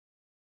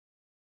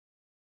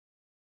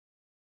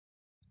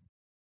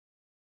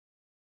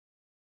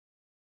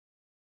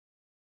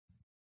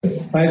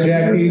Hi,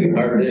 Jackie.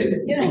 Hard day.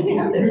 Yeah,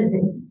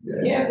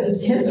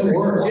 this history.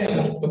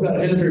 Yeah, I've got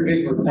a history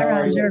paper. How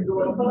are you?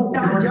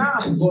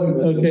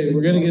 Employment. Okay,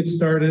 we're gonna get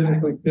started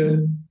if we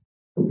could.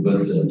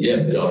 But,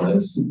 yes, John,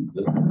 that's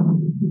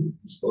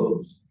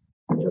close.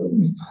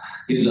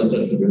 He's done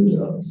such a good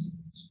job.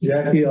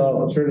 Jackie,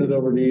 I'll turn it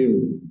over to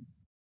you.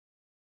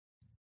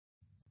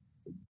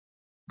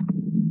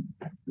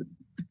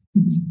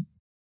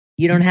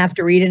 You don't have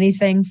to read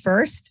anything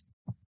first?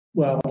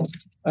 Well,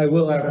 I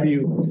will after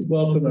you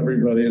welcome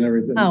everybody and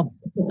everything. Oh,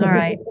 all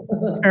right.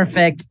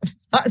 Perfect.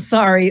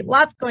 Sorry,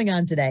 lots going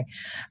on today.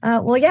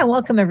 Well, yeah,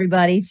 welcome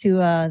everybody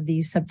to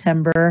the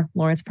September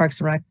Lawrence Parks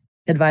and Rec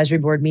Advisory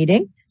Board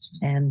meeting.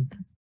 And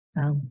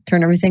I'll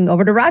turn everything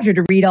over to Roger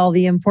to read all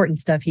the important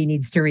stuff he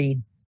needs to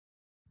read.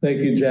 Thank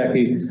you,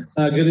 Jackie.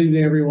 Good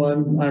evening,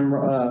 everyone. I'm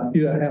a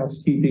few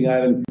housekeeping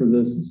items for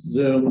this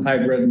Zoom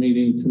hybrid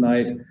meeting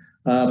tonight.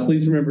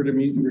 Please remember to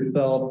mute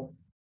yourself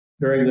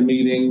during the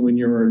meeting when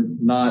you're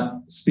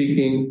not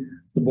speaking.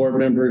 The board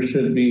members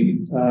should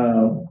be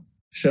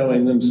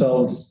showing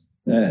themselves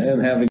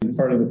and having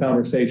part of the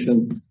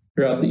conversation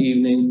throughout the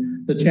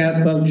evening. The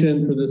chat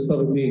function for this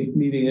public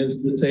meeting is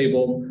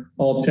disabled.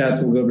 All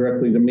chats will go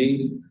directly to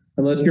me.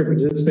 Unless you're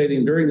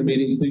participating during the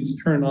meeting,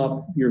 please turn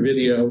off your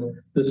video.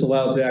 This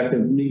allows the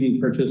active meeting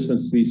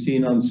participants to be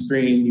seen on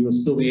screen. You will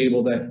still be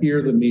able to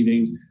hear the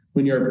meeting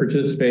when you're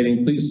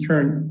participating. Please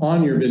turn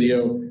on your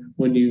video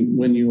when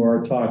you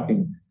are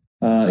talking.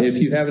 If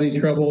you have any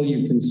trouble,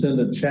 you can send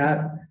a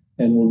chat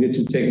and we'll get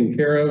you taken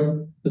care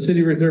of. The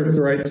city reserves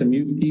the right to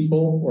mute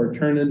people or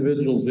turn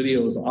individuals'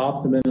 videos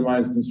off to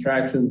minimize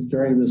distractions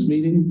during this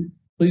meeting.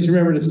 Please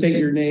remember to state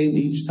your name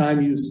each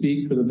time you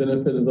speak for the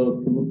benefit of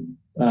those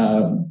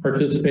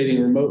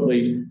participating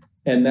remotely.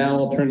 And now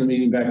I'll turn the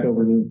meeting back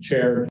over to the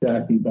chair,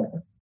 Jackie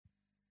Becker.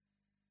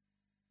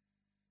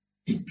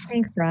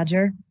 Thanks,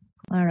 Roger.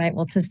 All right,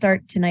 well, to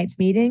start tonight's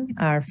meeting,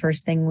 our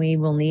first thing we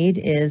will need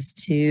is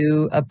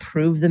to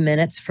approve the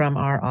minutes from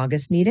our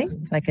August meeting.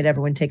 If I could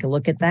everyone take a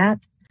look at that,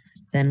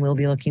 then we'll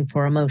be looking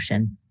for a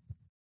motion.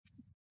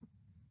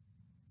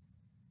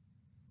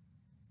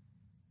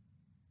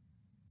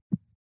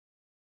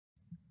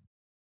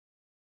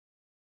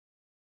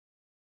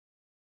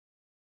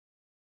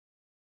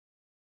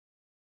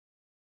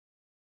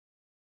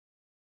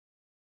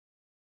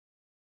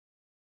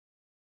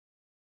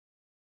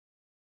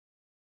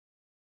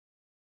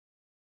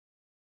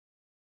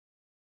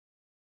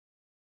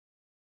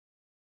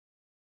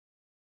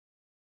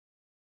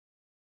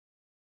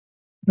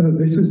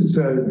 This is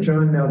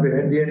John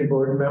Nalbandian,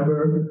 board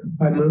member.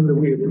 I move that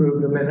we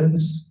approve the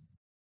minutes.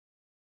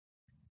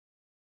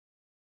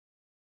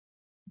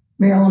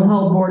 Marilyn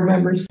Hull, board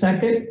member,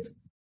 second.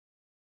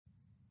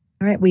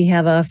 All right, we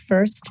have a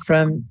first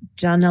from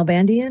John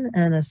Nalbandian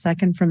and a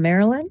second from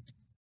Marilyn.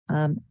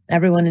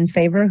 Everyone in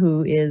favor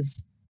who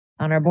is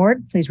on our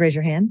board, please raise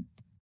your hand.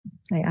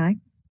 Say aye.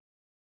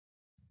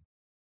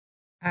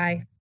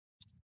 Aye.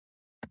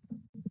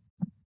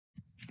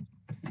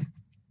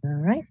 All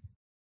right.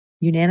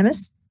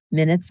 Unanimous.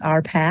 Minutes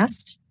are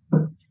passed.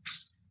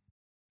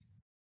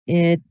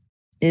 It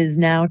is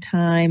now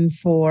time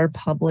for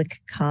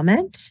public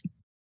comment.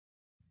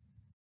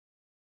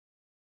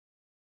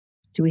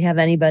 Do we have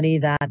anybody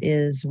that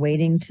is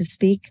waiting to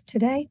speak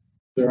today?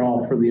 They're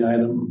all for the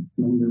item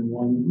number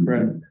one,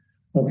 correct?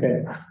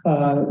 Okay.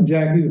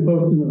 Jackie, the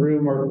folks in the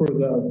room are for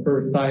the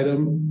first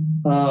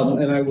item.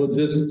 And I will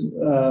just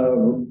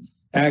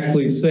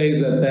actually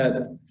say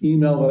that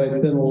email that I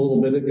sent a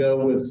little bit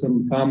ago with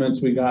some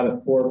comments we got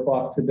at 4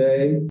 o'clock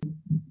today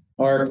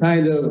are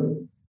kind of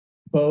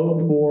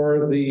both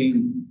for the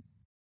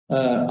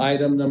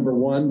item number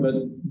one, but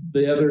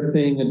the other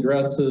thing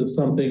addresses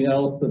something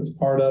else that's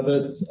part of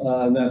it,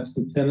 and that's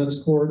the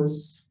tennis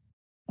courts.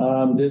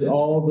 Did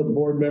all of the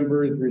board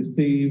members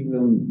receive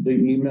the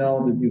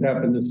email? Did you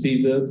happen to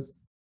see this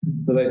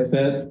that I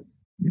sent?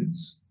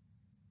 Yes.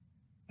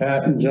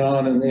 Pat and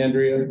John and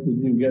Andrea, did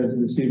you guys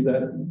receive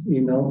that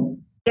email?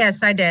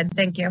 Yes, I did.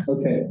 Thank you.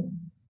 Okay.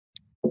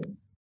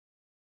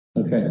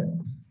 Okay.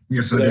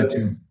 Yes, I did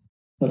too.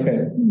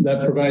 Okay,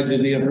 that provides you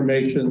the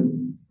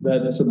information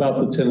that's about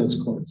the tennis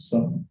courts.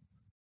 So,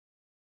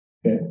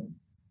 okay.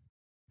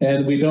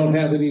 And we don't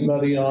have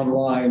anybody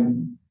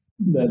online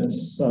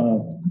that's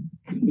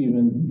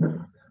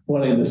even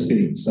wanting to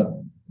speak.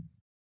 So.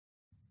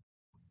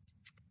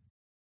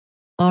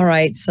 All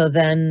right, so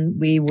then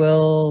we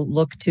will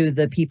look to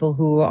the people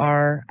who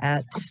are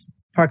at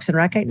Parks and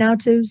Rec right now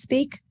to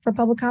speak for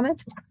public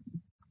comment.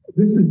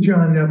 This is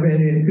John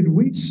Nalbandian. Could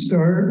we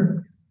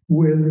start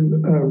with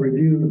a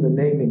review of the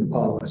naming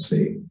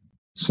policy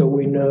so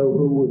we know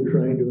who we're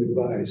trying to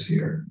advise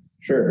here?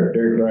 Sure.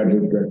 Derek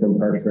Rogers, Director of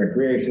Parks and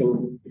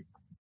Recreation.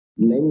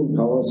 Naming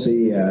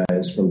policy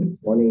is from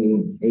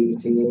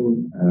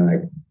 2018.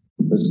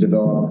 Was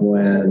developed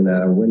when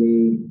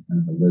Winnie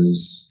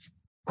was,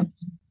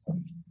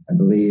 I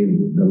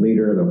believe, the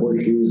leader of the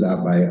Horseshoes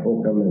out by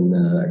Holcomb, and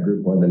that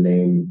group wanted to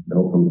name the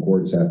Holcomb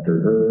courts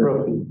after her.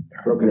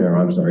 Broken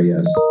Arrow, I'm sorry,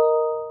 yes.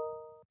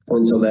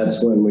 And so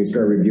that's when we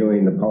start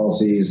reviewing the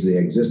policies. The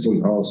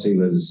existing policy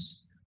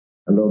was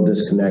a little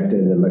disconnected,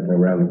 and looking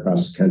around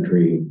across the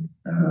country,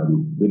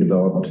 we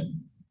developed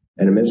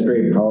an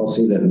administrative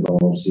policy that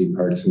involves the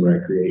Parks and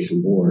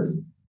Recreation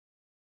Board.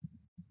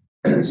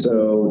 And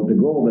so the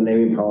goal of the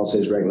naming policy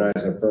is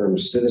recognize a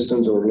firm's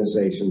citizens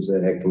organizations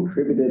that have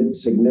contributed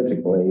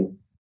significantly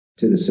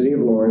to the city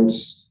of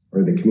Lawrence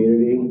or the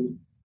community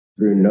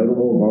through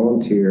notable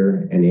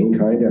volunteer and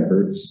in-kind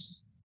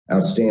efforts,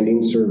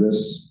 outstanding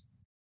service,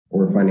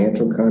 or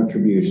financial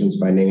contributions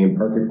by naming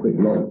park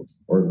equipment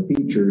or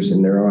features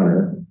in their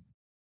honor.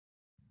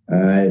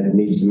 It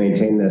needs to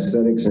maintain the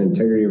aesthetics and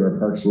integrity of our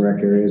parks and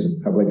rec areas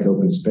and public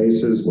open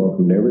spaces.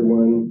 Welcome to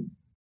everyone.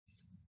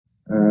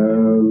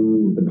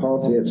 The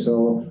policy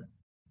itself,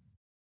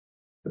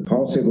 the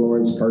policy of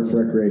Lawrence Parks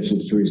and Recreation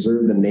is to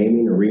reserve the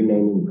naming or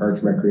renaming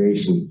parks and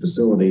recreation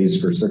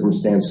facilities for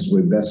circumstances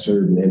would best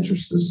serve the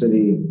interests of the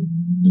city,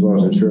 as well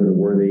as ensure the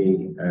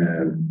worthy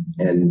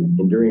and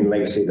enduring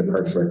legacy of the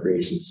parks and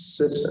recreation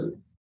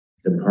system.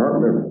 The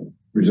department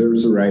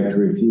reserves the right to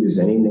refuse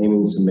any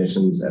naming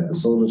submissions at the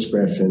sole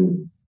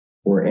discretion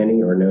for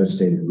any or no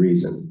stated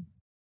reason.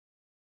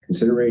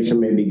 Consideration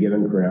may be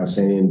given for an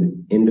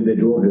outstanding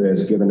individual who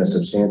has given a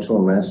substantial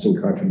and lasting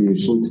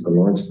contribution to the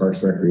Lawrence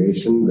Parks and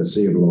Recreation, the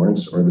city of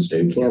Lawrence, or the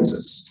state of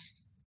Kansas.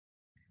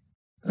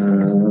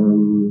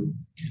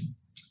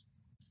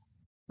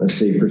 Let's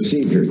see,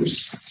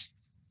 procedures.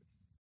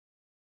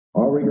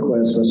 All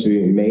requests must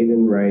be made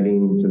in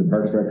writing to the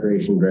Parks and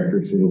Recreation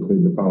Director, should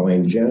include the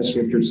following: Janice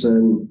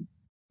Richardson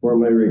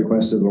formally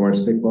requested the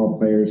Lawrence pickleball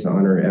players to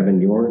honor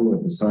Evan Yorn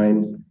with a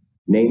sign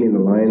naming the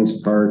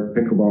Lions Park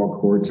pickleball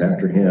courts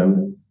after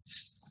him,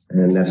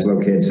 and that's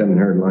located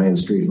 700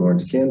 Lions Street,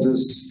 Lawrence,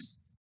 Kansas.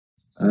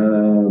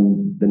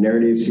 The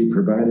narrative she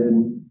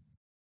provided: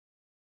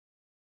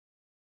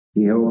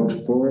 he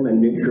helped form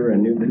and nurture a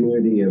new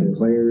community of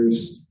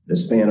players that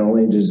span all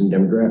ages and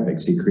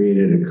demographics. He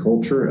created a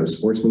culture of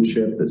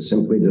sportsmanship that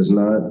simply does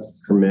not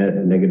permit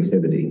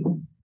negativity.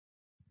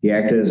 He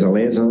acted as a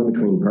liaison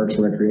between parks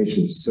and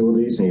recreation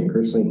facilities, and he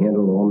personally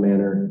handled all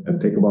manner of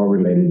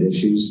pickleball-related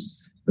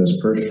issues, both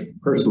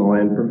personal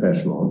and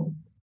professional.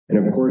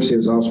 And of course, he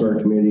was also our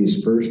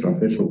community's first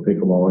official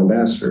pickleball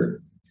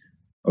ambassador.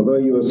 Although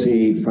you will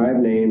see 5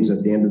 names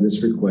at the end of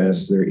this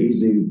request, there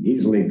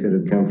easily could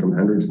have come from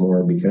hundreds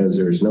more, because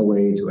there is no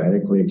way to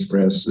adequately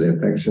express the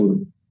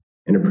affection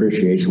and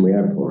appreciation we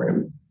have for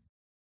him.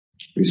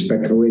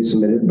 Respectfully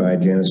submitted by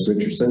Janice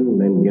Richardson,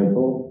 Lynn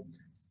Gimple,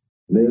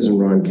 Liz and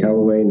Ron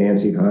Calloway,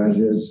 Nancy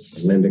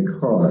Hodges, Linda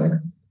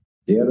Carr.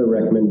 The other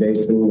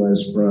recommendation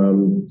was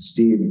from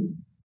Steve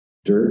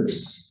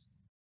Dirks.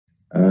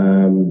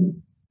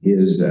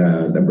 His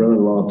the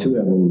brother-in-law to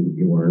Evan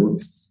Yorn.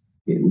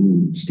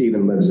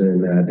 Stephen lives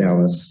in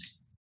Dallas.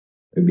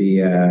 It'd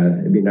be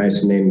nice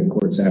to name the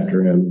courts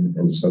after him,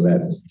 and so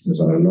that was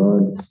on and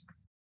on.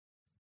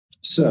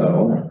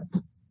 So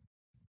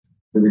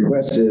the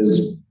request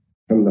is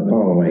from the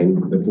following,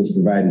 which was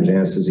provided in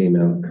Janice's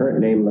email: current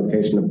name,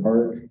 location of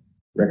park,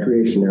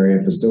 recreation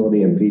area,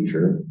 facility, and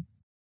feature.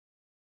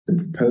 The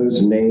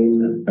proposed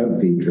name of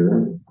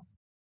feature.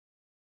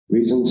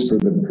 Reasons for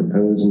the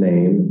proposed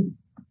name.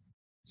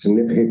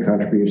 Significant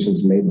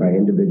contributions made by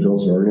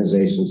individuals or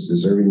organizations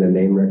deserving the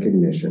name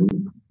recognition.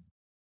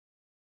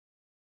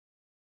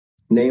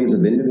 Names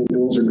of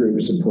individuals or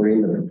groups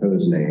supporting the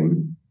proposed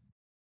name.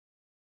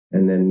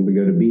 And then we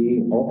go to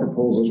B, all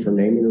proposals for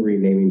naming or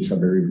renaming shall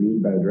be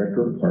reviewed by the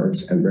Director of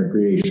Parks and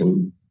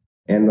Recreation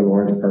and the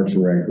Lawrence Parks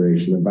and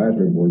Recreation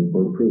Advisory Board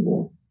for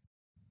approval.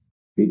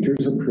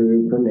 Features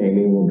approved for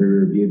naming will be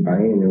reviewed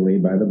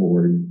biannually by the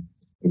board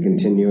and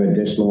continue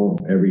additional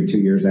every 2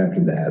 years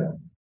after that.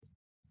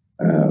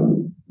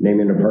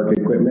 Naming of park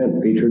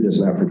equipment feature does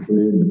not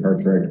preclude the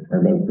Parks and Rec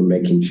Department from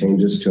making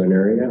changes to an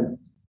area,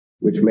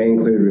 which may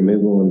include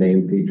removal of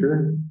name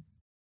feature.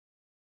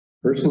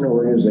 Person or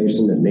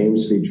organization that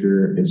names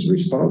feature is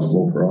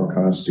responsible for all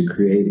costs to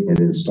create and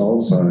install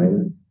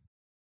sign.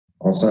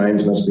 All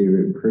signs must be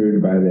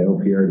approved by the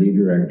LPRD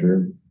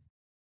director.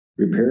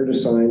 Repair to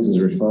signs is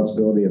the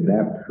responsibility of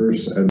that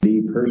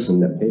person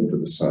that paid for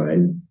the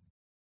sign.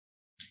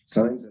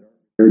 Signs that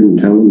are repaired in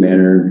a timely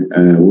manner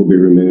will be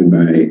removed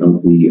by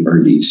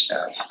LPRD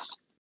staff.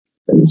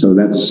 And so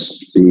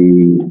that's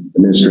the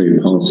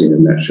administrative policy in a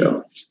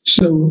nutshell.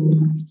 So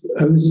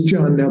I was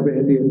John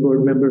Nalbandy, a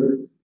board member.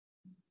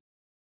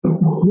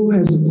 Who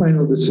has the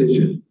final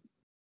decision?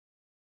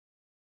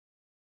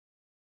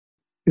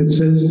 It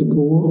says the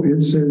board,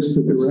 it says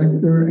the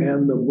director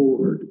and the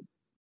board.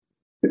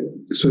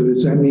 So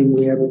does that mean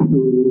we have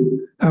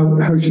to,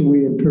 how should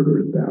we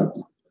interpret that?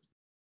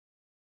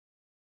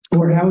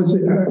 Or how is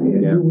it,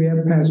 do we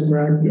have past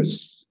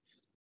practice?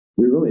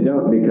 We really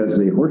don't, because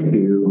the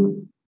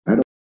horseshoe, I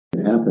don't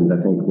think it happened.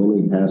 I think when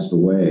we passed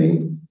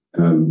away.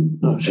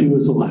 No, she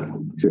was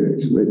allowed.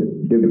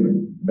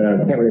 But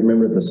I can't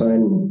remember the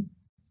sign.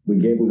 We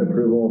gave them the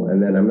approval,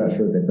 and then I'm not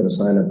sure if they put a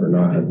sign up or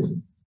not.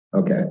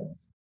 Okay.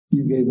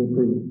 You gave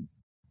approval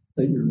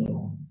at your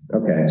level.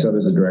 Okay, so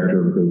there's a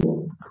director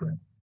approval. Correct.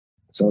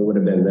 So it would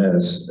have been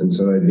this, and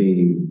so it'd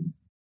be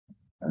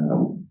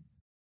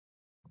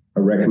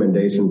a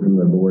recommendation from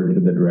the board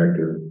to the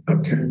director.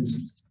 Okay.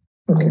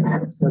 Okay,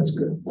 that's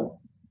good.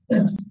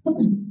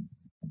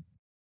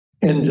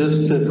 And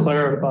just to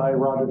clarify,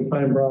 Roger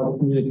Steinbrock,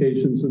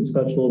 Communications and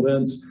Special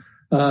Events,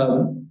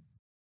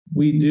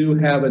 we do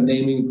have a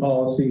naming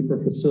policy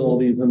for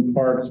facilities and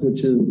parks,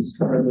 which is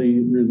currently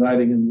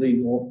residing in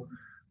legal,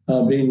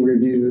 being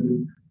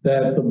reviewed,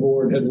 that the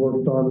board had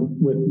worked on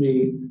with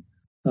me,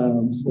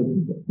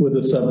 with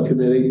a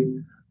subcommittee.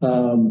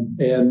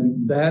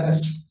 And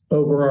that's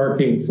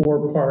overarching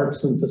for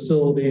parks and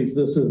facilities.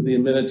 This is the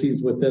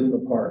amenities within the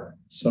park.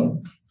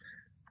 So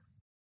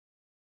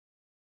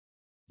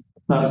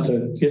not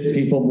to get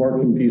people more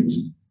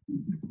confused.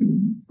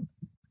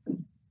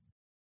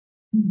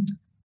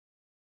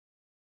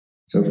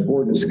 So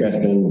for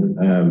discussion,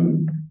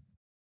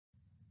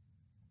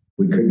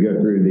 we could go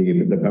through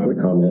the public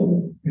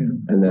comment, Yeah.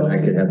 and then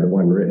I could have the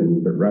one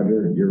written, but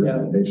Roger, your Yeah.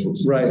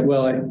 recommendations. Right,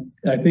 well,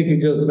 I think it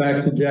goes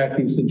back to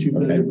Jackie, since you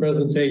did Okay. your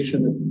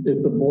presentation,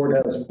 if the board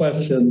has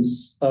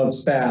questions of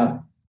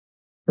staff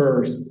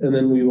first, and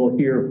then we will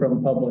hear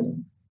from public.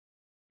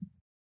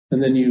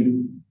 And then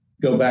you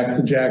go back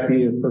to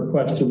Jackie for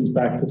questions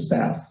back to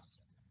staff.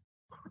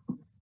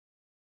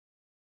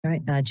 All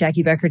right,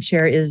 Jackie Becker,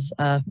 Chair,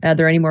 are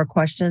there any more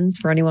questions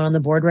for anyone on the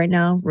board right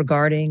now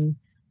regarding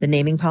the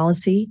naming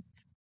policy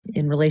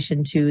in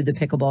relation to the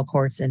pickleball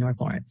courts in North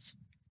Lawrence?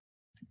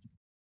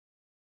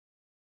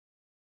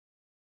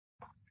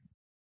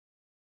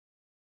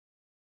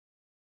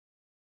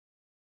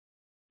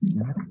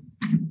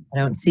 I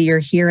don't see or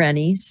hear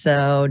any,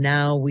 so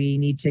now we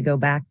need to go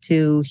back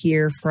to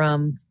hear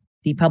from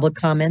the public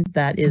comment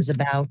that is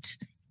about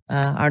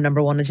our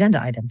number one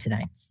agenda item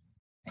tonight.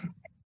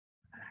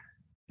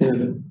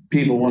 If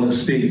people want to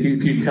speak,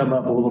 if you come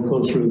up a little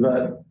closer to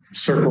that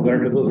circle there,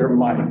 because those are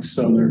mics,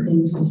 so they're.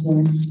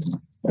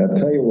 I'll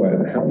tell you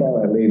what, how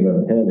about I leave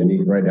a pen and you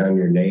can write down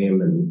your name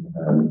and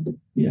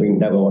we can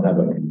we'll have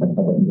a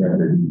public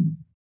record.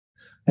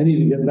 I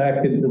need to get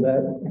back into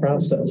that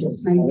process of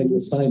having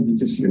the sign to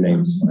just Your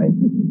name's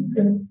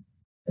fine.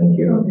 Thank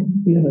you.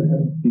 We haven't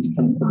had these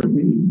kind of public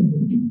meetings.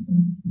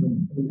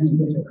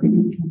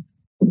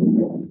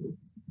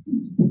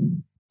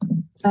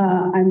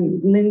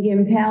 I'm Lynn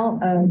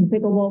Gimpel, a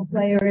pickleball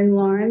player in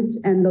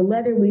Lawrence, and the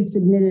letter we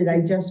submitted,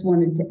 I just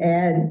wanted to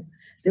add,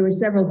 there were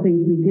several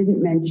things we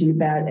didn't mention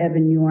about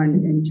Evan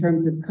Yorn in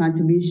terms of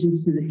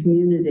contributions to the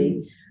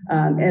community.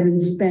 Evan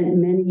spent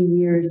many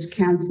years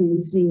counseling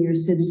senior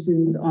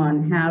citizens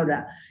on how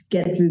to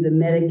get through the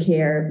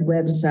Medicare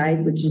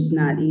website, which is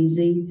not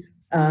easy.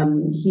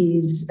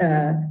 He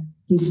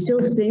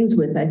still sings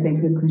with, I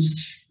think, the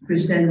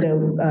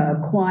Crescendo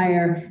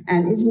Choir,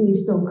 and isn't he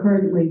still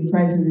currently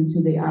president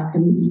of the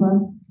Optimist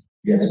Club?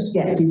 Yes.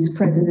 Yes, he's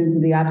president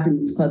of the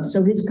Optimist Club.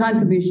 So his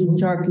contribution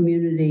to our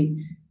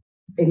community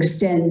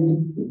extends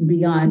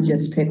beyond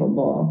just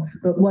pickleball.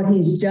 But what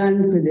he's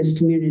done for this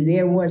community,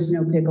 there was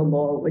no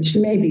pickleball, which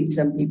maybe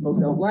some people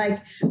don't like,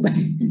 but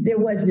there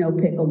was no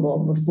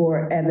pickleball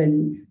before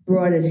Evan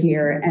brought it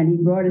here. And he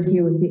brought it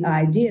here with the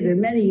idea, there are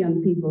many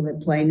young people that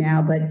play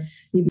now, but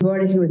he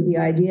brought it here with the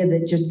idea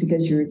that just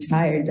because you're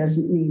retired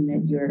doesn't mean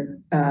that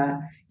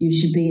you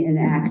should be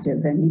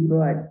inactive. And he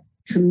brought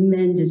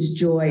tremendous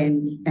joy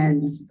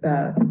and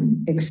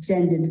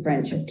extended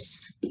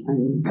friendships.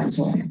 And that's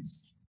all.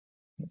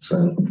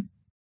 So.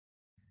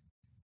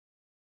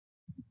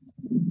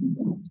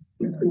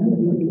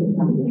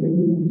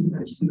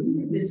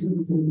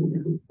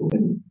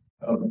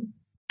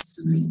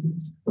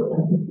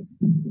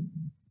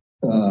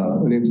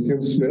 My name's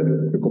Tim Smith,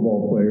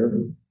 pickleball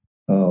player.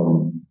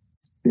 Evan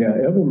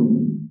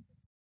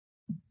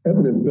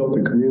has built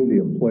a community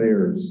of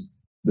players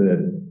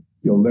that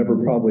you'll never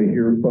probably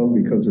hear from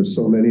because there's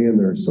so many and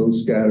they're so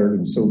scattered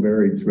and so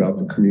varied throughout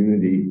the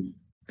community.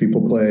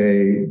 People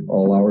play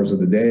all hours of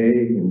the day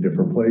in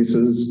different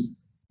places.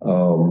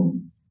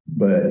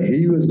 But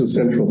he was the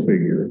central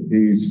figure.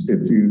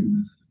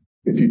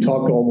 If you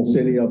talk to almost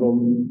any of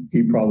them,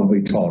 he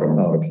probably taught them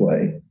how to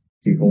play.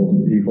 He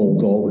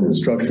holds all the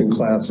instruction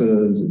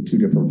classes in 2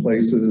 different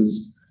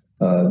places,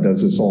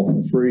 does this all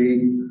for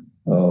free,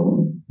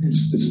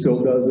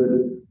 still does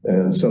it.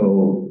 And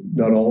so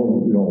not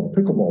all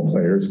pickleball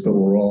players, but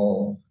we're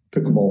all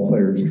pickleball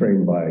players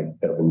trained by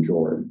Evan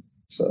Jordan.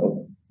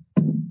 So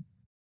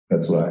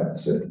that's what I have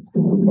to say.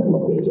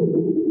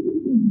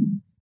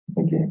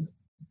 Thank you.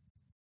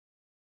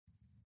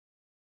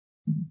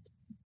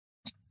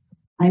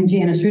 I'm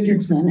Janice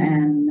Richardson,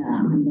 and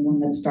I'm the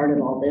one that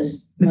started all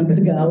this months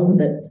ago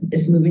that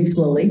is moving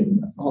slowly,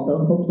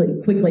 although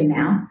hopefully quickly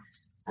now.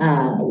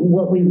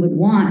 What we would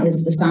want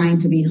is the sign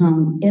to be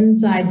hung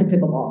inside the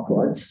pickleball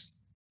courts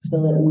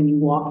so that when you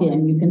walk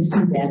in, you can see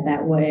that.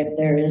 That way, if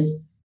there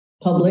is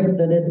public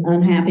that is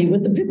unhappy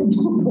with the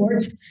pickleball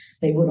courts,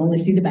 they would only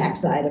see the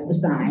backside of the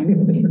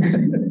sign.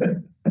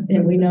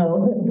 And we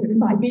know there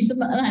might be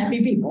some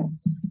unhappy people.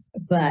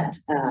 But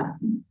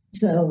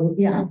So,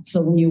 yeah,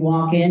 so when you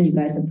walk in, you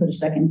guys have put a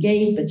second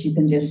gate, but you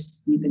can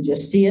just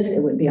see it.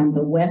 It would be on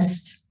the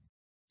west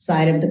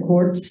side of the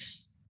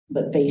courts,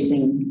 but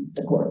facing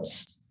the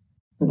courts,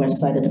 the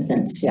west side of the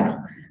fence, yeah,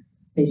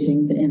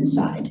 facing the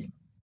inside.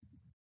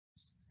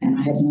 And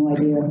I have no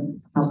idea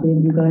how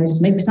big you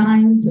guys make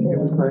signs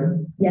or,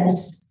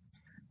 yes.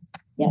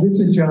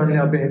 This is John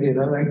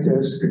Nalbandian. I'd like to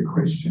ask a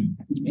question.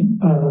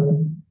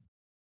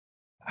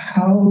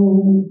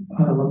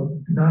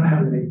 Not how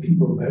many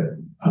people, but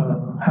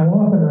how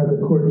often are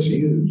the courts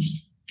used?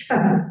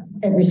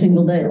 Every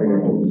single day.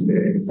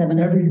 Every Seven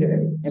Every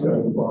day.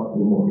 7 o'clock in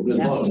the morning.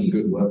 As long as it's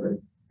good weather.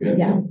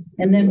 Yeah,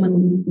 and then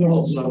when, yeah,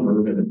 All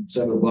summer at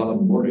 7 o'clock in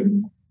the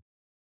morning.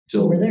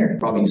 Till we're there,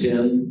 probably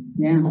 10.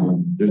 yeah.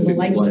 There's The people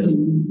lights playing.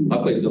 and- I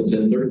played till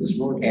 10:30 this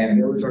morning. And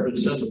there was our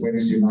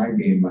Wednesday night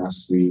game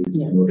last week.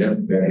 Yeah.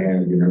 That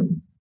had,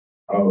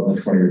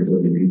 20 or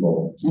 30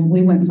 people. And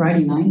we went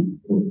Friday night,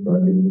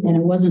 and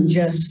it wasn't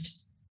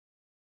just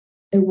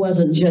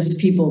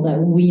people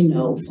that we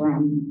know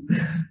from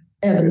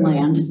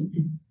Evanland.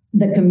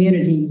 The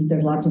community,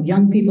 there's lots of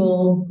young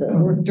people that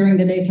work during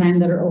the daytime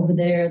that are over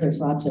there. There's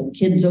lots of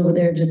kids over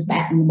there just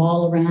batting the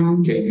ball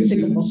around. KU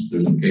students,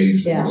 there's some KU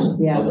students.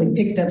 Yeah, we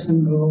picked up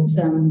some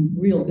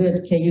real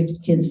good KU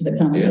kids that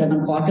come at Yeah.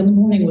 7 o'clock in the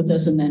morning with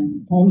us and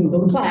then home and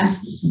go to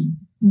class.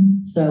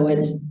 So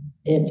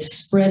it's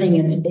spreading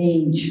its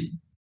age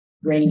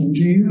range.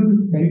 Do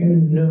you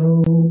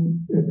know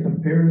a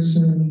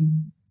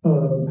comparison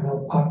of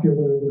how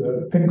popular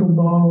the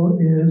pickleball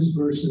is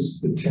versus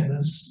the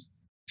tennis?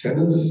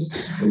 Tennis,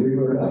 believe it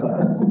or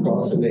not,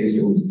 across the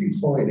nation is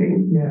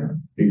declining Yeah.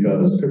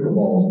 because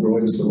pickleball is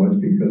growing so much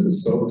because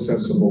it's so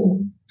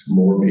accessible to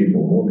more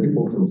people. More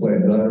people can play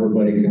it. Not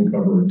everybody can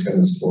cover a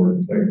tennis court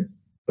and play,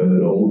 but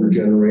the older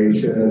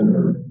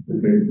generation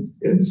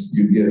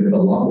you get a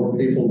lot more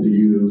people to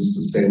use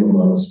the same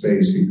amount of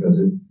space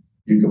because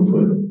you can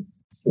put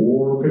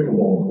 4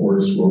 pickleball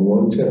courts where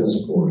 1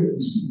 tennis court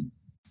is.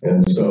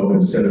 And so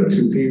instead of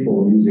 2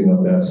 people using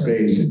up that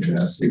space, you can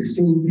have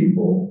 16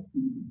 people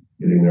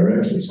getting their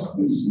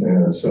exercise.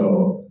 And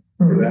so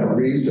for that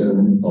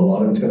reason, a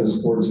lot of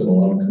tennis courts in a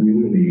lot of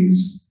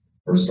communities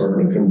are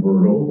starting to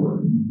convert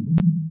over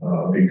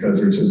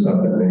because there's just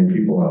not that many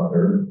people out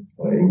there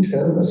playing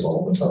tennis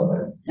all the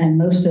time. And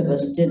most of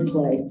us did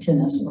play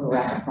tennis or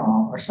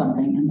racquetball or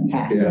something in the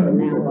past. Yeah. And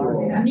now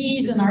our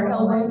knees and our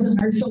elbows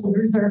and our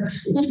shoulders are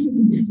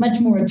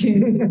much more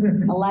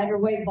attuned. A lighter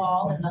weight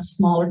ball and a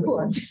smaller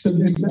court. So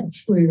there's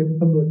actually a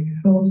public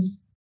health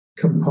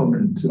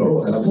component to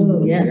Oh, this.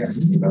 absolutely. Oh, yes,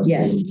 Absolutely.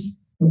 yes.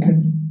 Okay.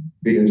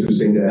 Be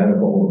interesting to add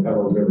up all the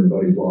pounds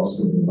everybody's lost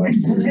over the last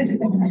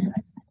year.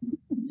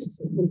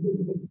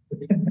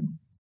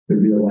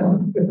 It'd be a lot.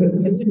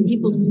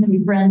 People as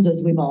many friends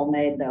as we've all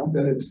made though.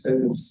 And it's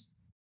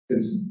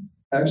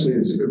actually,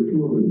 it's good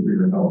for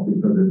your health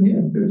because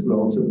it's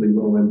relatively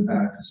low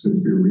impact. It's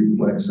good for your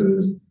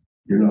reflexes.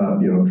 You're not,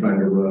 trying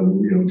to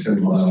run,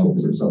 10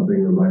 miles or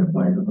something or like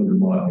 100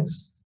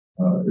 miles.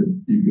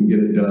 You can get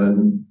it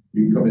done.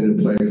 You can come in and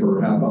play for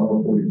a half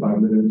hour,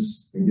 45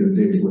 minutes and get a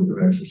day's worth of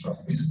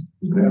exercise.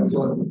 You can have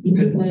fun.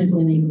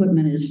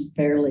 Equipment is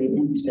fairly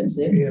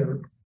inexpensive. Yeah,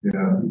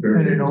 Yeah, and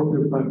very, an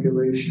older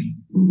population.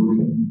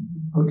 Mhm.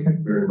 Okay.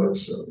 Very much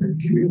so.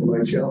 And you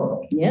might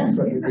yell. Yes.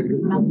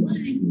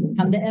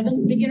 Come to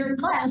Evan's beginner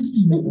class.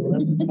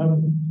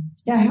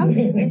 Yeah, how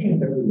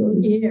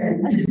Everybody. Yeah.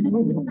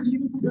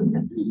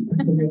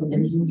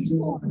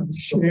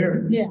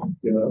 Share. Yeah.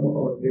 I'm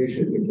a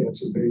patient, a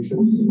cancer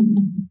patient.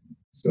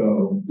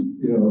 So,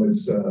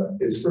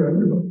 it's for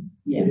everybody.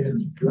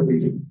 Yes. It'll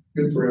be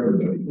good for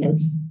everybody.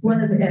 Yes.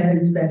 One of the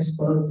Evan's best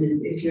quotes is,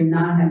 if you're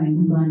not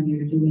having fun,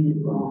 you're doing it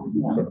wrong.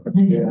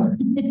 Yeah.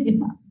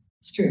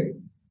 It's true.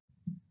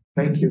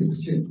 Thank you.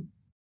 It's true.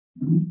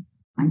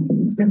 I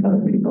can have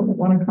other people that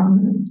want to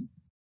comment.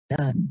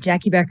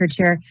 Jackie Becker,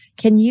 Chair.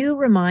 Can you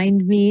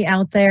remind me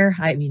out there?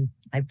 I mean,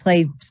 I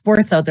play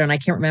sports out there and I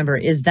can't remember.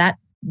 Is that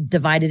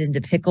divided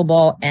into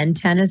pickleball and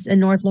tennis in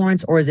North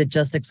Lawrence, or is it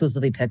just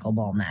exclusively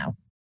pickleball now?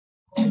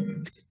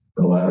 The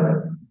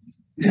latter.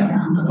 Yeah,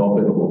 it's all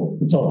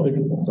pickleball. It's all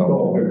pickleball. It's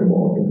all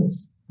pickleball.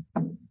 Yes.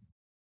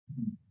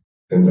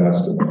 And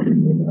basketball.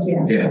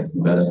 Yeah. Yes,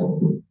 that's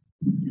what.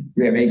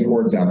 We have 8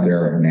 courts out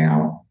there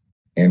now,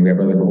 and we have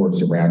other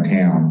courts around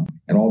town.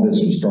 And all this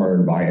was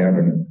started by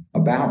Evan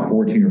about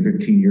 14 or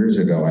 15 years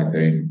ago, I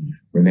think,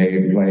 when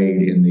they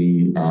played in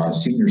the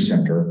senior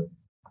center.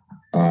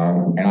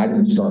 And I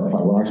didn't start,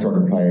 when I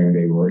started playing,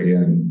 they were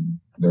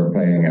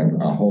playing at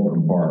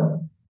Holcomb Park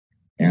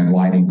and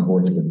lining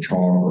courts with chalk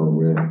or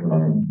with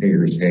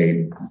Pater's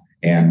tape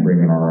and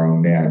bringing our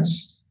own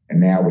nets. And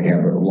now we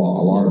have a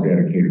lot of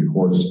dedicated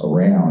courts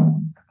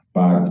around,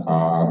 but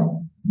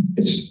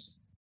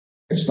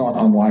it's not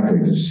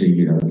unlikely to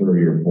see, 30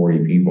 or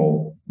 40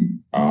 people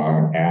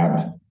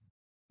at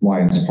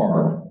Lions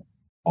Park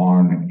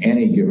on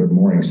any given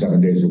morning,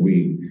 7 days a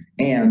week.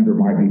 And there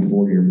might be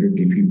 40 or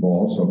 50 people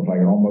also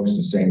playing almost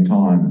the same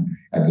time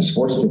at the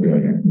sports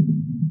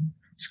pavilion.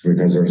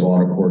 because there's a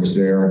lot of courts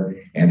there.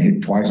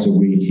 And twice a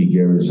week he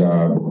gives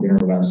beginner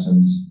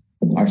lessons.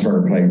 I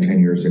started playing 10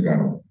 years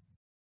ago.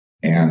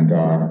 And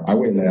I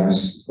weigh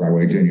less than I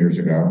weighed 10 years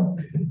ago,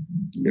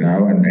 you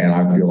know, and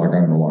I feel like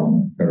I'm in a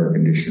lot better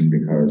condition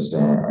because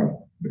I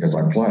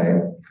play.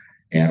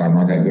 And I'm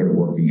not that good at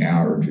working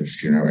out or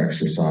just, you know,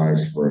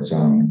 exercise for its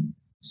own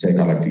sake.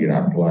 I like to get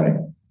out and play,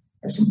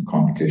 have some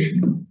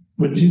competition.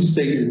 Would you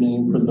state your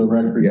name for the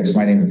record? Yes,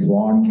 my name is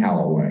Ron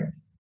Calloway.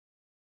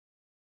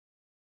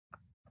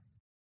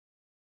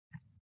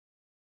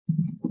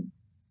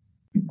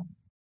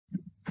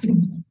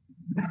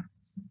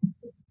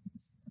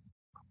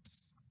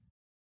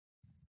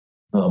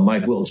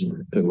 Mike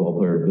Wilson, pickleball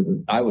player, but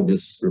I would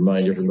just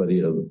remind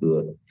everybody of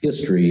the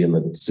history in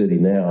the city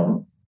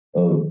now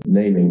of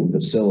naming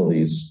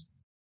facilities.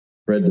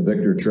 Fred the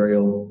Victor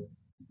Trail,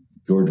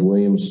 George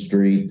Williams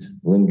Street,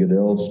 Lynn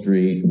Goodell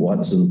Street,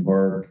 Watson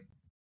Park.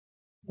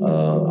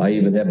 I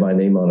even had my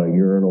name on a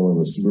urinal in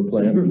the sewer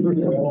plant.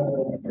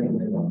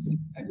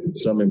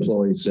 Some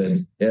employee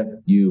said, F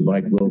you,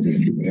 Mike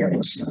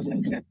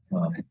Wilson.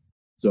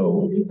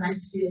 So,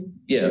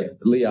 yeah,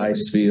 Lee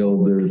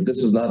Icefield,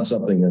 this is not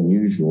something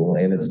unusual,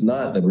 and it's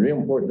not, the real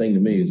important thing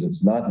to me is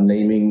it's not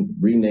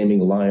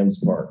renaming Lions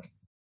Park.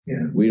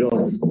 Yeah. We don't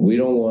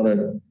want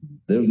to,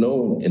 there's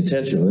no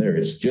intention there.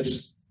 It's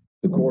just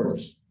the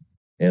course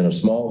and a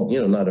small,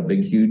 you know, not a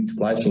big, huge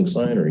flashing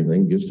sign or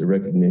anything, just a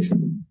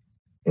recognition.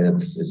 And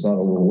it's not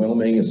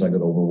overwhelming. It's not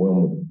going to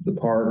overwhelm the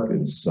park.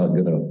 It's not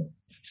going to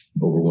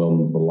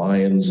overwhelm the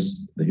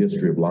Lions, the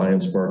history of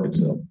Lions Park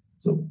itself.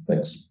 So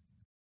thanks.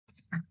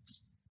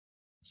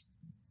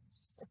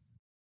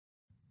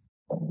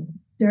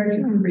 Derek,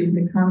 you want to read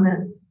the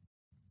comment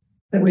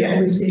that we all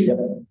received? Yep.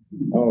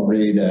 I'll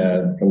read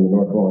from the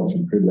North Lawrence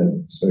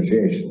Improvement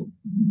Association.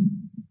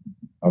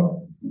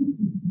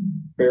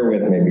 Bear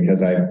with me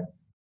because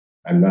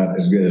I'm not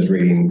as good as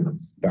reading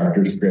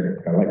doctor's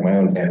script. I like my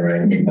own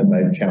handwriting, but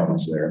I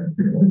challenge there.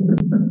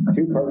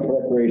 Two Parks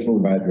and Recreation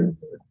Advisory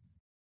Board.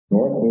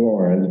 North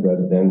Lawrence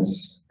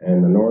residents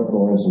and the North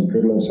Lawrence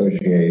Improvement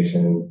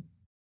Association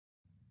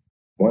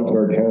want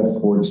our tennis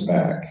courts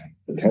back.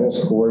 The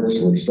tennis courts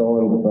were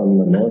stolen from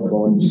the North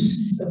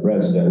Lawrence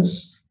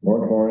residents.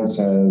 North Lawrence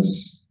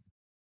has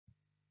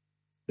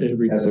a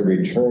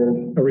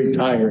retired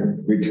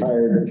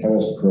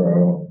tennis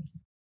pro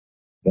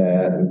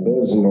that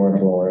lives in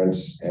North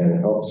Lawrence and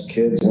helps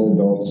kids and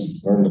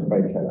adults learn to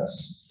play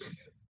tennis.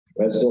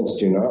 Residents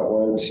do not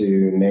want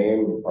to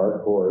name our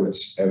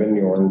courts Evan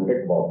Yorn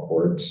pickleball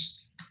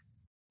courts.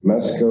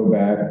 Must go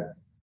back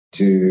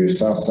to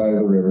south side of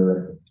the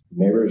river.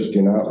 Neighbors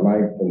do not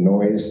like the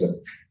noise that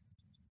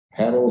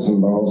paddles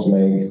and balls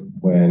make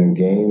when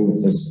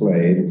game is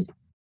played.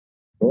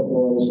 North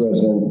Lawrence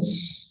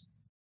residents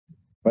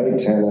play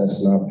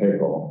tennis, not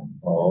pickleball.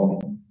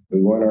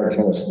 We want our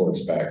tennis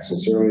courts back.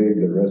 Sincerely,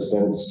 the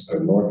residents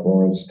of North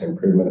Lawrence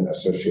Improvement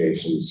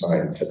Association,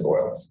 signed Tip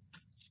Oil.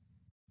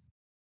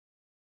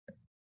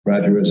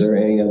 Roger, is there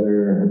any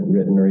other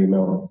written or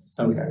email?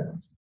 Okay.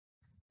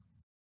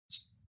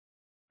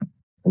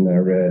 And I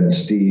read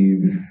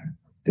Steve,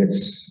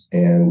 Dick's,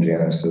 and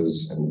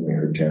Janice's, and we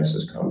heard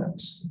Janice's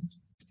comments.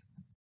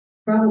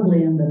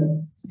 Probably in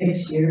the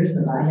 6 years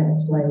that I have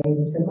played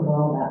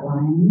pickleball at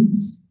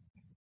Lions,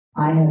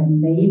 I have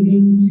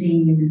maybe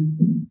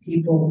seen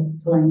people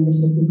playing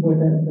this before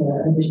the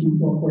additional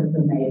forecourt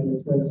were made,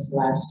 which was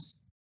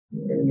last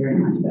year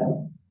and a half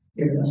ago.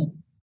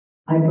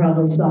 I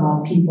probably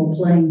saw people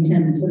playing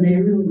tennis, and they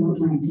really weren't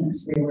playing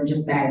tennis. They were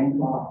just batting the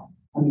ball.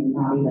 I mean,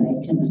 not even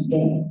a tennis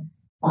game,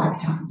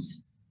 5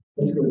 times,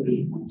 which would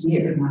be once a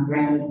year. Now,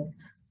 granted,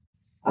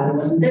 I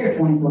wasn't there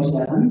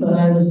 24/7, but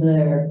I was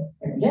there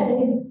every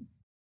day.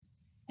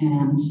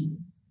 And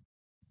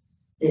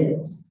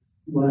it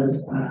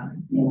was, I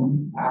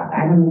don't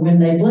know when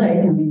they played.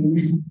 I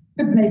mean,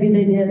 maybe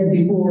they did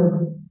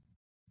before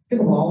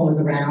pickleball was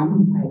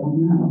around. I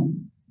don't know.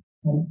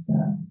 But,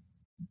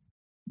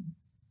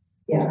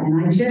 yeah, and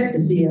I checked to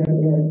see if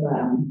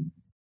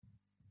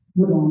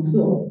Woodlawn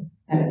School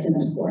had a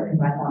tennis court,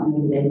 because I thought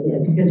maybe they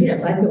did. Because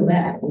yes, I feel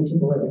bad. We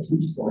took away the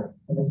tennis court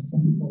because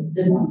some people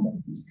did want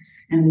things,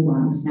 and we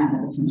wanted to snap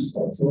at the tennis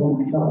court. So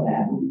then I felt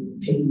bad when we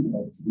were taking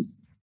away the tennis court.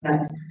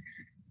 But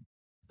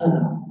I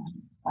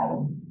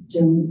don't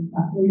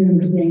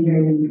remember seeing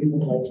very many people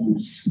play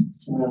tennis.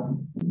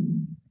 So,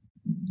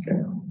 Okay.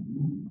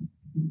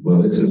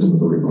 Well, this isn't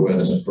a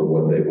request for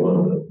what they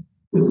want.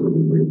 This is a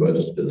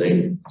request to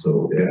name.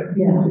 So Yeah.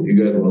 yeah. if you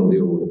guys want to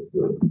deal with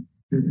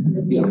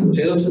the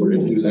tennis court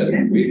issue, that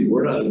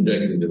we're not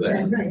objecting to that.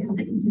 That's right.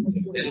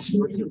 Tennis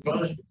courts are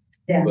fine.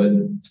 Yeah. But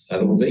I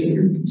don't think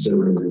you're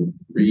considering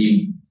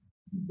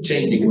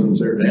changing what's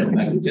there now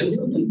back to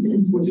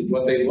tennis, which is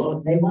what they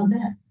want. They want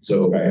that.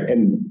 So Right,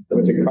 and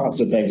with the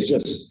cost of things,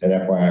 just an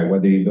FYI,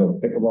 whether you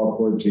build pickleball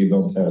courts or you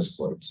build tennis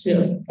courts.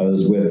 yeah, I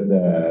was with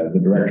the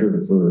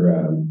director for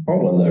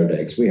Poland the other day,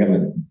 because we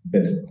haven't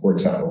bid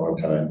courts out in a long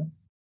time.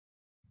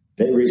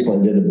 They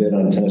recently did a bid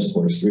on tennis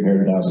courts,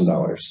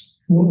 $300,000.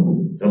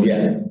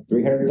 Yeah,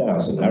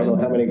 300,000. I don't know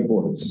how many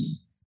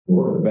courts.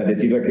 But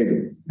if you look at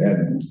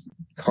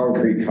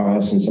concrete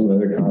costs and some of the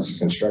other costs of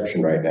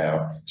construction right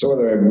now, so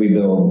whether we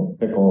build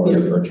pickle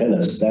or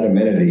tennis, that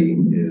amenity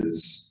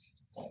is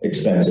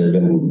expensive.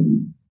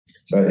 And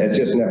so it's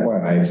just an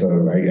FYI.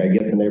 So I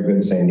get the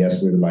neighborhood saying,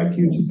 yes, we would like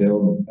you to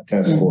build a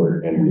tennis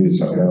court and do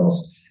something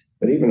else.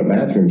 But even a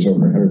bathroom's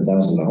over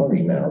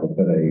 $100,000 now to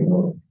put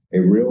a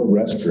real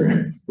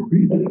restroom.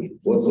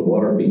 What's the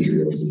water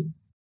feature?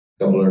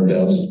 Couple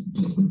 $100,000.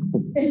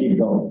 Keep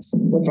going.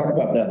 We'll talk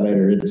about that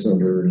later. It's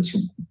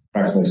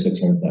approximately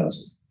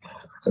 $600,000.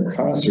 The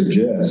costs are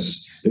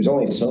there's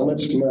only so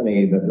much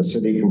money that the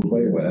city can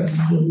play with,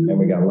 and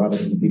we got a lot of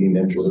competing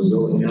Well, interests. there's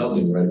building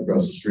housing right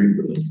across the street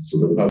from them, so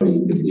they're probably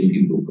going to leave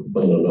people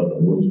complaining about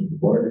the noise of the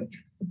water.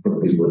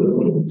 People are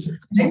living with it.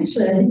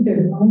 Actually, I think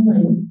there's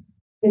only,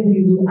 I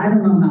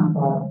don't know how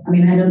far, I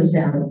mean, I know the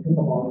sound of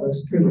pickleball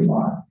goes pretty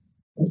far.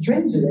 The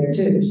trains are there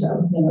too,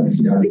 so, you know.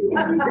 The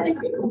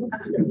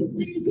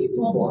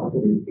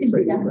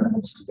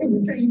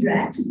train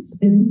tracks,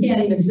 and you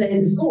can't even say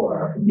the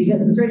score because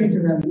the trains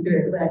are running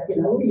through, but,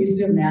 you know, we're used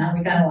to them now,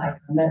 we kind of like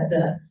them, but,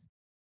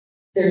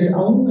 there's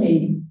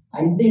only,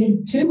 I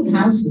think, 2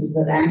 houses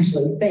that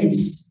actually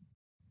face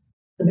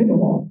the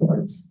pickleball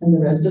courts, and the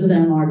rest of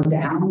them are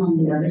down on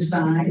the other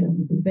side of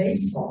the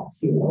baseball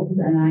fields,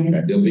 and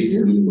There'll be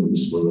new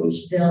ones when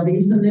those there'll be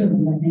some new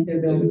ones, I think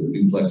they're building.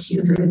 duplexes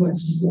are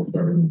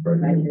Right,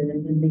 trying.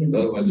 they're big.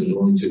 Otherwise, there's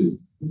only 2.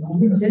 There's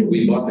only 2.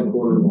 We bought the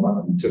corner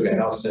lot and took a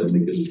house down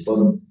because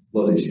of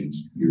flood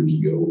issues years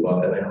ago. We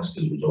bought that house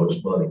because it was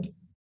so much money.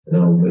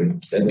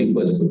 But that'd be a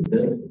place to put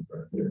them.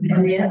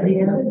 And the other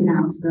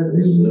house, the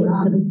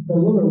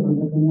little one,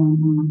 the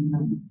one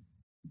on,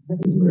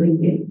 that was really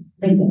big.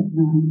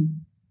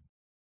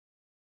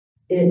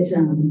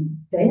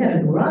 They had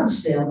a garage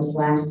sale this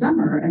last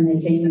summer and they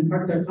came and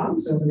parked their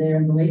cars over there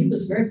and the lady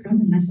was very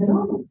friendly. And I said,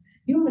 oh,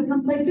 you want to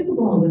come play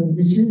pickleball with us?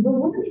 And she said, well,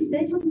 one of these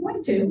days I'm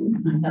going to.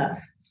 And I thought,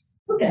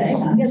 okay,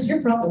 I guess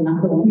you're probably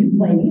not the one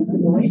complaining of the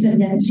noise. And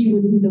then she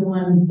would be the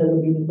one that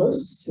would be the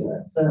closest to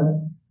it.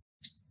 So.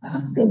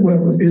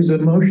 Well, is a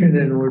motion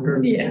in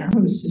order? Yeah.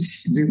 Do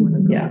you want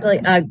to go?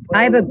 Yeah.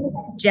 I have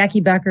Jackie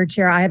Becker,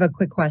 Chair. I have a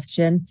quick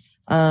question.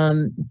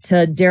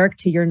 To Derek,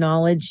 to your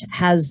knowledge,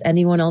 has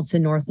anyone else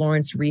in North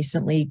Lawrence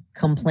recently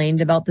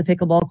complained about the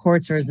pickleball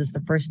courts, or is this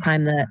the first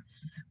time that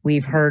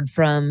we've heard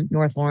from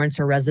North Lawrence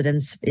or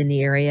residents in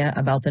the area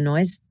about the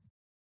noise?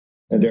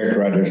 And Derek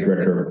Rogers,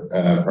 Director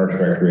of Parks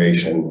and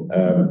Recreation.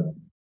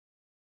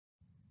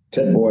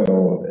 Ted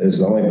Boyle is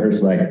the only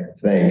person I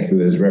think who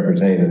is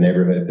representing the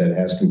neighborhood that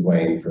has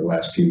complained for the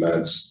last few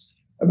months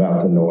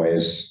about the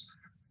noise.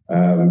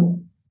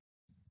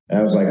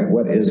 I was like,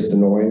 what is the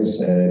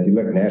noise? And if you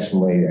look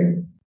nationally,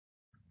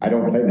 I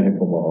don't play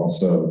pickleball,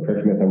 so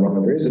correct me if I'm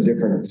wrong, there is a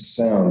different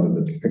sound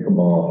of the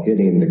pickleball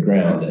hitting the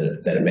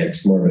ground that it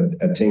makes more of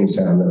a ting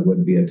sound than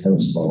would be a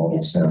tennis ball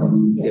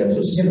sound. Yeah, it's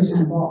a Different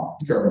kind of ball.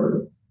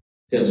 sharper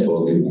tennis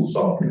ball, getting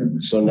softer.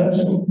 So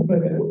that's, But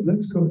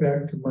let's go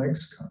back to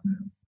Mike's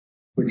comment,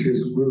 which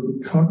is we're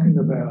talking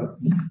about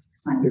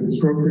the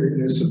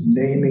appropriateness of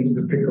naming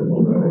the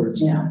pickleball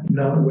courts, Yeah.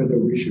 not whether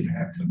we should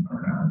have them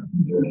or not.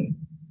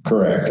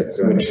 correct,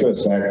 which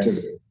goes back to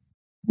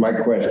my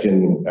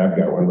question. I've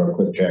got one real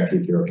quick, Jackie,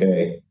 if you're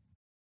okay.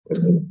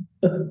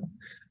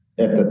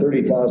 At the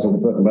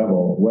 30,000 foot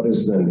level, what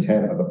is the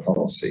intent of the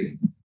policy?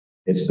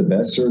 It's the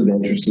best served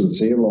interest of the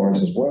city of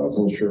Lawrence, as well as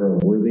ensure a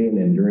worthy and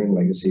enduring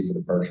legacy for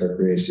the Parks and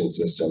Recreation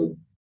system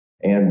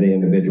and the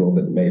individual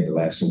that made the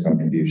lasting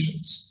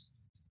contributions.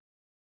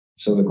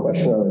 So the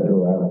question I would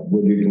throw out,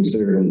 would you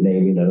consider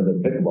naming another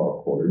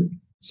pickleball court,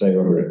 say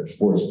over at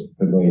Sports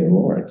Pavilion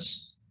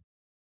Lawrence?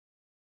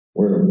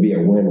 Where it would be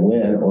a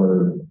win-win,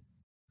 or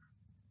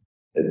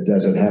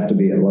does it have to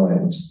be at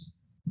Lions?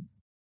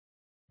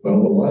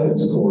 Well, the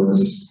Lions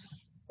courts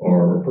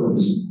are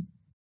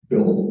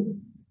purpose-built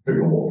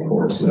pickleball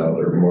courts now.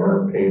 They're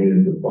marked,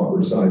 painted, the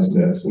proper size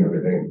nets and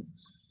everything.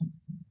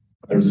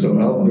 There's some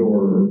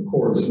outdoor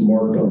courts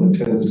marked on the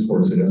tennis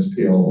courts at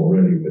SPL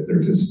already, but they're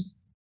just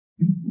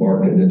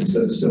marked and it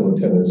says still a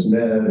tennis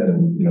net,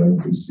 and you know,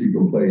 you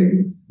can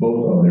play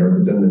both on there,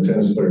 but then the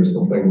tennis players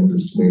complain that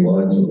there's too many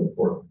lines on the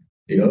court.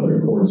 The other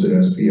courts at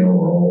SPL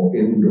are all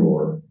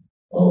indoor,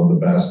 the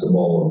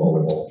basketball and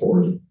volleyball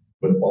courts,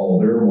 but all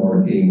their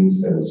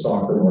markings and the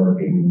soccer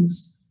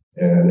markings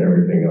and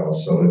everything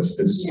else. So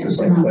it's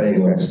like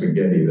playing like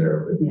spaghetti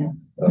there. But, Yeah.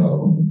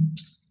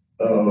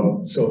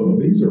 So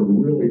these are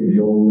really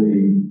the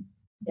only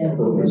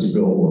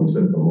purpose-built ones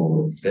at the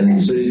moment. And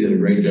the city did a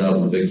great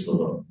job of fixing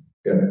them up.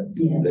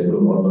 Yes. They put a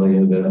lot of money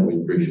into that, and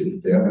we appreciate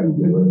it. Yeah,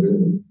 they look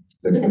good.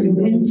 There's a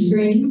wind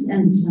screen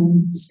and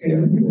some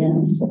screen,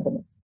 yes.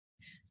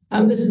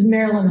 This is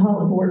Marilyn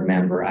Hull, a board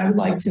member. I would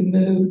like to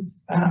move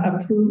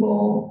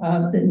approval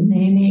of the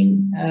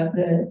naming of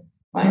the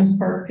Lions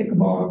Park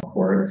pickleball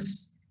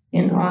courts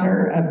in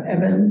honor of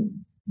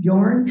Evan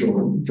Jorn.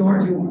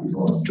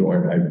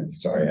 Jordan, I'm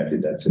sorry, I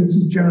did that too. This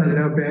is John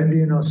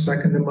Nalbandian. I'll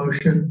second the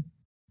motion.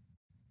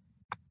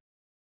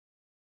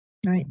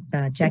 All right,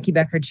 Jackie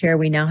Becker, Chair.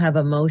 We now have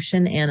a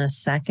motion and a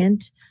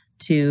second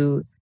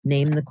to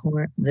name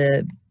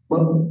the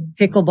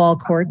pickleball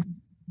courts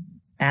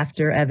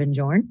after Evan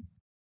Jorn?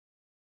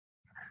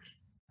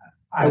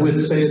 I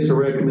would say it's a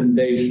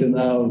recommendation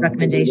of.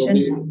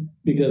 Recommendation?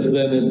 Because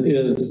then it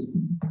is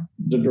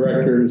the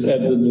director's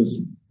at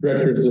the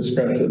director's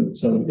discretion.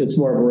 So it's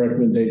more of a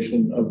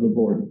recommendation of the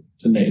board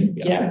to name.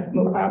 Yeah,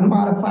 I'll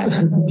modify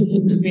the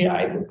motion to be,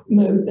 I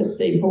move that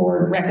the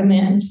board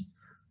recommends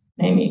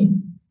naming ...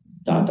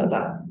 All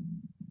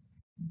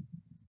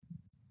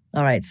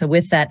right. So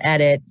with that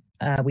edit,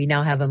 we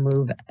now have a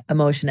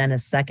motion and a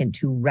second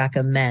to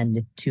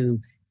recommend to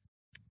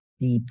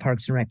the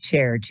Parks and Rec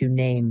chair to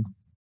name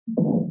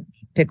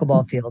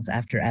pickleball fields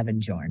after Evan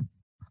Jorn.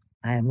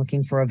 I am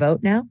looking for a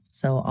vote now.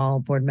 So all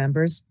board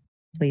members,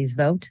 please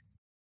vote.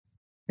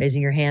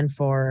 Raising your hand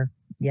for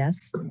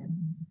yes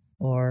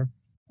or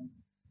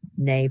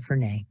nay for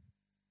nay.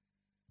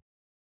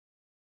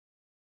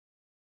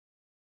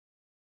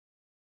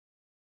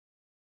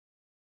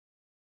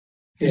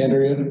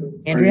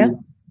 Andrea?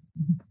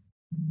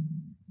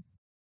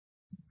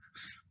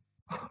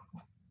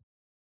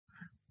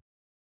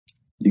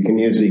 You can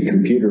use the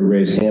computer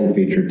raise hand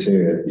feature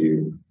too if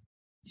you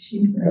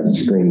have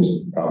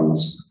screen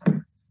problems.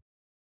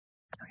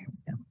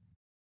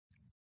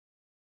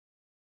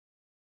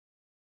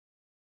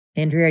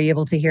 Andrea, are you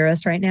able to hear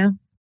us right now?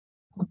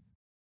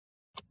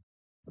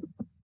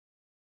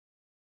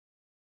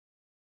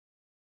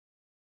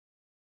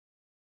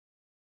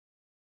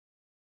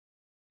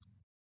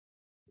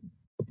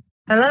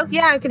 Hello?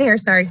 Yeah, I can hear.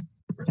 Sorry.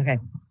 Okay.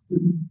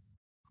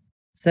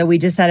 So we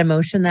just had a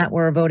motion that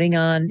we're voting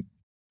on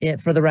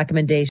it for the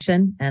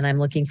recommendation, and I'm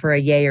looking for a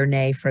yay or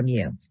nay from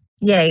you.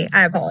 Yay.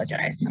 I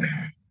apologize.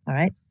 All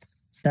right.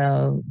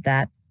 So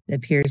that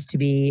appears to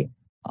be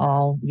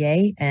all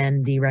yay,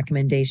 and the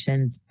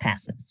recommendation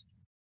passes.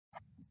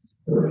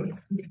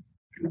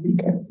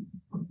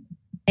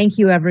 Thank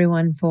you,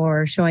 everyone,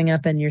 for showing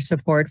up and your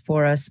support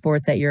for a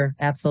sport that you're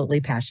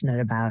absolutely passionate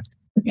about.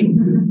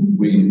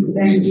 We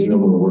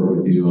assume we'll work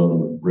with you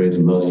on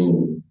raising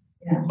money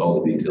and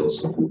all the details.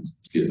 So we'll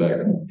get back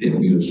if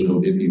you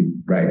approve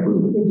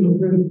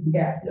it.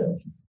 Yes.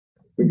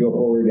 We go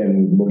forward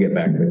and we'll get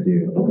back with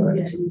you.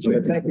 So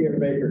thank you,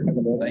 everybody, for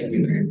coming in. Thank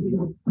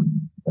you.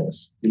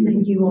 Thanks.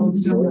 Thank you all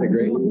so much.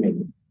 Great.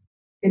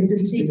 It's a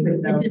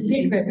secret. It's a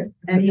secret.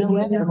 And you'll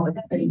know.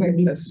 That's going to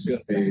be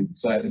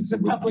exciting. It's a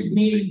public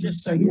meeting,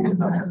 just so you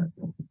know.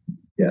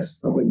 Yes,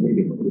 public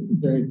meeting.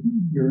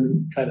 You're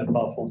kind of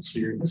muffled, so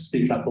you're going to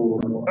speak up a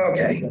little more.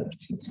 Okay.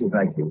 Let's see if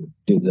I can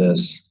do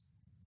this.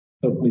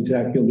 Hopefully,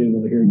 Jack, you'll be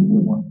able to hear you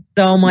more.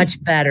 So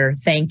much better.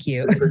 Thank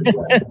you.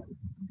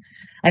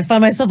 I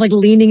found myself like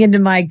leaning into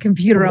my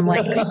computer. I'm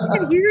like, I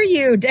can hear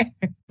you.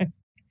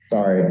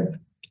 Sorry.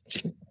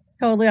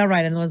 Totally all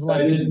right. And there was a lot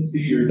I of didn't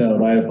see your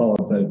note. I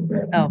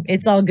apologize. Oh,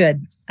 it's all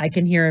good. I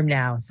can hear him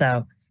now.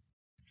 So,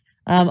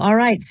 all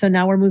right. So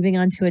now we're moving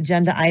on to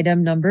agenda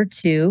item number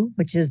 2,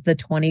 which is the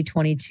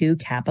 2022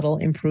 Capital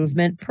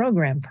Improvement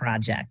Program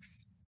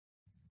projects.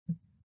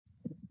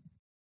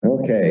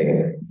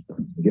 Okay,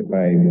 get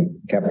my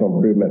capital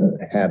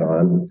improvement hat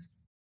on.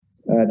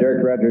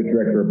 Derek Rogers,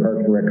 Director of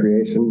Parks and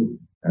Recreation.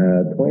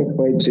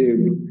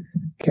 2022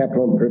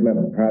 capital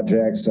improvement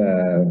projects.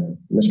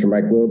 Mr.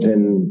 Mike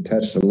Wilgen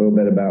touched a little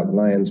bit about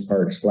Lions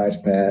Park splash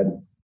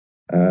pad.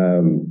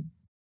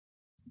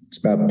 It's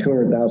about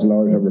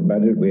 $200,000 over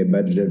budget. We had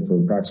budgeted for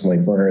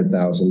approximately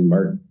 $400,000.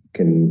 Mark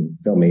can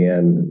fill me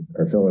in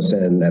or fill us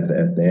in at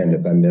the end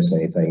if I miss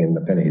anything in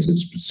the pennies.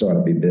 It's still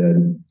to be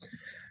bid.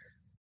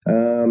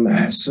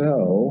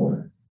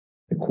 So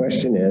the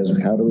question is,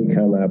 how do we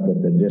come up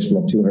with the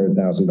additional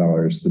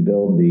 $200,000 to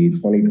build the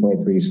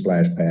 2023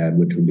 splash pad,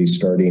 which would be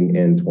starting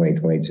in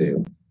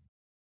 2022?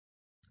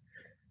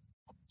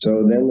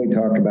 So then we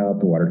talk about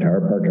the water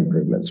tower park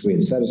improvements. We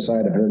had set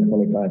aside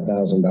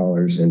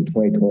 $125,000 in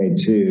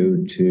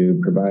 2022 to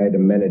provide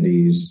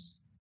amenities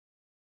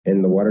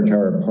in the water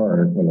tower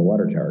park when the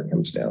water tower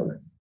comes down.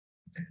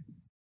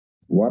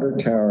 Water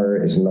tower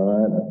is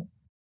not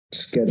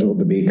scheduled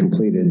to be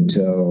completed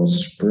till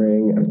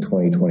spring of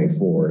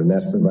 2024, and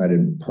that's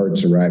provided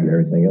parts arrive and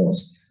everything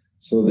else.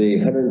 So the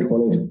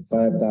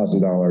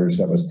 $125,000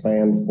 that was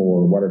planned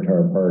for Water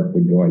Tower Park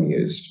would go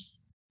unused.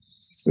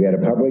 We had a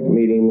public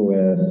meeting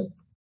with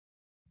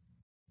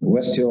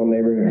West Hill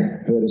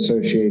Neighborhood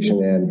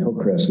Association and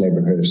Hillcrest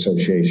Neighborhood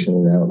Association,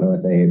 and I don't know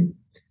if they,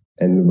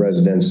 and the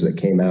residents that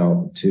came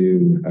out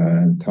to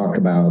talk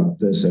about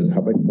this at a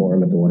public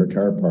forum at the Water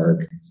Tower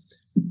Park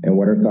and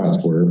what our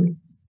thoughts were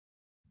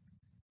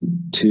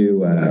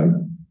to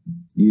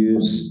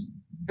use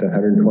the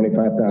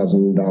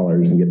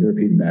 $125,000 and get their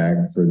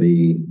feedback for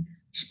the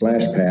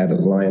splash pad at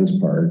Lions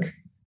Park.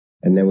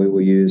 And then we will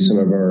use some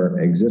of our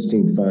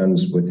existing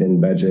funds within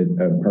budget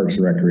of Parks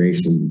and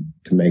Recreation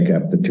to make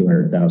up the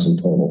 $200,000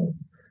 total.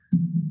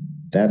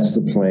 That's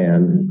the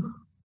plan.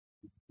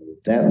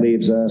 That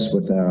leaves us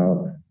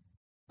without,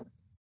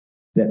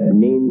 that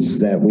means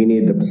that we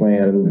need to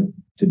plan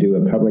to do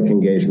a public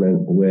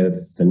engagement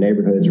with the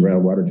neighborhoods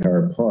around Water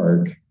Tower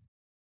Park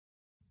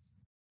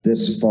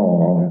this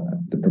fall.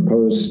 The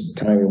proposed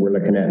timing we're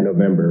looking at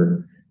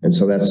November. And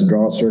so that's the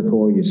draw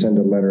circle. You send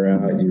a letter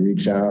out, you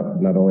reach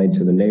out not only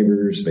to the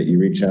neighbors, but you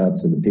reach out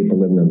to the people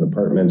living in the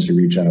apartments, you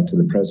reach out to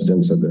the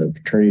presidents of the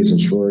fraternities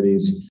and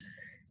sororities,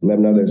 let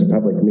them know there's a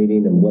public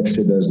meeting and what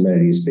should those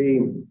amenities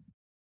be.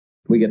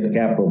 We get the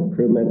capital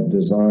improvement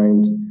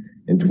designed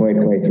in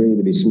 2023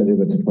 to be submitted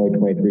with the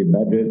 2023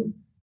 budget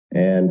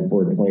and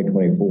for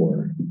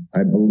 2024.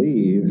 I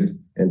believe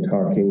in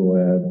talking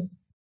with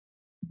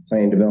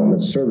Planning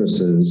Development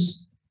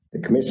Services, the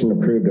commission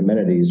approved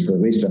amenities for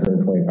at least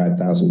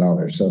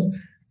 $125,000. So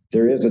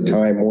there is a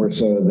time more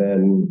so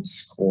than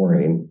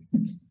scoring.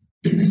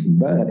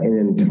 But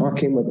in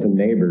talking with the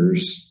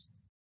neighbors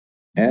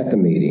at the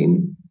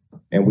meeting,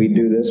 and we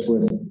do this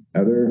with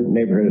other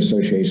neighborhood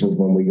associations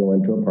when we go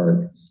into a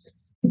park,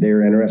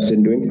 they're interested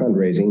in doing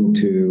fundraising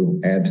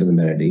to add to the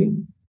amenity.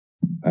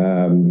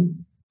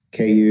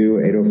 KU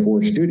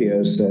 804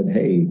 Studios said,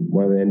 hey,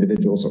 one of the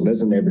individuals that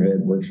lives in the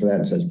neighborhood works for that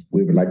and says,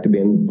 we would like to be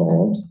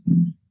involved.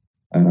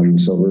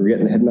 So we're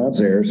getting head nods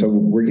there. So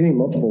we're getting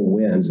multiple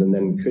wins. And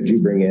then could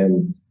you bring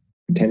in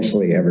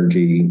potentially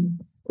Evergy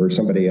or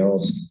somebody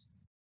else?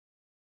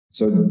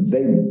 So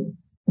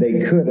they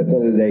could, at the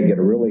end of the day, get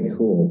a really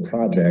cool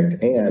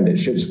project, and it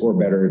should score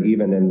better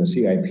even in the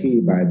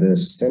CIP by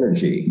this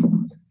synergy.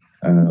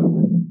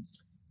 And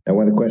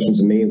one of the questions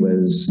to me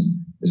was,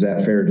 is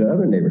that fair to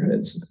other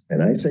neighborhoods?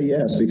 And I say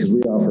yes, because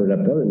we offer it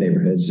up to other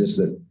neighborhoods, just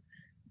that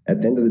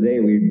at the end of the day,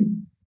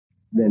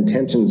 the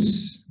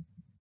intentions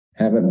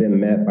haven't been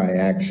met by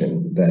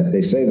action, that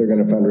they say they're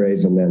going to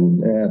fundraise and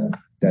then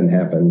doesn't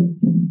happen.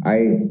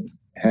 I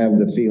have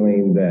the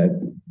feeling that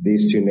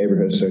these two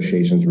neighborhood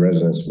associations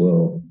residents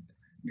will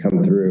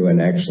come through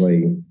and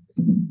actually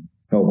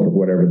help with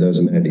whatever those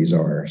amenities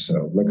are.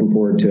 So looking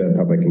forward to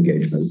public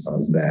engagement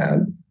on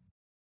that.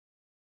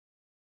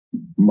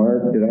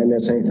 Mark, did I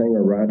miss anything,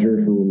 or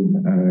Roger,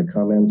 from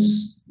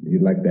comments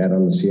you'd like to add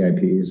on the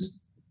CIPs?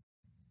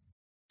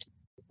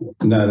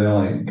 No, the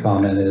only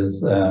comment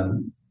is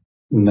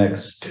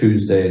next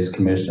Tuesday's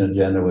commission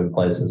agenda would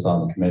place us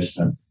on the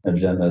commission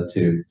agenda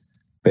to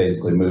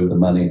basically move the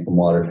money from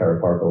Water Tower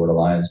Park over to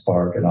Lions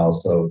Park, and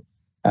also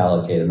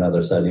allocate another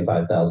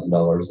 $75,000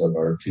 of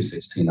our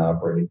 216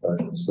 operating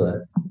budget. So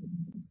that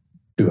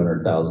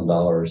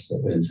 $200,000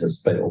 that we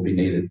anticipate will be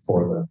needed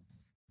for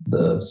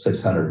the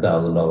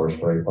 $600,000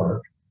 spray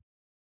park.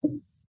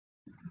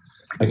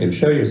 I can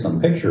show you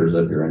some pictures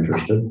if you're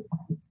interested.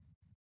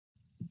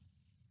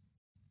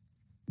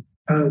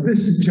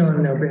 This is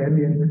John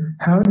Nalbandian.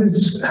 How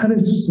does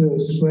the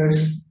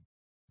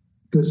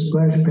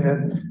splash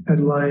pad at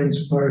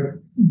Lions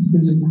Park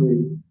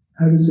physically,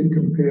 how does it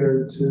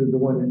compare to the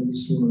one in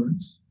East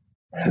Lawrence?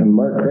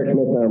 Mark, correct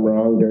me if I'm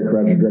wrong, Derek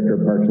Rogers, Director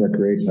of Parks and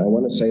Recreation. I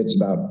want to say it's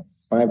about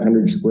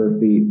 500 square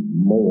feet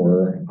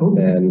more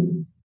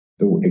than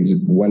the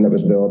one that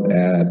was built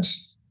at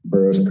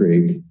Burroughs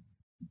Creek.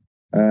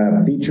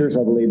 Features,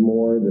 I believe,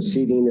 more. The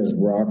seating is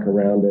rock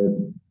around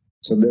it.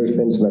 So there's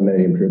been some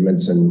amenity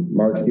improvements. And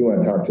Mark, if you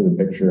want to talk to the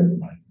picture.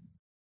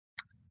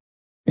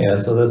 Yeah,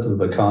 so this is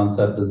the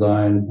concept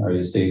design. Are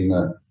you seeing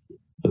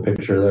the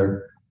picture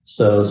there?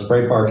 So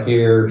spray park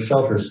here,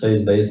 shelter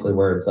stays basically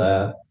where it's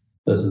at.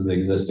 This is the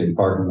existing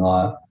parking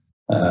lot.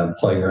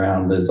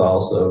 Playground is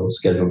also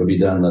scheduled to be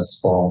done this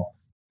fall.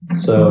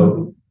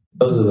 So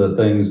those are the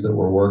things that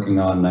we're working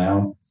on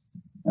now.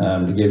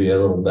 To give you a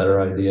little better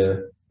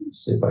idea,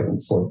 let's see if I can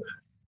flip.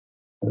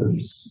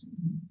 There's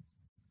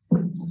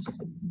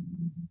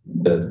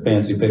the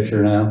fancy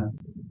picture now.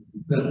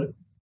 No.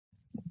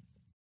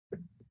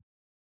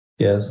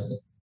 Yes.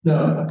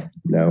 No.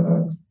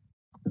 No.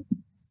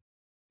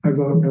 I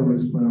vote no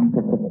as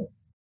well.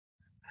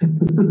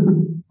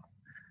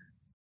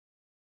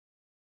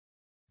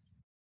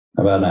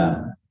 How about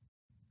now?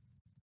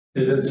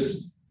 It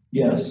is,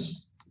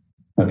 yes.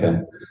 Okay,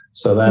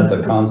 so that's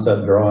a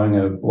concept drawing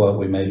of what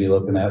we may be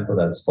looking at for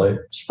that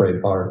spray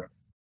park.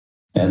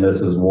 And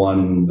this is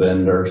one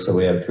vendor, so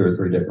we have 2 or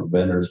 3 different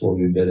vendors we'll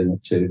be bidding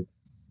it to.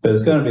 But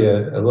it's going to be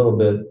a little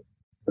bit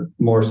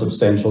more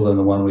substantial than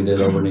the one we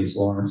did over in East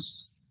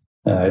Lawrence.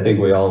 I think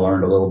we all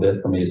learned a little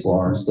bit from East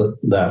Lawrence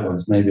that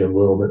one's maybe a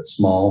little bit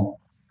small,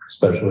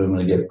 especially when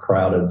we get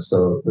crowded.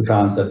 So the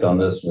concept on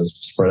this was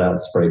to spread out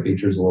spray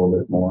features a little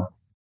bit more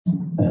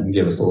and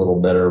give us a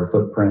little better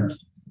footprint.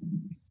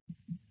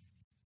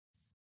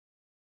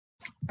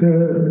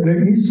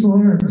 The East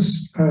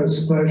Lawrence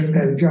splash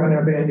pad, John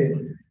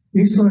Abandon,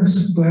 East Lawrence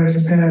splash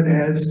pad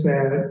has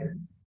that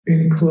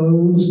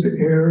enclosed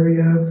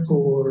area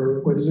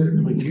for, what is it?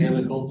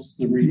 Mechanicals,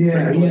 to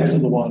the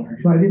water.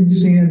 I didn't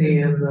see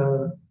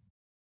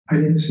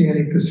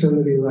any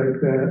facility like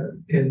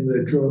that in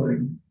the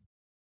drawing.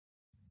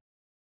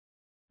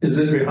 Is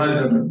it behind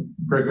the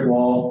brick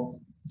wall,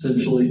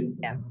 essentially?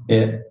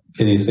 Yeah.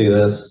 Can you see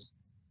this?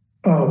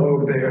 Oh,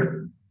 over there.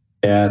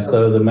 Yeah,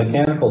 so the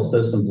mechanical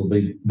systems will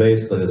be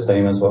basically the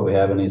same as what we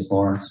have in East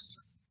Lawrence.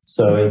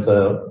 So it's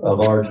a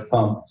large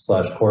pump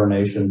 /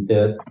 coronation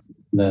pit,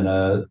 then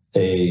a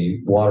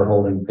water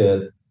holding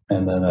pit,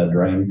 and then a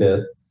drain pit.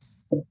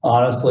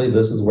 Honestly,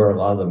 this is where a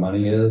lot of the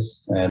money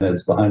is, and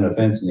it's behind the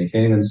fence and you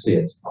can't even see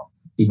it.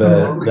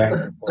 But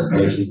that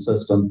coordination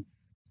system,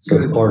 so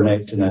it's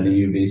coordination and a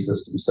UV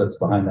system sits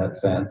behind that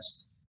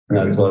fence. And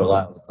that's what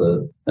allows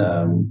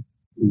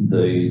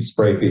the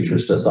spray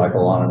features to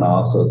cycle on and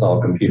off. So it's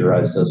all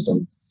computerized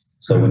system.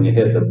 So when you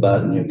hit the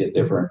button, you get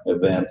different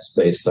events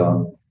based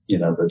on, you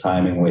know, the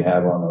timing we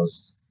have on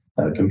those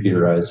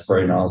computerized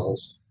spray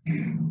nozzles.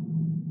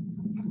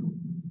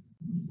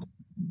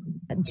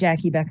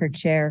 Jackie Becker,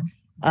 Chair.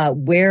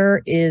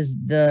 Where is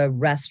the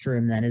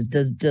restroom then?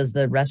 Does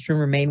the restroom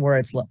remain where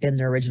it's in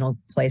the original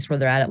place where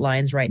they're at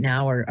Lions right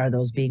now, or are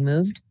those being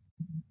moved?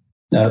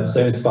 No,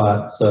 same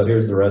spot. So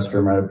here's the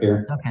restroom right up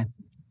here. Okay.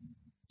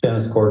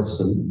 Tennis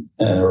courts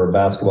or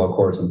basketball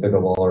courts and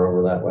pickleball are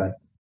over that way.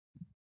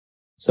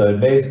 So it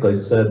basically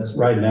sits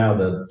right now,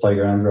 the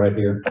playground's right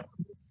here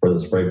where the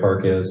spray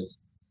park is.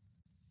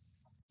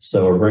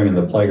 So we're bringing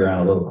the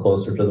playground a little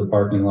closer to the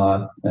parking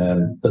lot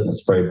and putting the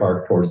spray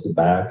park towards the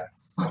back.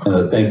 And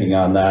the thinking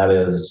on that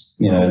is,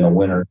 you know, in the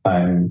winter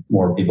time,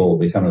 more people will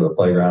be coming to the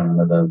playground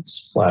than the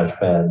splash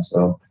pad.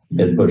 So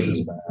it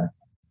pushes back.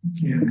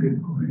 Yeah,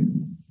 good point.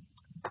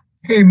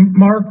 Hey,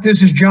 Mark,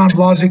 this is John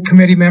Blazik,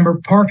 committee member.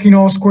 Parking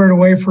all squared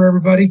away for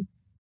everybody?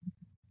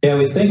 Yeah,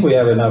 we think we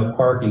have enough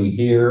parking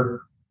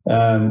here.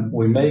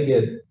 We may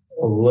get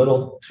a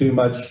little too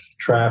much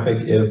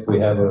traffic if we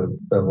have a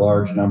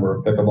large number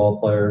of pickleball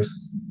players.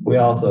 We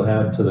also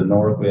have to the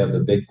north, we have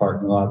the big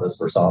parking lot that's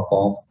for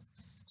softball.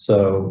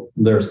 So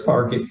there's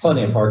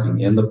plenty of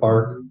parking in the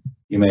park.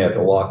 You may have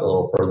to walk a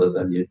little further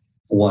than you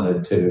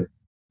wanted to.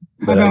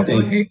 But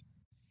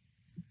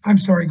I'm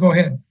sorry, go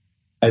ahead.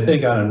 I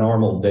think on a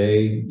normal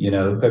day, you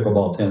know,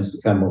 pickleball tends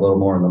to come a little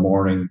more in the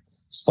morning.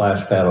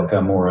 Splash pad will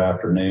come more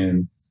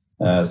afternoon.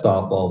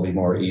 Softball will be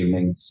more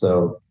evening.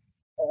 So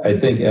I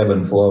think ebb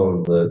and flow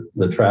of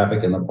the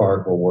traffic in the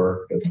park will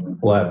work.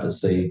 We'll have to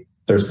see.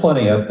 There's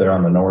plenty up there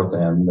on the north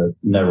end that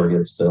never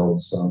gets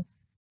filled. So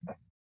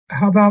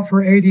how about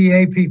for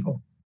ADA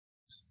people?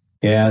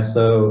 Yeah,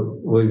 so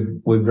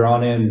we've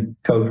drawn in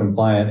code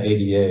compliant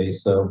ADA.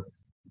 So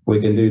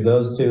we can do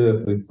those two.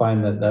 If we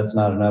find that that's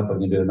not enough, we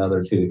can do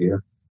another two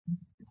here.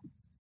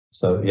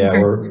 So yeah,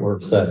 okay.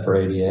 We're set for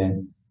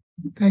ADA.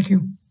 Thank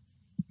you.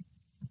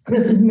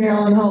 This is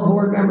Marilyn Hull,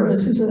 board member.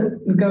 This is a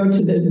go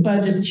to the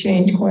budget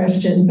change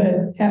question,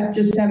 but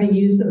just having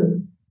used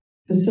the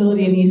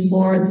facility in East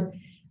Lawrence,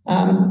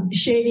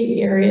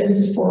 shady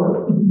areas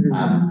for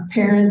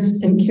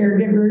parents and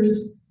caregivers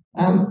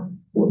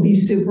would be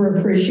super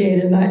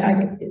appreciated.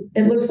 And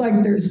it looks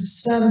like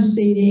there's some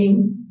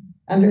seating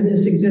under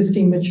this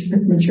existing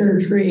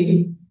mature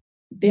tree.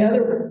 The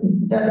other,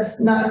 that's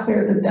not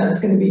clear that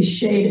that's going to be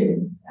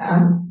shaded.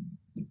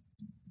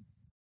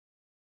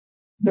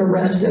 The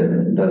rest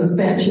of those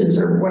benches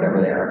or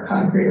whatever they are,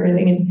 concrete or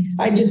anything. And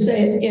I just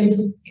say, if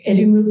as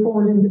you move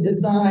forward in the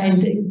design,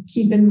 to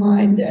keep in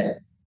mind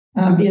that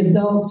the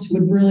adults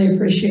would really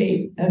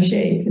appreciate a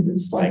shade because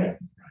it's like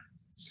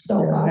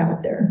so hot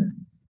out there.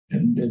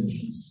 And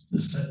benches,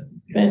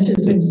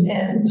 benches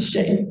and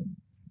shade.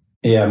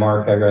 Yeah,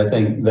 Mark, I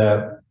think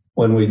that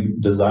when we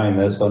designed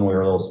this one, we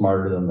were a little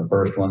smarter than the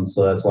first one.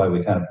 So that's why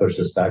we kind of pushed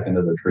this back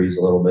into the trees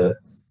a little bit.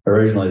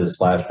 Originally, the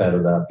splash pad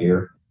was out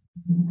here,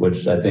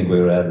 which I think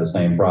we would have the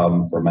same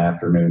problem from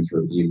afternoon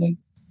through evening.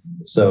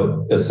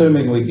 So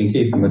assuming we can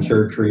keep the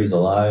mature trees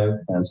alive,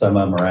 and some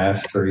of them are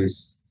ash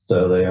trees,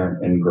 so they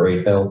aren't in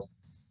great health.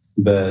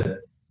 But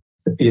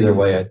either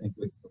way, I think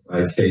we can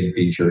provide shade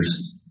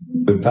features.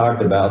 We've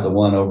talked about the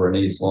one over in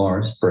East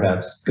Lawrence,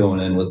 perhaps going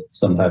in with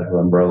some type of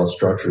umbrella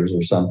structures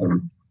or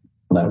something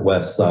on that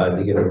west side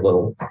to get a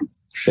little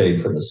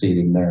shade for the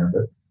seating there.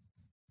 But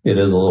it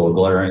is a little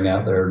glaring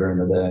out there during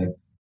the day.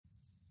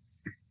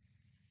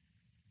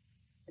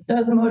 It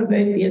does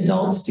motivate the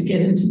adults to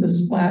get into the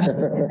splash.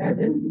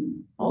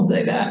 I'll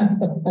say that.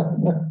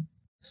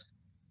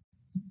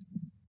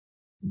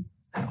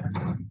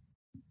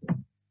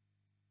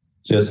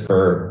 Just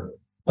for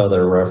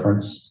other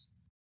reference,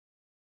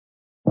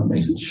 let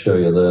me show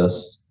you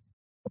this.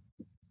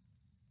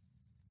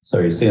 So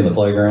you're seeing the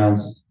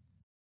playgrounds.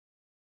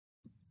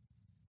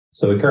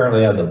 So we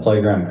currently have the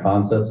playground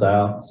concepts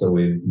out. So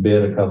we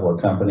bid a couple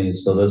of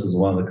companies. So this is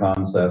one of the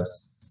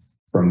concepts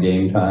from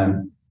Game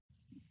Time.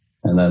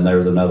 And then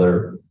there's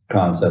another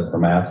concept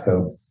from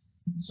AFCO.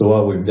 So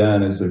what we've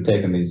done is we've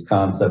taken these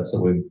concepts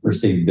that we've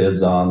received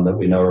bids on that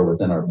we know are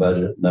within our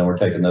budget. And then we're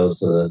taking those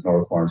to the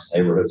North Lawrence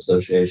Neighborhood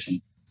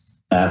Association,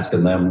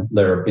 asking them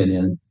their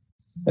opinion.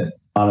 It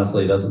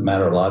honestly doesn't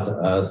matter a lot to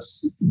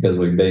us because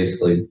we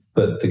basically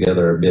put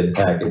together a bid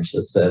package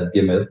that said,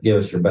 give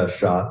us your best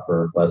shot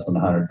for less than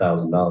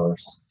 $100,000.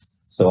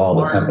 So all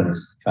the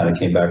companies kind of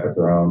came back with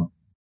their own.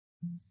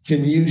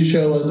 Can you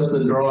show us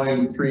the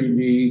drawing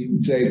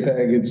 3D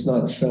JPEG? It's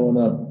not showing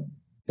up.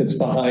 It's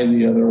behind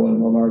the other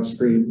one on our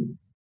screen.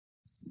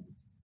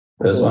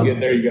 This one?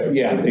 There you go.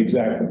 Yeah,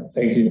 exactly.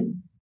 Thank you.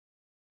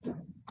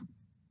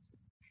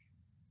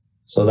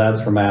 So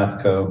that's from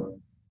AFCO.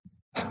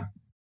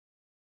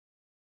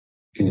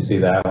 Can you see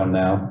that one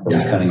now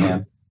from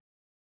Cunningham?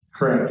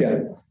 Correct, yeah.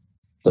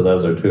 So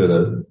those are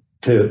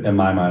two, in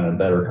my mind, a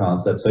better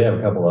concepts. We have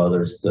a couple of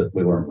others that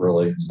we weren't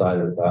really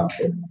excited about.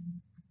 But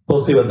we'll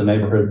see what the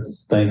neighborhood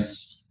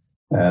thinks.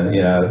 And,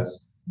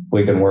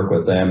 we can work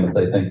with them. If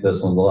they think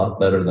this one's a lot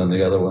better than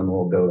the other one,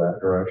 we'll go that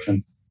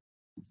direction.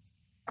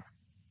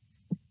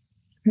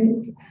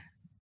 Great.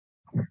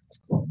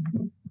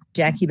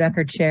 Jackie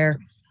Becker, Chair.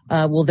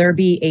 Will there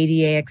be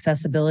ADA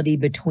accessibility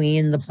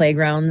between the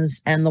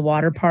playgrounds and the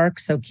water park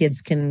so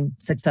kids can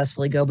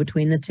successfully go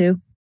between the two?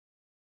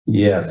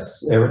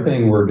 Yes,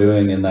 everything we're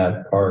doing in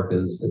that park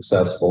is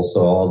accessible.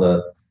 So all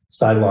the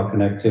sidewalk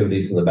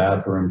connectivity to the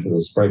bathroom, to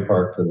the spray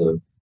park,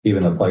 to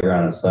even the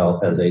playground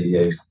itself has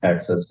ADA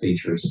access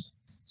features.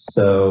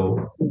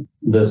 So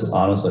this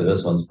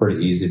one's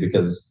pretty easy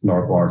because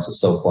North Lawrence is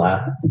so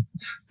flat.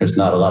 There's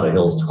not a lot of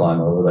hills to climb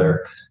over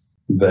there.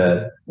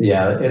 But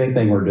yeah,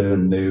 anything we're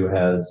doing new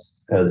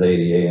has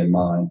ADA in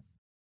mind.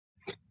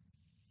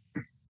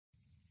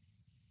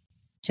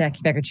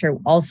 Jackie Becker, Chair.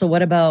 Also,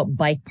 what about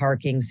bike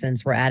parking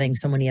since we're adding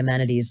so many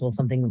amenities? Will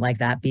something like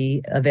that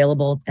be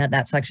available at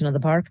that section of the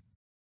park?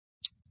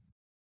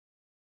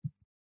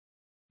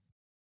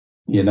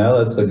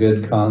 That's a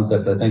good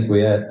concept. I think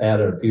we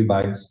added a few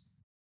bikes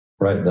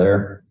right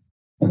there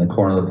in the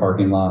corner of the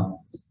parking lot.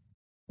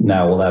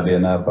 Now, will that be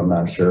enough? I'm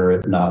not sure.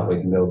 If not, we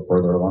can go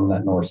further along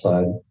that north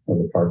side of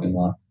the parking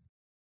lot.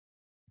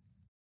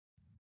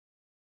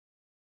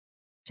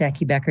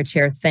 Jackie Becker,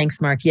 Chair. Thanks,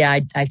 Mark. Yeah,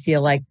 I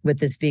feel like with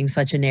this being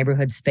such a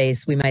neighborhood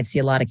space, we might see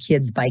a lot of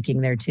kids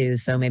biking there too.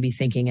 So maybe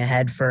thinking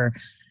ahead for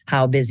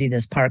how busy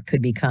this park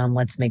could become,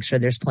 let's make sure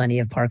there's plenty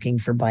of parking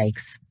for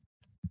bikes.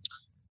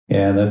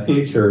 Yeah, in the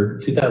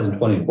future,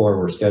 2024,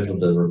 we're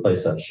scheduled to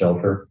replace that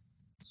shelter.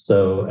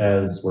 So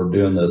as we're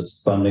doing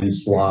this funding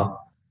swap,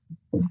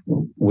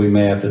 we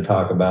may have to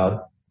talk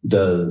about,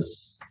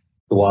 does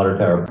the Water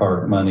Tower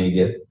Park money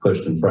get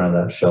pushed in front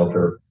of that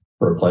shelter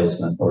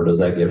replacement, or does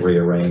that get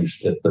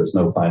rearranged if there's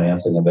no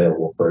financing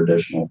available for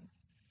additional,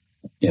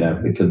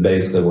 because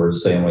basically we're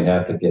saying we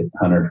have to get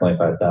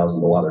 $125,000 to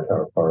Water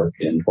Tower Park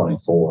in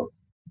 24.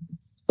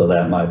 So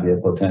that might be a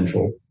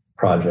potential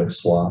project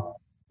swap,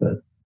 but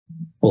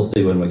we'll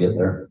see when we get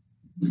there.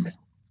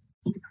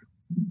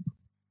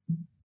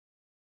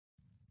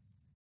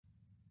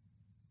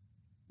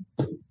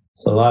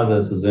 So a lot of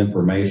this is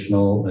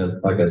informational.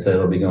 Like I said,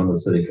 it'll be going to the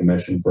City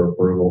Commission for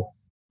approval.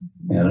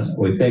 And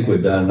we think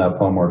we've done enough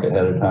homework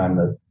ahead of time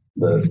that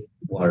the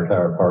Water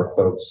Tower Park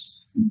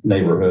folks,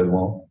 neighborhood,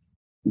 won't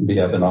be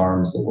up in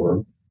arms that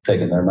we're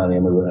taking their money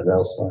and moving it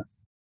elsewhere.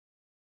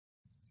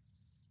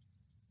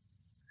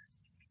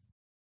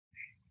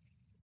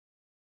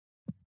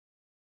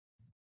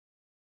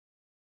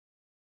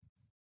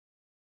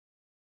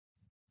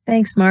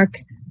 Thanks, Mark.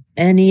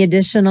 Any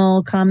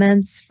additional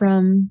comments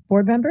from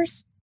board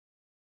members?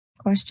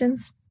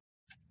 Questions?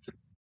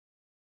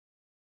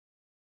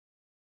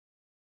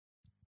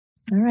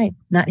 All right,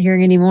 not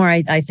hearing any more.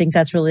 I think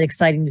that's really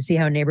exciting to see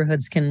how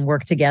neighborhoods can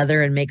work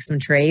together and make some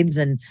trades.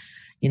 And,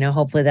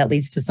 hopefully that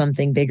leads to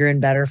something bigger and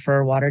better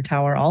for Water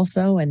Tower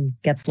also and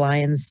gets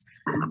Lions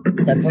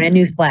the brand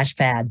new splash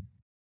pad.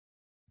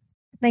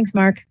 Thanks,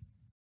 Mark.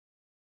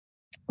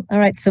 All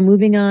right, so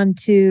moving on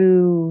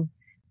to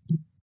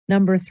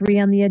number 3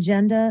 on the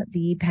agenda,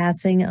 the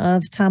passing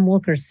of Tom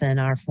Wilkerson,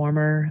 our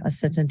former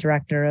Assistant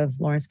Director of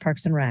Lawrence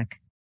Parks and Rec.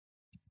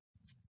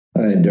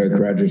 Hi, Derek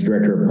Rogers,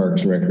 Director of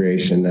Parks and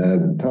Recreation.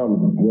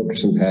 Tom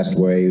Wilkerson passed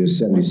away. He was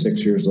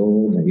 76 years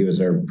old. He was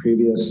our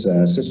previous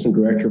Assistant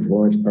Director for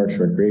Lawrence Parks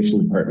and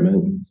Recreation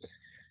Department.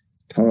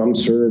 Tom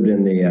served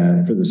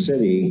for the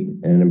city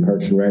and in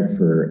Parks and Rec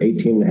for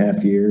 18 and a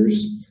half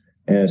years,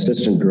 and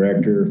Assistant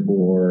Director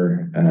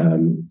for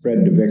Fred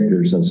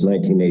DeVictor since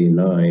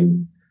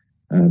 1989.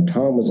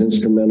 Tom was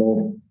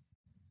instrumental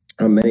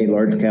on many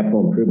large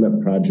capital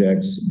improvement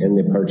projects in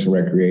the Parks and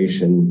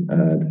Recreation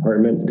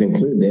Department, to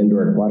include the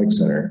Indoor Aquatic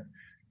Center,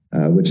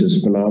 which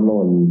is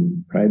phenomenal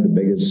and probably the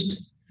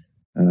biggest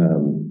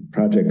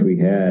project we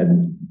had,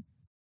 in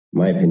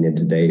my opinion,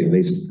 to date, at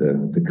least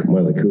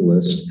one of the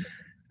coolest.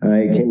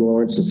 I came to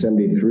Lawrence in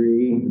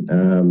 73.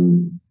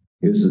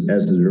 He was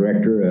as the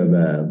Director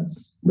of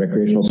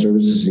Recreational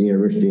Services at the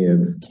University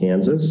of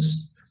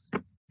Kansas.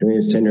 During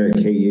his tenure at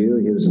KU,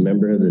 he was a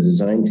member of the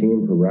design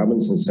team for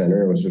Robinson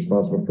Center and was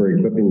responsible for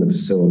equipping the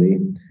facility,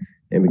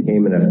 and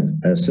became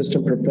an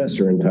assistant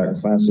professor and taught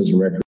classes in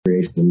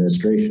recreation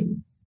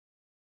administration.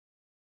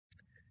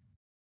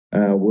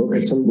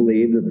 Wilkerson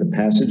believed that the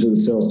passage of the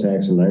sales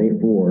tax in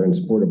 '94 in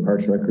support of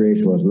Parks and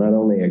Recreation was not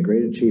only a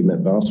great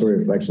achievement, but also a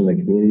reflection of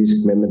the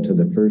community's commitment to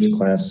the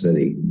first-class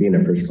city, being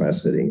a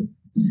first-class city.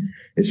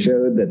 It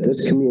showed that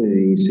this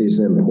community sees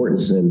the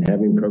importance in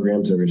having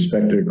programs that are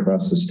respected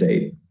across the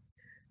state.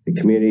 The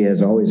community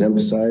has always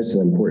emphasized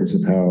the importance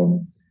of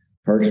how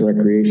parks and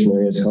recreation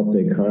areas help the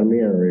economy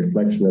and are a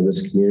reflection of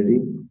this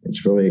community.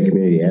 It's really a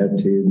community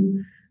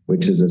attitude,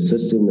 which is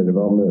assisting the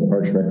development of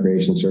parks and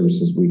recreation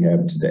services we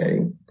have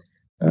today.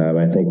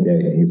 I think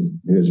that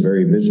he was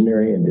very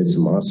visionary and did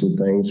some awesome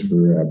things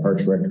for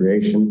Parks and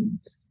Recreation.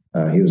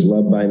 He was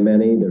loved by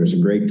many. There was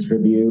a great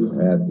tribute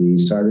at the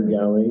Sartor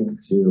Gallery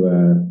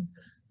to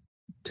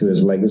to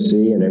his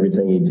legacy and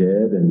everything he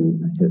did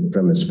and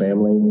from his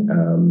family.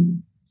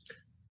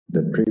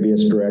 The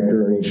previous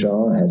director, Ernie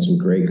Shaw, had some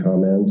great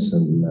comments,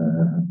 and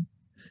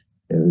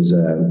it was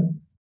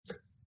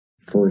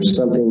for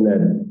something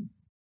that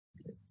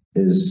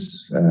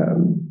is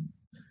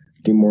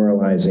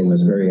demoralizing,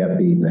 was very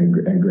upbeat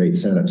and a great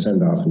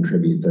send-off and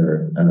tribute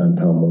there,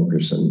 Tom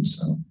Wilkerson.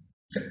 So,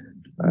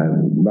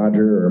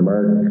 Roger or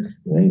Mark,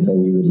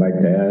 anything you would like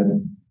to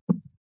add?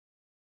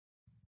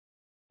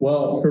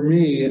 Well, for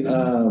me,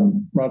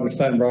 Roger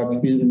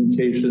Steinbrock,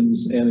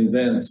 Communications and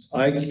Events,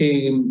 I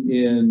came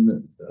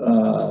in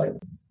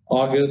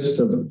August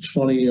of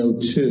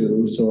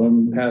 2002, so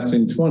I'm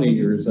passing 20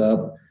 years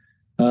up.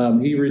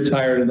 He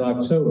retired in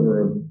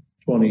October of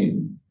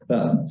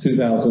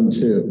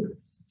 2002.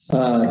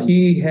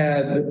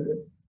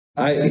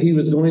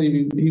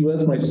 He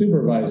was my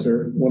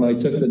supervisor when I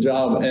took the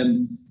job,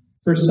 and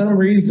for some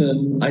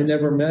reason, I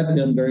never met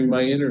him during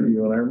my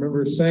interview. And I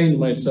remember saying to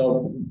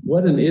myself,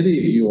 what an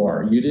idiot you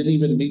are. You didn't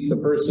even meet the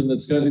person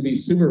that's going to be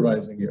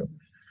supervising you.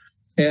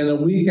 And a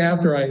week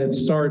after I had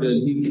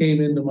started, he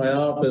came into my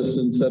office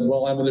and said,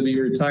 well, I'm going to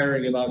be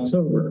retiring in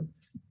October.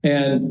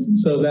 And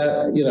so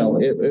that,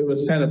 it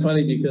was kind of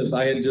funny because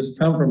I had just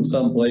come from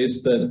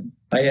someplace that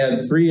I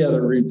had 3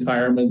 other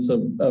retirements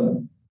of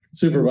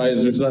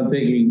supervisors. And I'm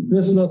thinking,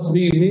 this must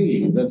be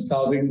me that's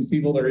causing these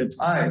people to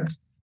retire.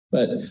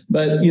 But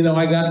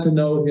I got to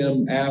know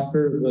him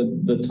after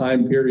the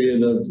time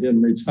period of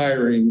him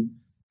retiring.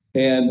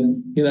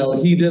 And,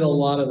 he did a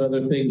lot of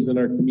other things in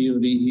our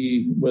community.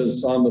 He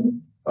was on the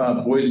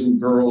Boys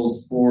and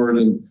Girls Board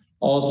and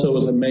also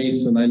was a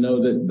Mason. I know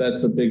that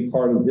that's a big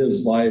part of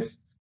his life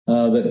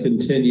that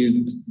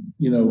continued,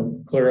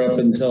 clear up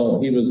until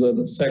he was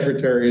a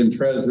secretary and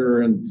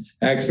treasurer, and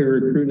actually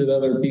recruited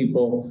other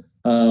people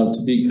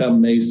to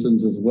become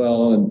Masons as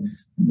well. And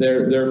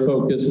their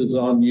focus is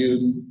on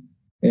youth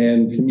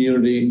and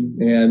community.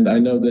 And I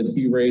know that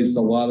he raised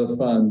a lot of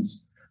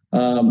funds.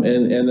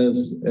 And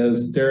as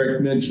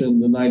Derek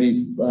mentioned, the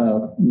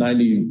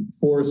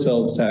 94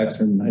 sales tax,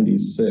 or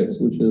 96,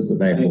 which is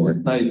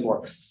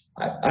 94.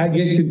 I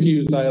get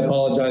confused. I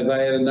apologize. I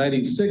had a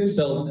 96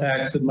 sales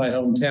tax in my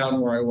hometown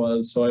where I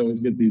was, so I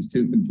always get these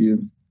two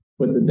confused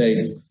with the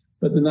dates.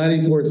 But the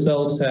 94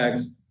 sales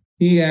tax,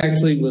 he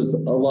actually was a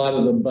lot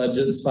of the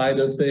budget side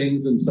of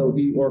things. And so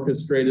he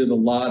orchestrated a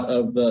lot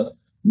of the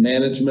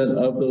management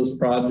of those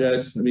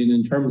projects. I mean,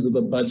 in terms of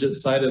the budget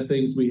side of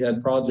things, we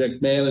had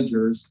project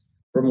managers,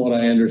 from what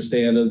I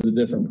understand, of the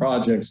different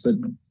projects, but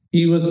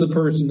he was the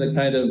person that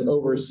kind of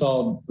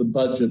oversaw the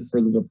budget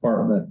for the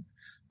department.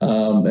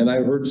 And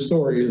I've heard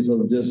stories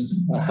of just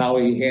how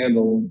he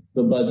handled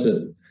the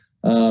budget.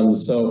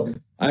 So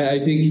I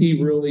think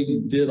he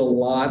really did a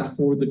lot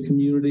for the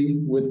community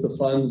with the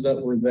funds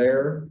that were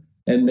there,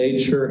 and made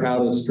sure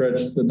how to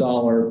stretch the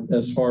dollar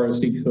as far as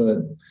he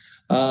could.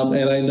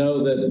 And I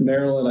know that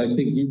Marilyn, I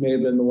think you may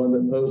have been the one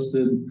that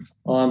posted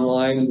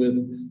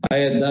online I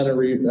had done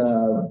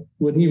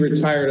when he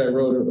retired, I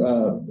wrote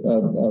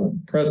a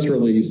press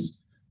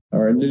release,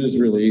 or a news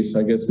release.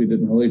 I guess we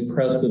didn't really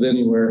press it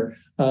anywhere.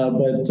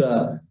 But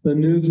the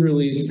news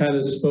release kind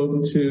of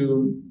spoke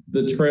to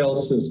the trail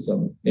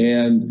system.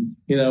 And,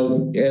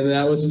 and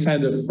that was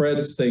kind of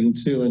Fred's thing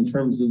too, in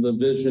terms of the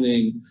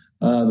visioning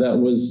that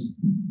was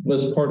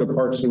part of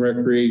Parks and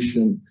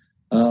Recreation.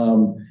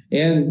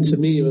 And to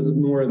me, it was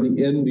more of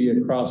the envy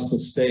across the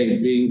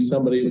state, being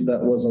somebody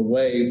that was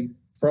away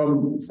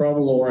from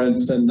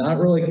Lawrence and not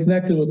really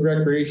connected with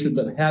recreation,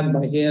 but had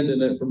my hand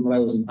in it from when I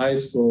was in high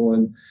school,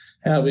 and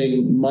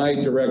having my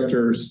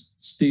directors,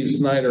 Steve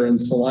Snyder in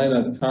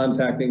Salina,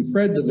 contacting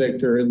Fred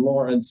DeVictor in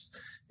Lawrence.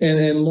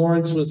 And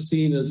Lawrence was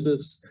seen as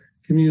this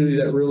community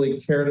that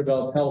really cared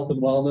about health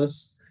and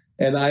wellness.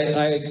 And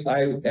I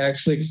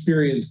actually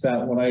experienced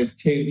that when I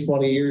came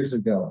 20 years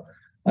ago.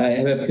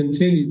 And have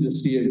continued to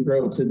see it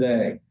grow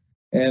today.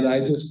 And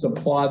I just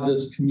applaud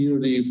this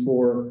community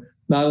for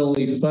not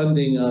only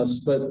funding us,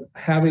 but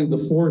having the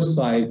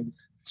foresight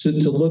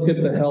to look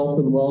at the health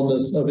and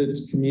wellness of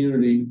its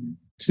community,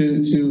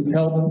 to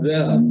help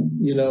them,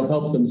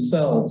 help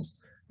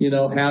themselves,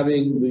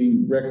 having the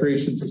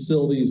recreation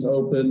facilities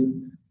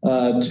open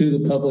to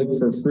the public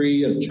for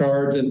free of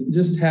charge, and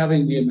just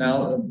having the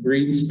amount of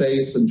green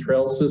space and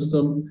trail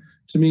system.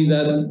 To me,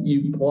 that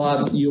you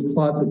applaud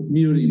the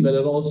community, but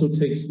it also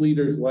takes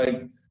leaders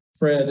like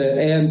Fred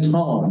and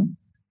Tom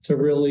to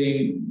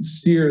really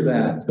steer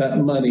that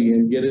money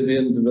and get it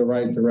into the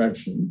right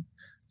direction.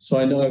 So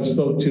I know I've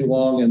spoke too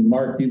long, and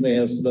Mark, you may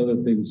have some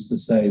other things to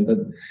say, but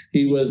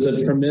he was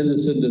a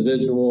tremendous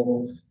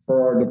individual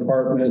for our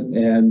department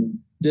and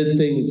did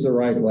things the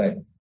right way.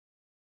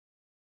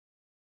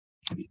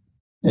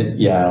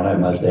 Yeah, I don't have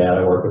much to add.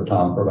 I worked with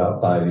Tom for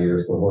about 5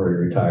 years before he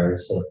retired.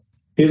 So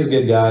he was a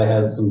good guy,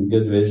 had some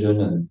good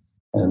vision,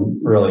 and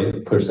really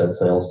pushed that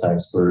sales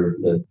tax through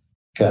that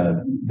kind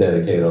of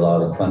dedicated a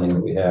lot of the funding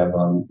that we have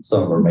on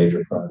some of our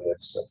major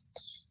projects. So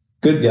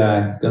good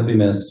guy, going to be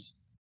missed.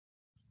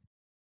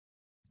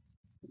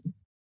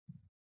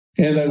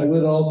 And I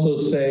would also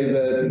say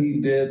that he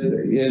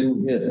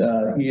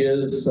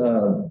is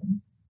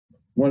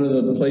one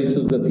of the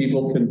places that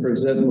people can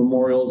present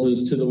memorials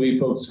is to the We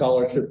Folk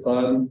Scholarship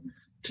Fund.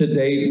 To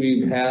date,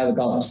 we've had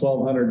about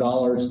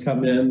 $1,200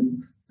 come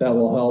in that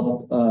will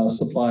help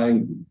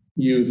supply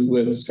youth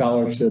with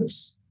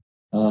scholarships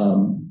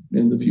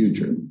in the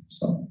future.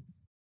 So.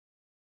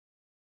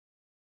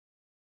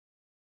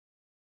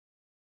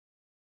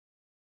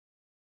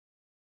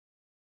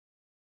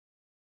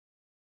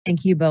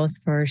 Thank you both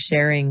for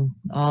sharing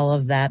all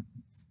of that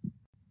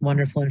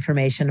wonderful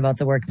information about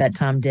the work that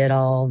Tom did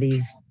all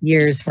these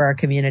years for our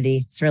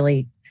community. It's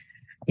really,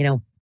 you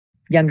know,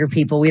 younger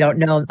people, we don't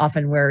know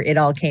often where it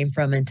all came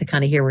from, and to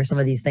kind of hear where some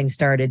of these things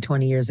started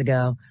 20 years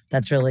ago,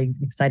 that's really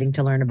exciting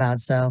to learn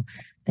about. So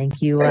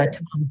thank you,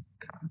 Tom.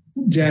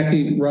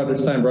 Jackie, Roger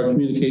Steinbrock,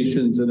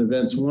 Communications and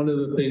Events. One of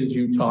the things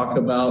you talk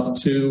about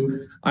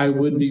too, I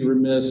would be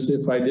remiss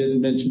if I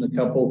didn't mention a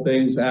couple of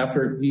things.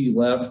 After he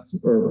left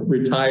or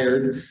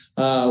retired,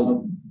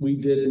 we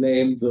did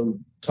name the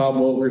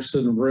Tom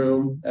Wilkerson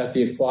Room at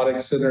the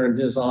Aquatic Center in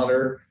his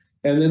honor.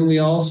 And then we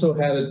also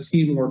had a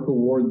teamwork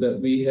award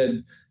that we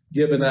had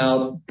given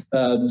out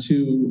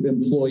to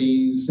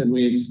employees, and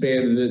we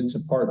expanded it to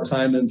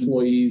part-time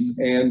employees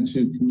and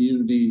to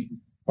community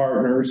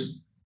partners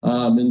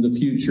in the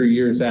future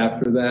years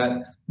after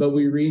that. But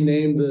we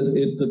renamed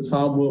it the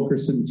Tom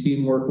Wilkerson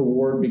Teamwork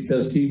Award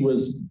because he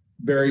was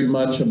very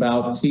much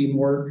about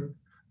teamwork.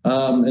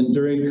 And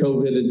during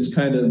COVID, it's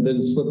kind of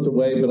been slipped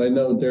away, but I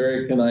know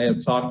Derek and I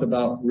have talked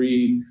about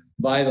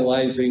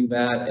revitalizing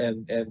that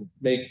and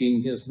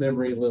making his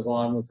memory live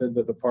on within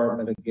the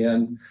department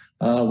again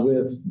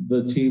with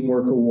the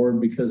Teamwork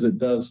Award, because it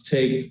does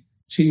take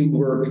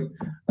teamwork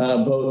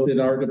both in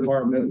our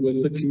department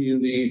with the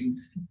community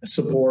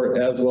support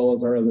as well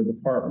as our other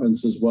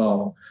departments as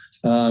well.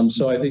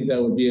 So I think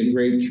that would be a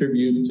great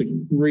tribute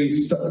to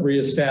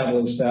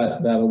reestablish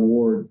that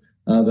award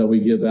that we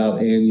give out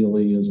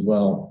annually as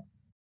well.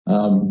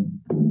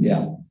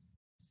 Yeah.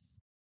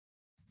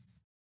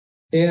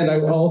 And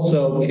I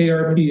also,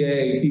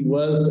 KRPA,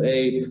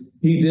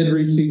 he did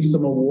receive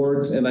some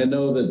awards, and I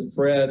know that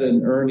Fred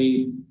and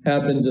Ernie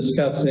have been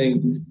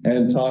discussing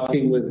and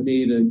talking with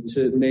me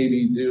to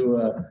maybe do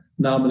a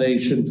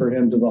nomination for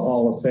him to the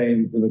Hall of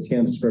Fame for the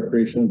Kansas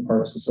Recreation and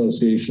Parks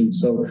Association.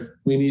 So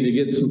we need to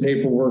get some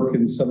paperwork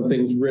and some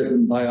things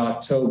written by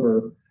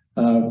October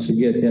to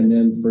get him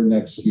in for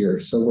next year.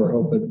 So we're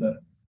hoping to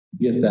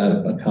get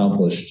that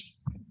accomplished.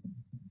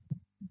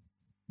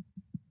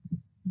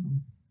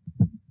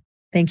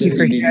 Thank you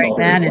for sharing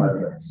that.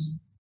 And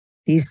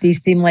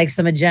these seem like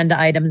some agenda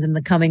items in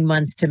the coming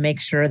months to make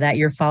sure that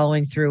you're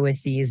following through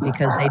with these,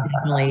 because they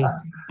definitely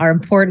are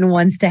important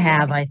ones to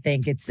have. I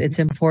think it's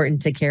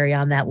important to carry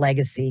on that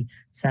legacy.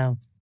 So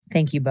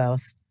thank you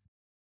both.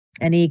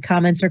 Any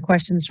comments or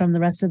questions from the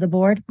rest of the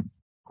board?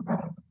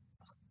 All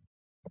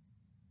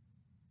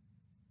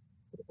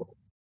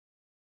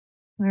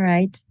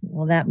right.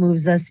 Well, that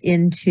moves us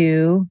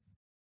into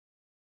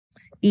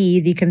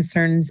E, the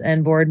concerns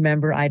and board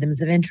member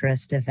items of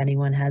interest. If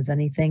anyone has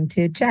anything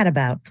to chat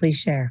about, please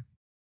share.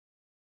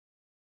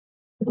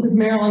 This is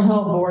Marilyn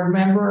Hull, board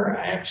member.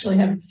 I actually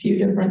have a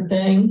few different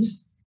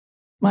things.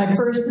 My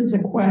first is a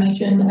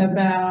question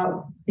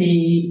about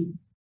the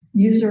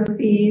user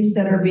fees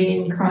that are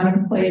being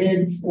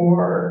contemplated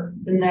for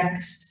the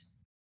next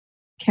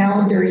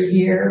calendar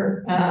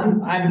year.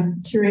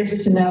 I'm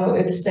curious to know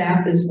if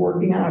staff is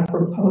working on a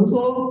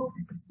proposal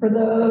for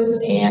those,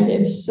 and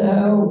if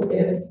so,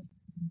 if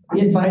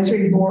the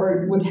advisory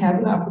board would have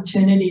an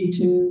opportunity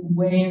to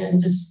weigh in and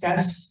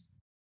discuss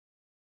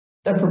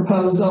the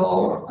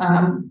proposal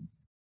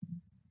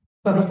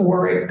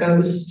before it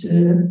goes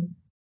to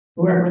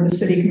whoever, the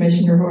city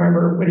commission or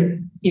whoever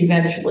would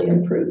eventually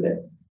approve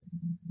it.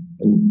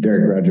 And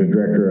Derek Roger,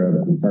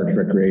 Director of Parks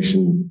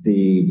Recreation.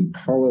 The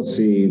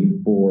policy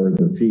for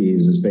the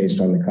fees is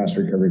based on the cost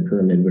recovery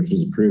pyramid, which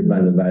was approved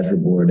by the advisory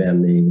board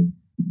and the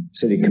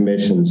city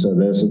commission. So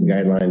those are the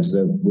guidelines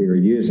that we are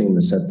using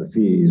to set the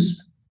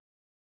fees.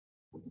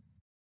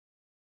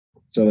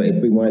 So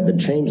if we wanted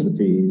to change the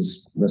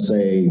fees, let's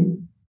say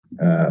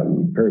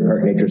Prairie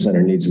Park Nature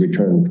Center needs to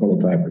return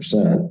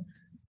 25%,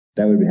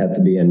 that would have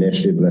to be an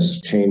initiative.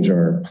 Let's change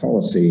our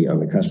policy on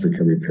the cost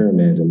recovery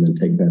pyramid and then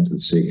take that to the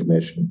city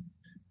commission.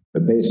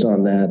 But based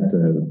on that,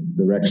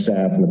 the rec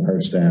staff and the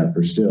park staff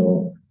are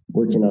still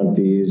working on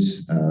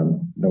fees.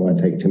 Don't want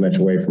to take too much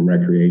away from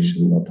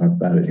recreation. I'll talk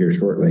about it here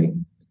shortly.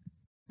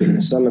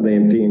 Some of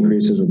the fee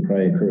increases will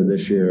probably occur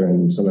this year,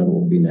 and some of them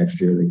will be next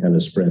year. They kind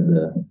of spread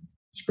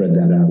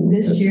that out.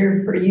 This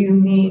year for you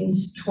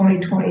means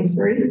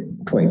 2023?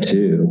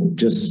 22,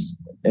 just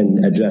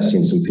and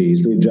adjusting some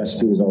fees. We adjust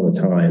fees all the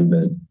time,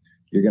 but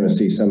you're going to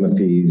see some of the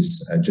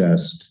fees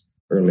adjust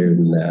earlier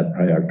than that,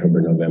 probably October,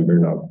 November,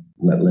 and I'll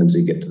let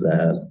Lindsay get to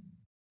that.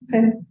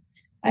 Okay.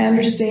 I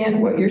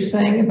understand what you're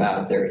saying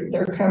about they're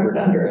covered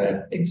under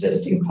an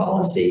existing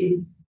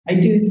policy. I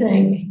do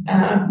think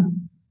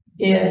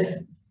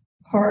if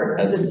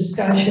part of the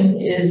discussion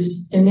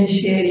is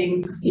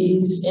initiating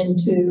fees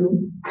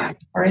into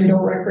our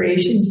indoor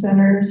recreation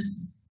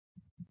centers.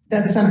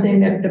 That's something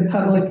that the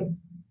public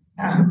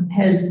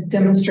has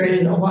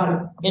demonstrated a lot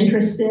of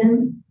interest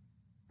in.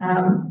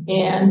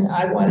 And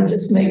I want to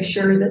just make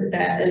sure that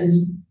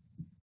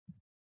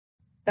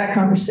that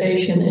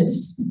conversation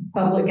is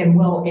public and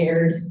well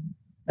aired.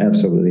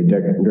 Absolutely.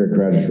 Derek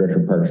Rogers, Director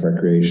of Parks and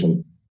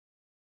Recreation.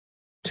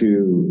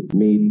 To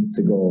meet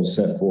the goals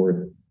set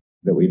forth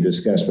that we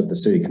discussed with the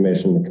City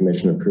Commission, the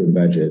Commission approved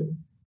budget,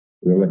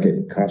 we'll look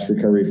at cost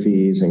recovery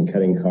fees and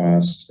cutting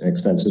costs and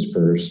expenses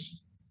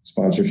first,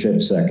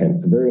 sponsorship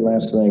second. The very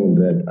last thing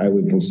that I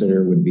would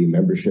consider would be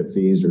membership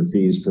fees or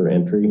fees for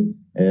entry.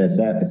 And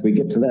if we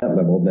get to that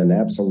level, then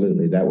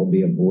absolutely, that will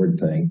be a board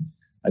thing.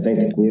 I think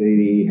the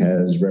community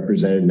has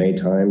represented many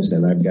times,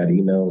 and I've got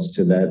emails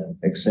to that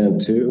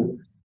extent too,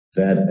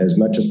 that as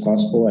much as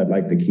possible, I'd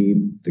like to keep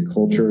the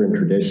culture and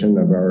tradition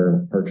of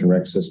our Parks and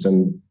Rec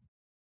system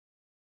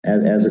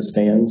as it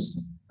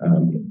stands.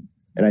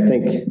 And I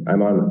think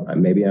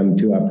maybe I'm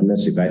too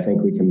optimistic, but I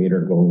think we can meet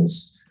our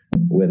goals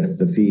with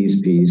the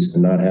fees piece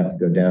and not have to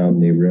go down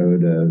the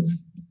road of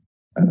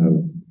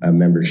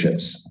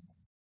memberships.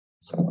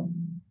 So.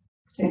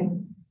 Okay,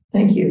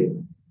 thank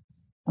you.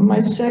 My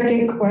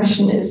second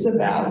question is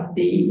about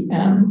the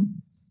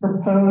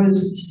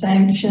proposed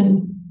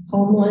sanctioned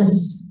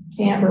homeless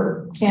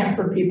camp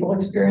for people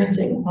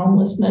experiencing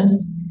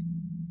homelessness.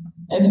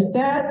 If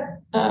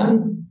that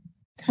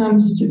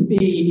comes to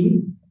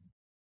be,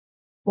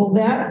 will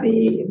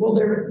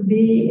there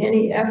be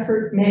any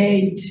effort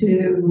made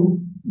to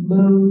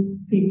move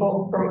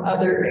people from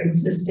other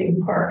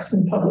existing parks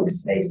and public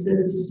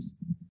spaces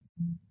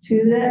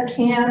to that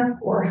camp,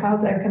 or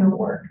how's that going to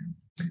work?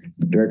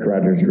 Derek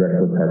Rogers,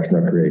 Director of Parks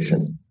and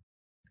Recreation.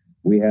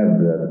 We have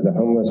the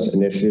Homeless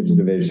Initiatives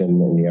Division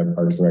and we have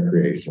Parks and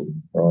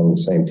Recreation. We're all on the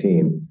same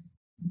team.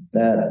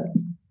 That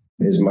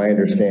is my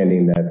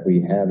understanding, that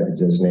we have a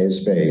designated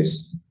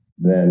space,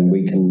 then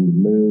we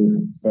can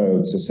move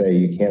folks to say,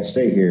 you can't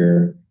stay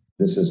here.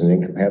 This is an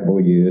incompatible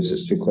use.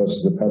 It's too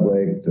close to the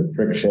public, the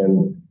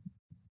friction,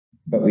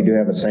 but we do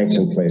have a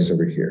sanctioned place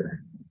over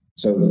here.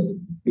 So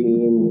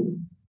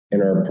being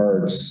in our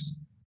parks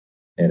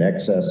in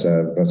excess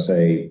of, let's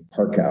say,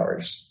 park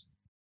hours,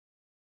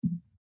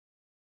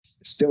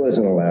 still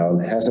isn't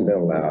allowed, hasn't been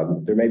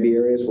allowed. There may be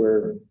areas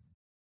where,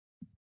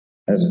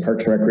 as a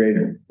Parks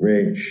and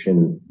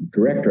Recreation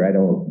Director, I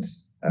don't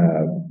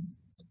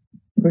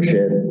push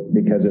it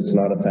because it's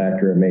not a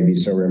factor. It may be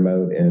so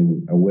remote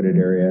in a wooded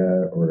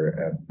area or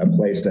a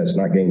place that's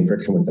not getting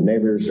friction with the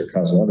neighbors or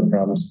causing other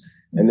problems.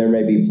 And there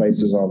may be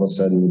places all of a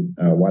sudden,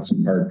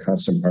 Watson Park,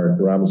 Constant Park,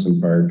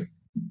 Robinson Park,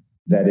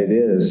 that it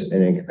is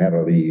an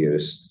incompatibility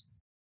use.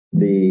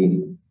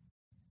 The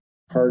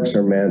parks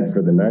are meant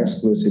for the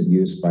non-exclusive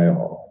use by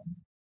all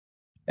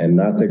and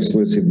not the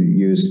exclusive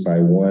use by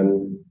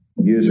one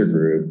user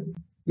group.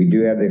 We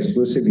do have the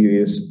exclusive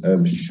use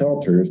of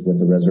shelters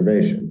with a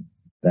reservation.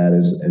 That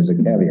is a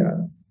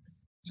caveat.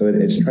 So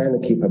it's trying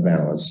to keep a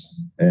balance.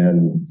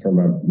 And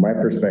from my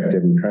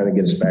perspective, I'm trying to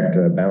get us back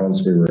to a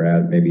balance we were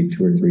at maybe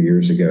 2 or 3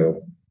 years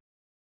ago.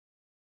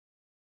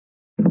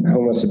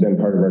 Homeless have been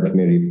part of our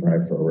community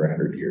probably for over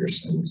 100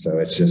 years. And so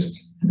it's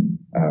just,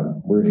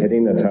 we're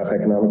hitting a tough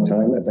economic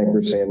time. I think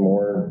we're seeing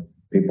more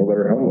people that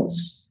are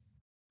homeless,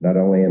 not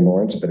only in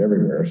Lawrence, but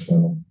everywhere.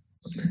 So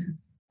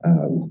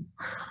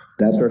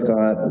that's our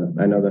thought.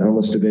 I know the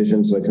homeless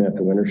division's looking at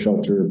the winter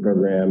shelter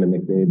program in the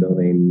community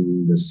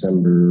building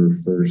December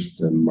 1st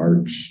to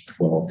March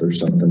 12th or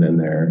something in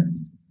there.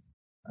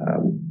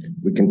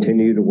 We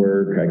continue to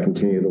work. I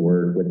continue to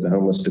work with the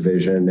homeless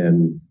division,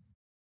 and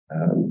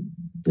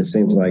it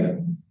seems like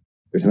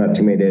there's not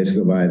too many days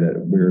go by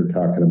that we're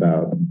talking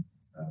about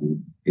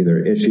either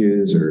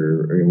issues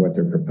or what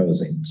they're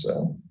proposing.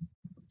 So.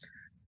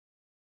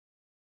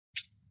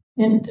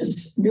 And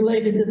just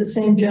related to the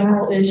same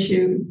general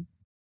issue,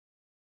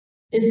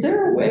 is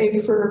there a way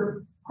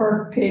for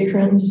park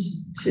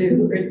patrons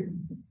to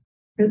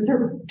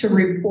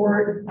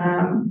report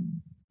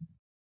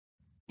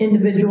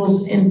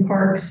individuals in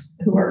parks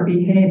who are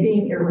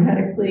behaving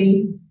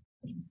erratically?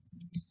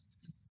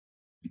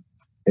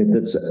 If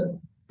it's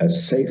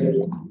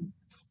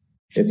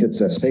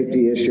a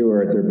safety issue,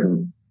 or if they're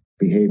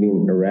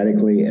behaving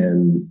erratically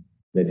and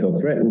they feel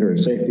threatened or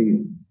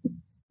safety,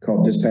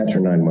 call dispatch or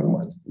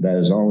 911. That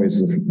is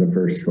always the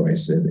first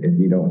choice if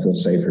you don't feel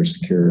safe or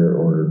secure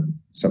or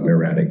something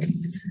erratic.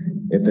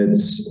 If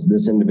it's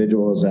this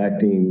individual is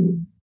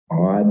acting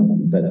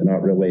odd, but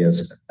not really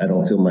as, I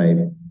don't feel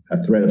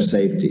a threat of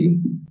safety,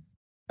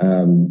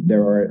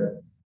 there are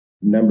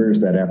numbers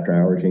that after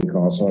hours you can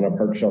call. So on a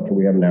park shelter,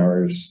 we have an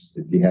hours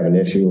if you have an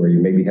issue, or you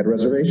maybe had a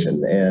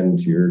reservation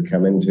and you're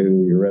coming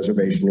to your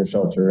reservation, your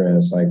shelter, and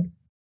it's like,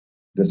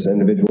 this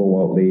individual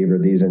won't leave, or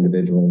these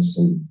individuals.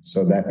 And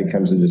so that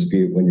becomes a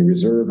dispute. When you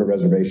reserve a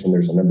reservation,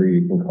 there's a number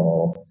you can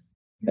call,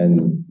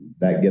 and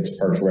that gets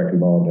Parks and Rec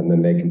involved, and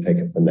then they can take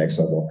it to the next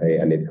level. Hey,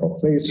 I need to call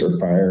police or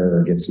fire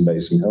or get somebody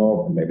some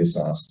help, or maybe it's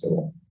the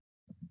hospital.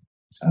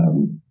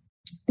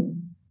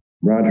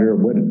 Roger,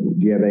 do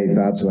you have any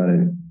thoughts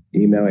on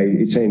email? Are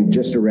you saying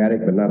just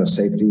erratic, but not a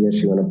safety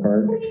issue in a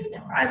park?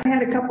 I've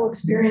had a couple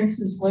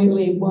experiences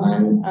lately.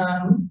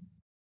 One,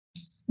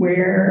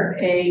 where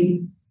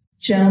a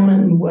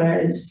gentleman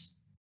was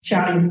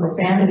shouting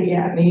profanity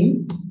at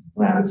me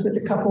when I was with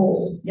a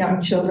couple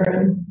young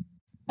children.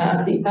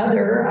 The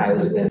other, I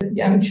was with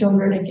young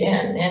children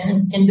again, and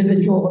an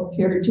individual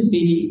appeared to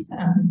be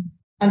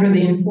under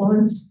the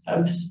influence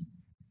of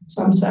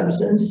some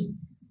substance,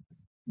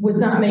 was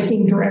not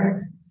making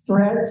direct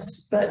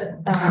threats,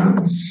 but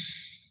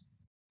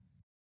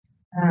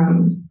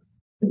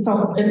it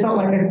felt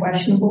like a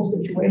questionable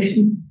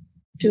situation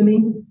to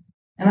me.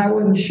 And I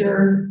wasn't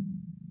sure,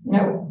 you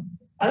know,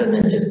 other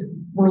than just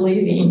we're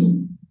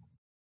leaving,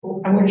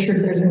 I wasn't sure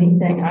if there's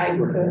anything I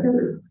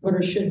could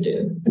or should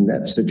do. In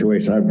that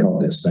situation, I'd call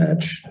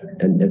dispatch,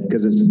 and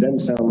because it doesn't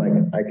sound like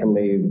I can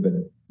leave, but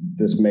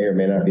this may or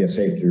may not be a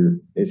safety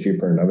issue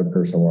for another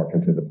person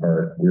walking through the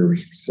park. We're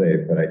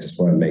safe, but I just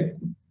want to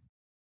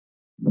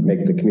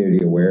make the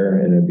community aware,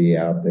 and it'll be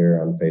out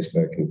there on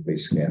Facebook and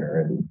Police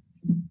Scanner. And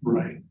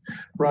right.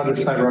 Roger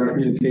Cyber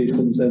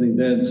Communications and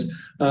Events.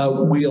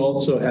 We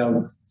also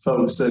have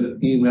folks that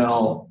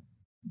email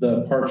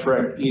the Parks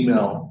Rec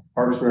email,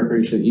 Parks and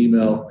Recreation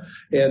email,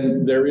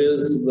 and there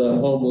is the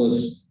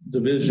homeless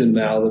division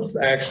now that's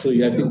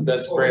actually, I think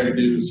that's brand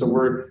new. So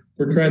we're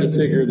trying to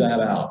figure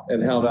that out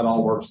and how that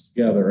all works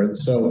together. And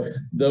so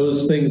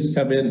those things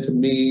come in to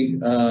me,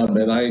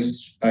 and I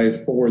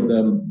forward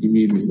them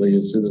immediately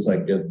as soon as I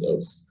get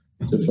those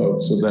to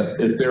folks, so that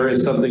if there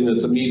is something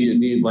that's immediate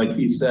need, like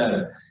he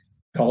said,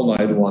 call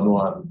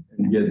 911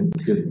 and get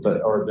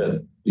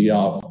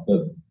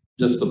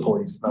just the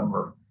police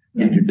number.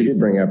 you did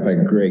bring up a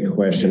great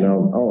question.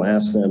 I'll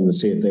ask them to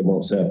see if they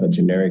won't set up a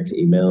generic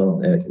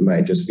email. It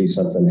might just be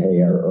something,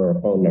 hey, or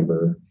a phone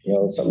number. You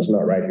know, something's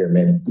not right here.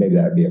 Maybe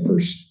that would be a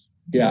first.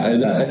 Yeah,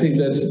 and I think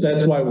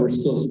that's why we're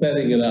still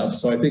setting it up.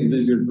 So I think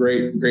these are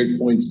great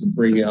points to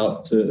bring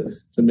out to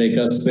make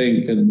us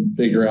think and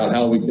figure out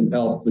how we can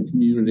help the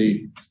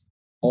community,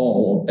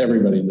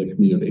 everybody in the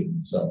community.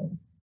 So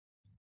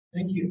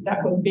thank you.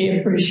 That would be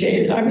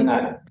appreciated. I mean,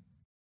 I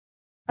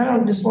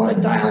don't just want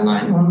to dial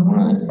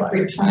 911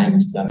 every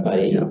time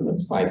somebody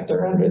looks like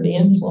they're under the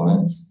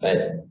influence,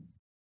 but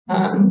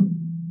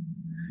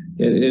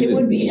it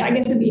would be, I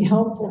guess it'd be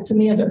helpful to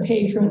me as a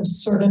patron to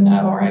sort of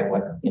know, all right,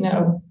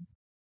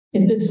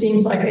 if this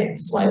seems like a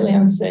slightly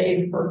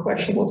unsafe or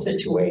questionable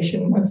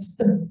situation, what's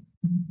the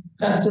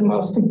best and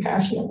most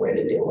compassionate way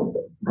to deal with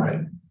it? Right.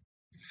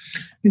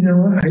 You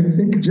know, I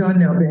think John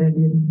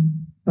Nalbandian,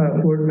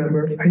 board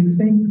member, I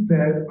think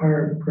that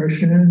our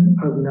impression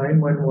of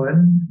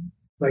 911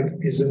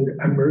 is an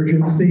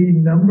emergency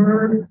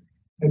number.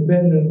 I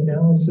bet an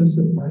analysis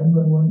of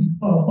 911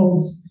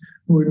 calls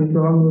would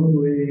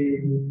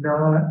probably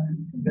not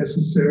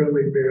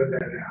necessarily bear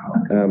that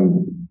out.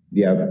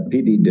 Yeah,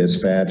 PD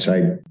dispatch,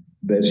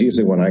 that's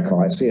usually when I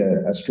call. I see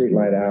a street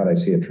light out, I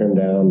see a trim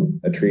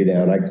down, a tree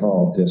down, I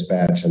call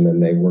dispatch, and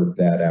then they work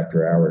that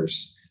after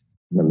hours.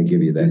 Let me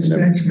give you that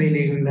number. Dispatch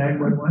meaning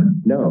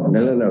 911? No.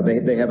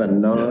 They have a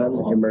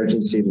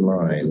non-emergency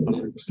line.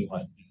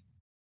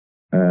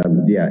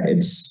 Yeah,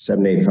 it's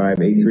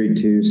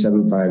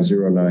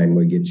 785-832-7509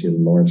 will get you the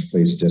Lawrence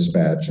Police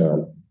Dispatch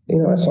on. You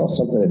know, I saw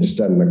something that just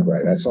doesn't look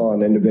right. I saw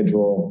an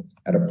individual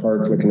at a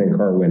park looking in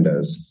car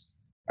windows.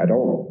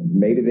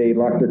 Maybe they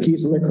locked their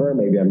keys in their car,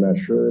 maybe, I'm not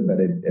sure, but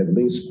it at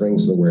least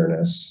brings the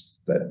awareness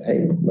that,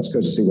 hey, let's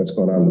go see what's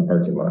going on in the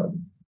parking lot.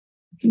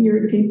 Can you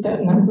repeat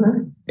that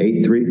number?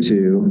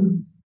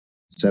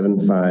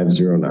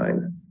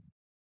 832-7509.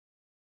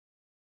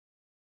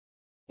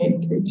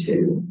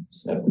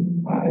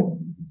 832-7509.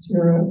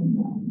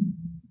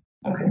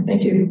 Okay,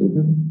 thank you.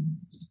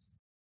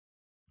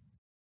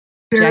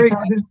 Terry,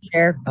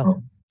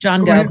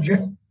 John,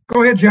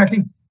 go ahead,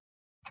 Jackie.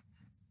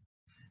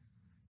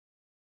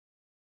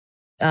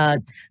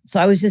 So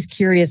I was just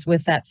curious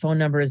with that phone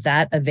number, is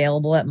that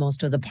available at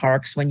most of the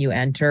parks when you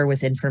enter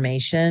with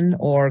information,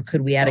 or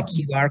could we add a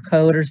QR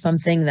code or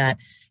something that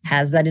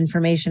has that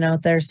information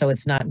out there so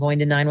it's not going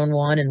to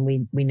 911 and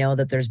we know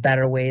that there's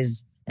better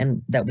ways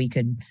and that we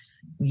could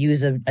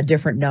use a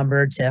different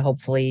number to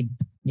hopefully,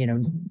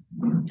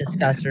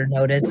 discuss or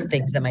notice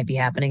things that might be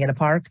happening at a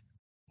park?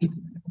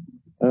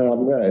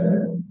 I'm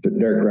good.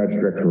 Derek Rudge,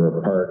 Director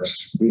of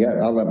Parks.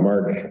 I'll let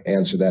Mark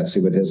answer that,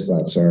 see what his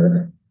thoughts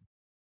are.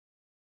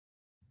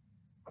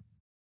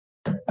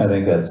 I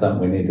think that's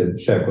something we need to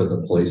check with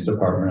the police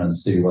department and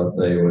see what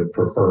they would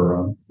prefer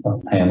on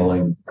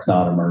handling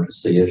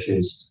non-emergency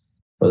issues,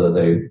 whether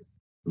they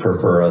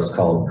prefer us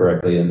called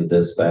directly into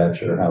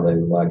dispatch or how they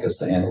would like us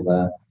to handle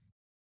that.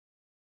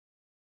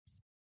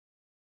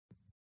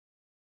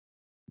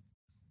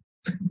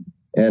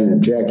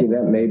 And Jackie,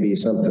 that may be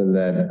something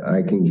that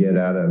I can get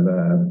out of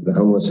the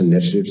Homeless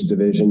Initiatives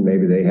Division.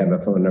 Maybe they have a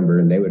phone number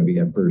and they would be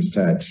a first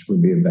touch,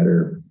 would be a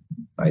better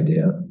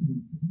idea.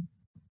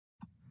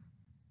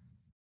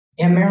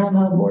 Yeah, Maryland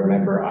Hill board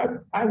member,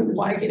 I would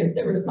like it if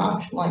there was an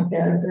option like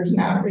that. If there's an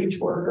outreach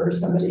worker or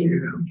somebody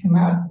who can come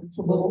out, it's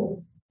a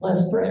little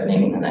less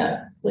threatening than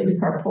that police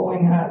car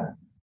pulling up.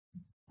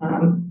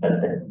 but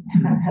that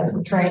has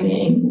the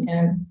training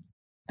and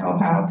know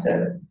how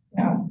to,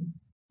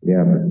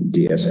 Yeah,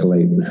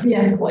 de-escalate.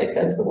 de-escalate.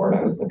 That's the word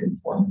I was looking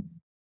for.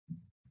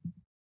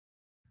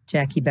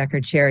 Jackie Becker,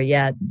 Chair.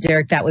 Yeah,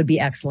 Derek, that would be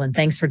excellent.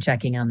 Thanks for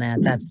checking on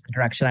that. That's the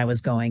direction I was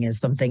going, is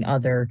something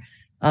other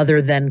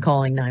than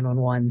calling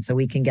 911, so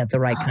we can get the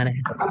right kind of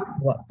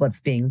what's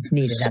being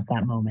needed at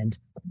that moment.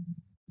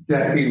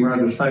 Jackie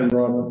Ronderstein,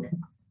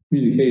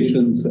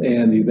 communications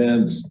and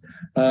events.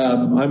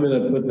 I'm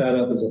going to put that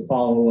up as a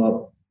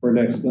follow-up for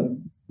next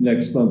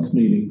month's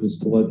meeting,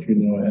 just to let you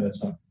know ahead of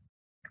time.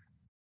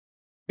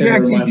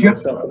 And remind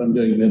myself when I'm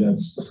doing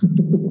minutes.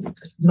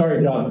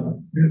 Sorry,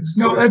 John.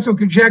 No, that's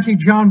okay. Jackie,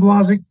 John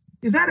Blazik.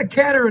 Is that a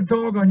cat or a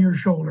dog on your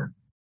shoulder?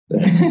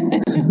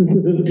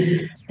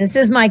 This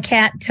is my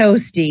cat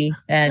Toasty,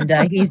 and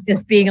he's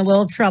just being a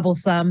little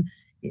troublesome.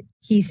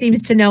 He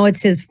seems to know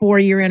it's his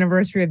 4-year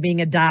anniversary of being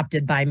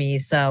adopted by me,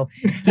 so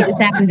he just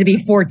happens to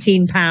be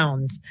 14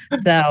 pounds.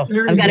 So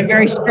I've got a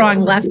very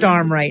strong left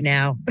arm right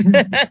now.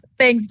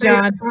 Thanks,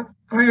 John.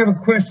 I have a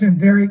question,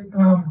 Derek.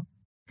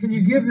 Can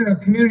you give the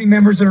community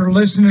members that are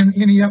listening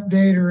any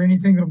update or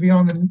anything that'll be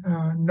on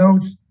the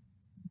notes?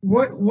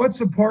 What's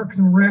the Parks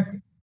and Rec?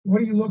 What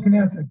are you looking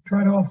at to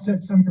try to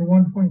offset some of your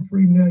 $1.3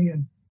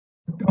 million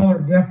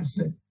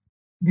deficit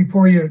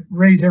before you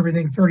raise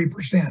everything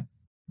 30%?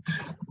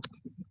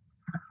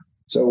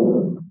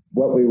 So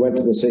what we went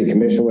to the city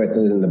commission with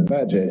in the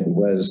budget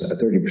was a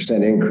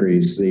 30%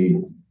 increase.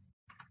 The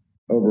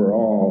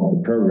overall,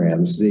 the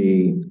programs,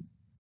 the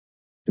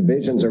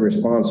divisions are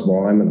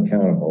responsible, I'm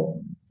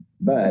accountable,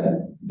 but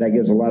that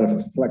gives a lot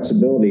of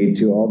flexibility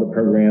to all the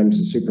programs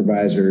and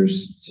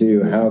supervisors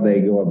to how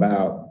they go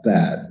about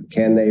that.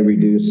 Can they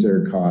reduce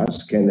their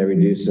costs? Can they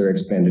reduce their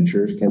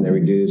expenditures? Can they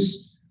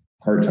reduce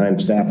part-time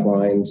staff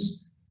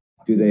lines?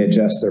 Do they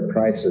adjust their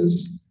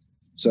prices?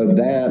 So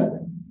that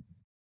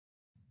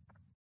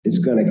is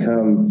going to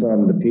come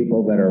from the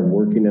people that are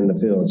working in the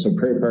field. So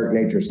Prairie Park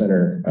Nature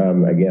Center,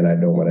 again, I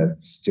don't want to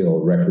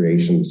steal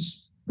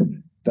recreation's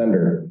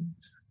thunder,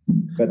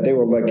 but they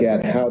will look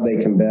at how they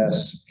can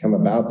best come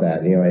about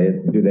that.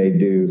 Do they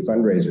do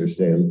fundraisers?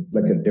 Do they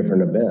look at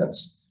different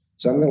events?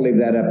 So I'm going to leave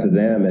that up to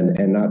them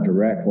and not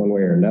direct one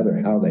way or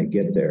another how they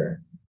get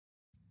there.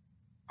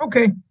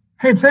 Okay.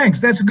 Hey, thanks.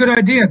 That's a good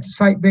idea.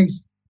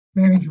 Site-based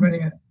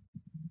management.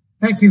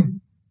 Thank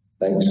you.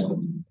 Thanks.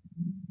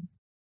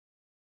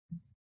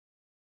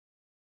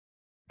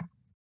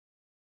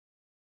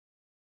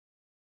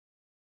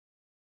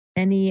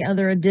 Any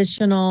other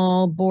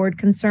additional board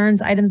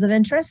concerns, items of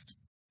interest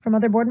from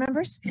other board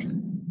members?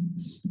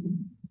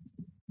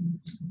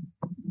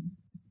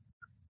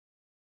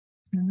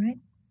 All right,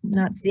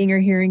 not seeing or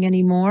hearing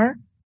any more.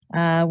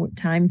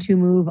 Time to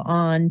move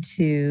on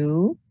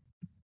to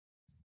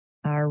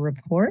our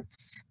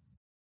reports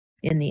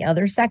in the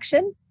other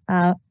section.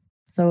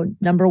 So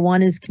number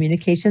 1 is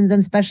communications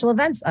and special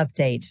events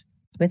update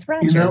with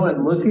Roger.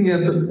 I'm looking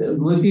at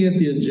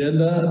the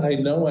agenda. I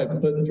know I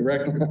put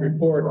director's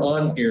report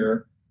on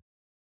here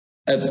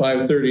at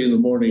 5:30 in the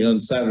morning on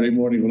Saturday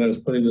morning when I was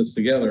putting this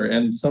together,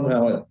 and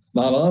somehow it's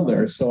not on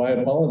there. So I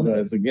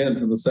apologize again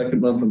for the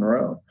second month in a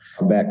row.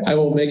 I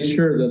will make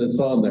sure that it's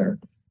on there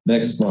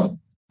next month.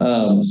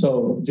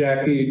 So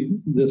Jackie,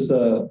 this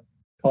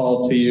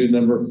call to you,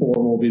 number 4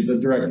 will be the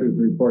director's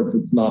report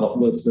that's not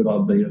listed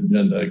on the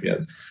agenda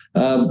again.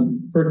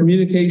 For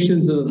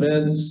communications and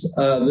events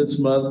this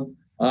month,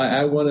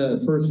 I want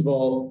to, first of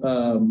all,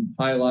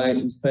 highlight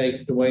and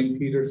thank Dwayne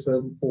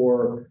Peterson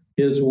for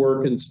his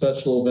work in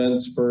special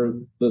events for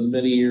the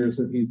many years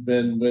that he's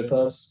been with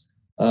us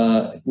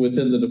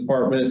within the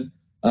department.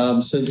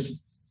 Since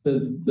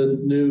the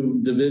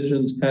new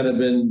division's kind of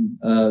been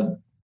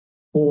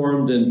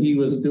formed, and he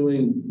was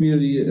doing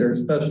community or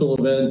special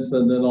events,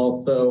 and then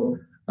also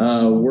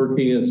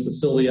working as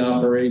facility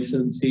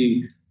operations.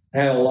 He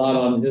had a lot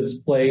on his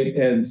plate,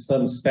 and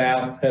some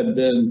staff had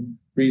been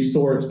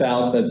resourced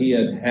out that he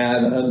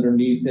had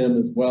underneath him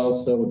as well.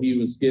 So he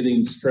was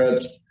getting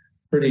stretched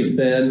pretty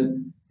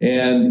thin,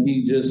 and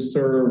he just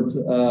served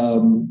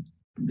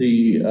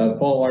the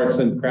Fall Arts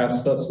and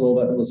Crafts Festival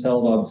that was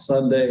held on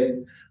Sunday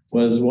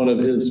was one of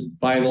his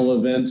final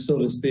events, so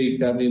to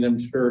speak. I mean, I'm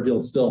sure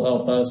he'll still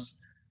help us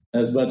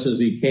as much as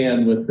he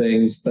can with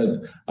things, but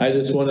I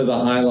just wanted to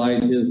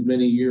highlight his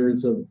many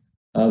years of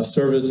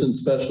service and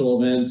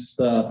special events,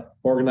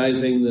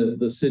 organizing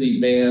the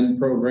city band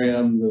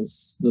program,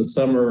 the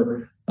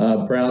summer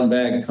brown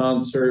bag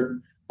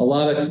concert, a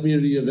lot of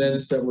community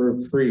events that were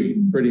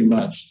free, pretty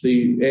much.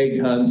 The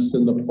egg hunts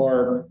in the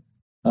park,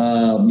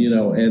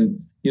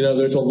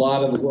 there's a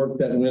lot of work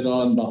that went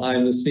on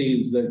behind the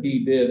scenes that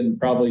he did and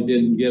probably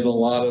didn't get a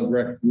lot of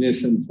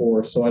recognition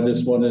for. So I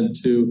just wanted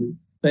to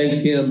thank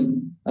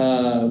him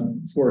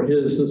for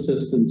his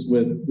assistance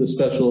with the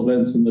special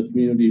events in the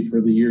community for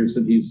the years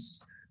that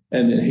he's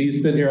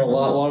been here a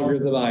lot longer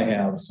than I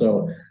have.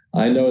 So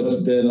I know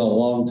it's been a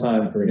long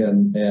time for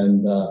him,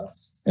 and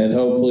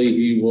hopefully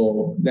he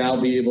will now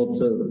be able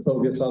to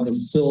focus on the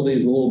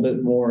facilities a little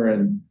bit more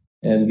and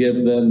and give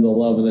them the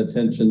love and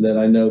attention that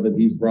I know that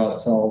he's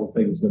brought to all the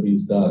things that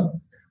he's done.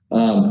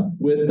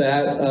 With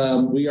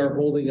that, we are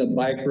holding a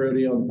bike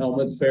rodeo and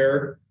helmet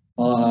fair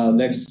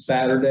next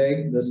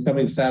Saturday, this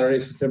coming Saturday,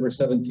 September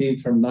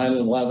 17th from 9 to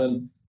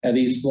 11 at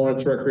East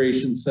Lawrence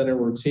Recreation Center.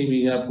 We're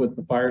teaming up with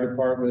the fire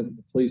department,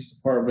 the police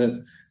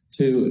department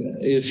to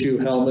issue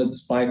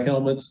helmets, bike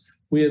helmets.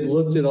 We had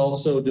looked at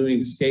also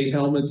doing skate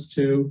helmets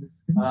too.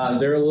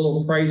 They're a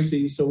little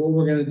pricey. So what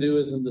we're going to do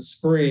is in the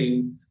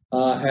spring,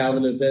 have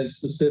an event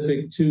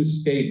specific to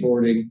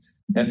skateboarding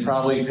and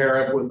probably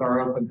pair up with our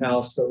open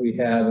house that we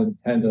had and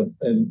kind of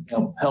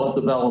help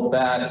develop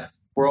that.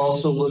 We're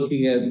also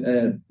looking at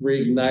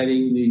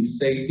reigniting the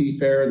safety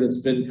fair that's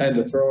been kind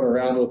of thrown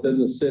around within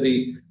the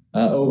city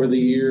over the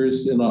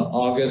years in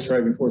August,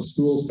 right before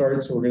school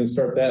starts. So we're going to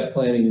start that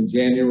planning in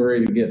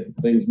January to get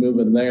things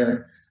moving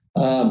there.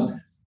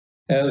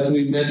 As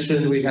we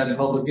mentioned, we had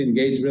public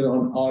engagement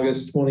on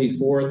August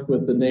 24th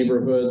with the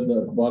neighborhood,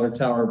 the Water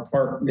Tower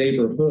Park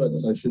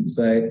neighborhoods, I should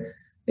say.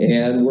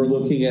 And we're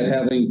looking at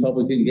having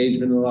public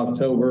engagement in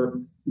October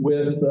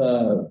with,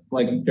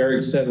 like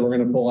Derek said, we're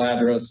going to pull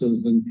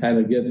addresses and kind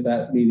of get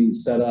that meeting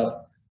set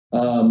up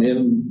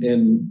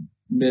in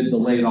mid to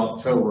late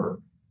October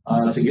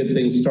to get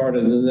things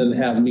started, and then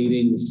have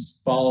meetings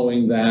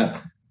following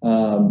that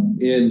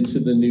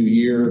into the new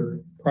year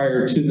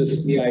prior to the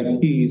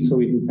CIP, so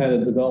we can kind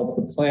of develop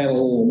the plan a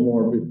little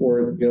more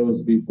before it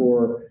goes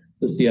before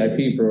the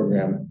CIP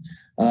program.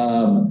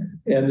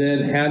 And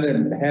then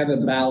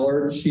Hannah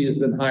Ballard, she has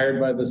been hired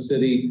by the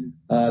city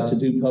to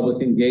do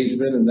public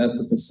engagement, and that's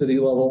at the city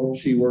level.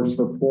 She works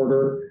for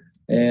Porter,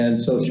 and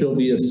so she'll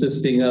be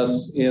assisting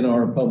us in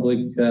our public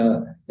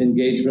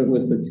engagement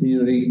with the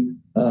community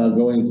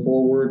going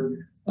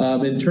forward.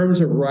 In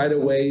terms of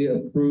right-of-way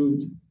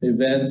approved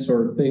events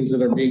or things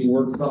that are being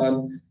worked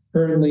on,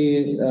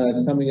 currently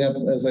coming up,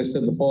 as I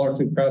said, the Fall Arts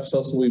and Crafts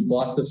Festival, we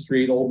blocked the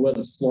street. Old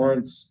West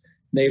Lawrence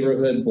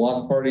neighborhood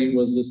block party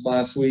was this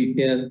last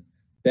weekend.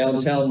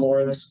 Downtown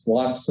Lawrence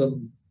blocked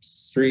some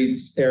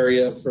streets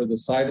area for the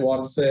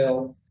sidewalk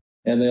sale,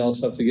 and they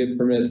also have to get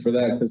permit for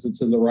that because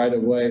it's in the right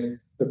of way.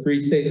 The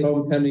Free State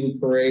Homecoming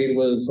Parade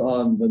was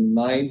on the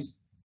 9th.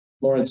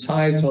 Lawrence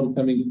High's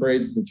Homecoming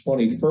Parade is the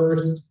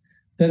 21st.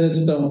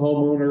 Tenantstone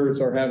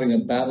homeowners are having a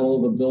Battle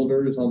of the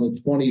Builders on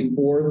the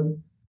 24th.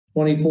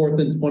 24th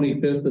and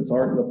 25th, it's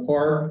Art in the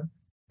Park,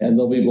 and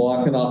they'll be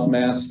blocking off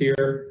Mass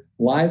here.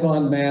 Live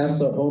on Mass,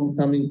 a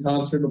homecoming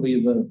concert will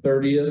be the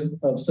 30th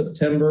of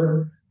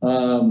September.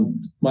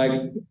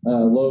 Mike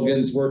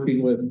Logan's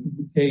working with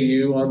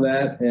KU on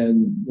that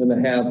and going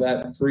to have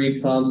that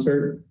free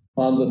concert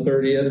on the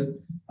 30th.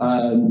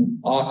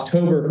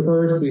 October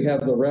 1st, we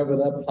have the Rev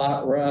It Up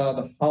Hot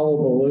Rod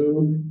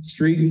Hullabaloo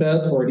Street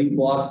Fest, where he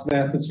blocks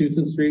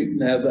Massachusetts Street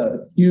and has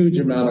a huge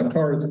amount of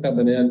cars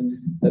coming in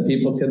that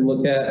people can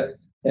look at.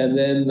 And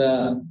then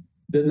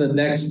the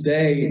next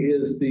day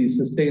is the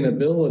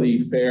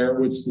Sustainability Fair,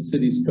 which the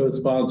city's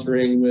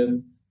co-sponsoring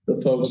with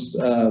the folks,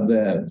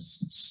 the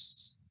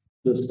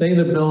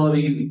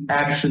Sustainability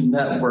Action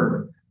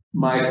Network,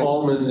 Mike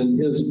Allman and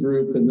his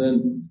group, and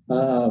then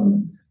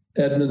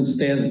Edmund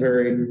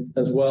Stansberry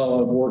as well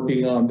of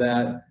working on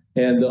that.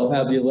 And they'll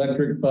have the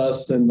electric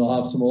bus and they'll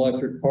have some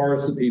electric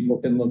cars that people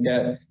can look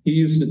at. He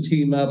used to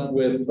team up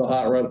with the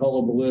Hot Rod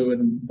Hullabaloo,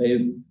 and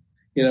they,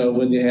 you know,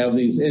 when you have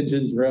these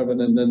engines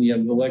revving and then you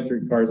have the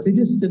electric cars, they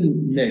just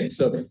didn't mix.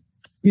 So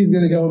he's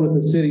going to go with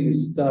the city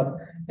stuff.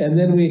 And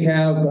then we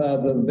have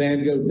the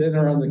Van Gogh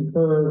Dinner on the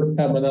Curve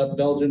coming up,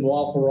 Belgian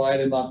Waffle Ride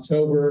in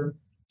October,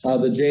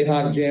 the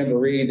Jayhawk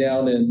Jamboree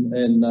down in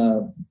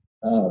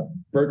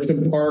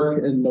Bircham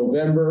Park in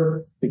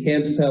November, the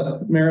Kansas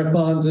Health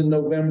Marathons in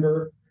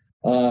November,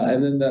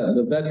 and then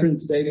the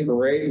Veterans Day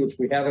Parade, which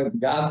we haven't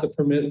got the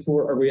permit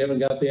for, or we haven't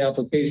got the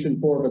application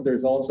for, but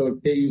there's also a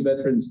KU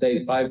Veterans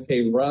Day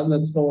 5K run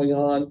that's going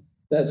on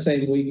that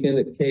same weekend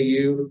at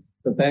KU.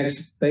 The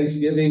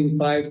Thanksgiving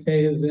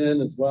 5K is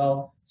in as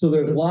well. So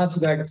there's lots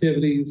of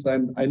activities.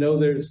 I know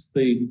there's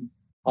the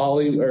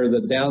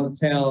the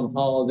downtown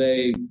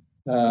holiday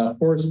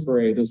horse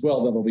parade as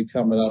well that'll be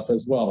coming up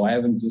as well. I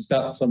haven't just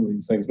got some of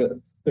these things, but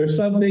there's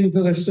some things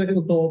that are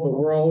cyclical, but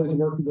we're always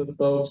working with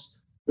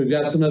folks. We've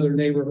got some other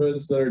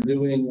neighborhoods that are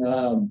doing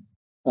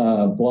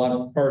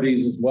block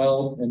parties as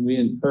well, and we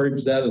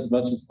encourage that as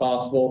much as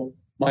possible.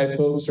 My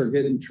folks are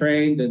getting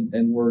trained,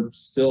 and we're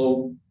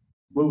still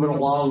moving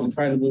along and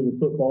trying to move the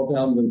football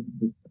down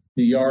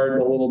the yard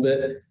a little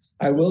bit.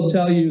 I will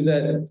tell you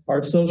that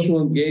our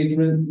social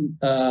engagement,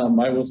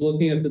 I was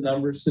looking at the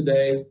numbers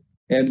today,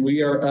 and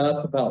we are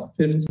up about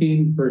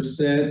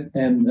 15%,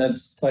 and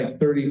that's like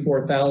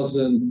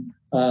 34,000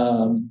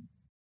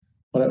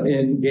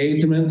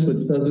 engagements,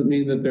 which doesn't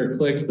mean that they're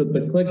clicks, but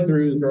the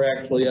click-throughs are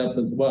actually up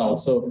as well.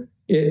 So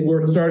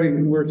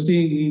we're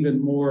seeing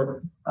even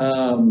more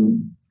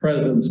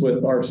presence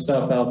with our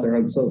stuff out there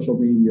on social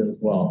media as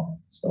well.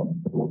 So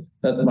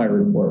that's my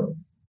report.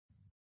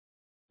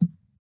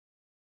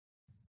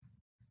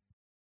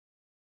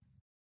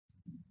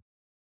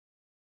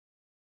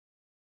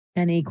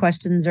 Any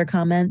questions or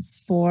comments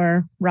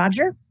for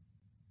Roger?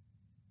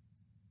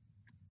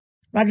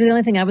 Roger, the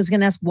only thing I was going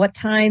to ask, what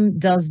time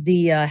does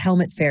the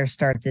helmet fair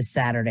start this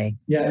Saturday?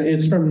 Yeah,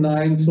 it's from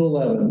 9 to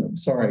 11.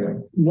 Sorry.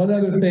 One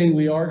other thing,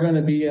 we are going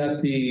to be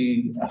at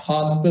the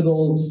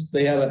hospitals.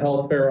 They have a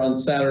health fair on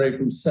Saturday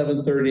from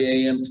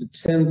 7:30 a.m. to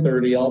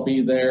 10:30. I'll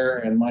be there,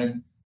 and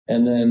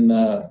then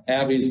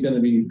Abby's going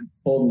to be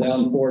holding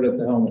down for it at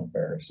the helmet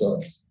fair.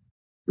 So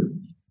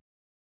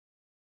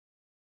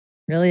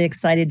Really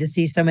excited to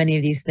see so many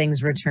of these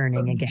things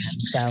returning again.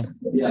 So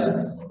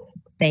yeah.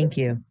 Thank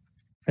you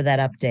for that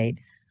update.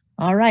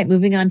 All right,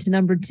 moving on to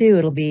number 2.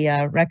 It'll be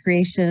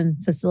recreation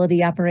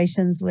facility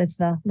operations with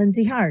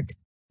Lindsay Hart.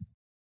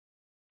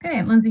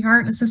 Okay, Lindsay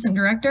Hart, Assistant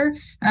Director.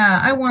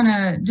 I want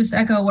to just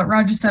echo what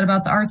Roger said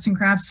about the Arts and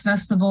Crafts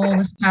Festival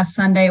this past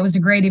Sunday. It was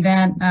a great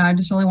event. I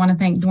just really want to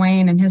thank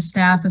Dwayne and his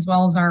staff, as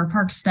well as our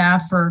park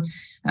staff, for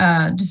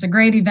just a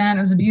great event.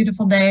 It was a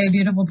beautiful day,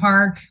 beautiful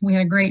park. We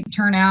had a great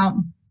turnout.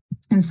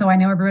 And so I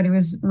know everybody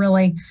was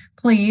really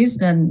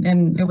pleased, and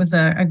it was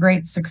a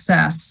great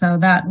success. So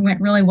that went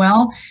really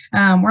well.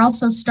 We're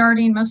also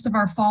starting most of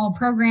our fall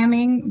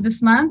programming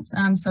this month.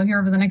 So here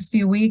over the next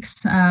few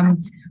weeks,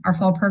 our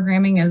fall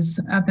programming is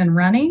up and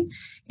running.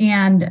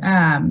 And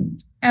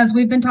as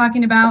we've been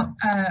talking about,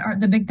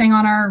 the big thing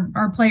on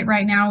our plate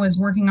right now is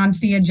working on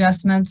fee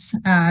adjustments.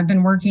 I've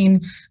been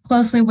working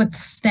closely with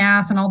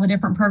staff and all the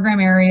different program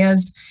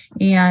areas,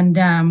 and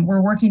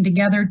we're working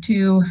together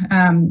to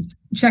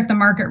check the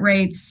market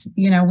rates.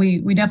 You know,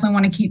 we definitely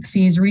want to keep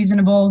fees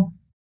reasonable.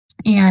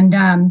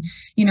 And,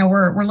 you know,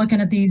 we're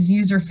looking at these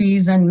user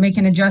fees and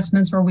making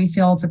adjustments where we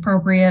feel it's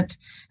appropriate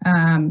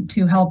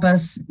to help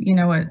us, you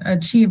know,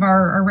 achieve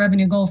our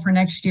revenue goal for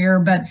next year.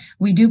 But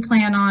we do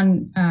plan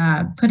on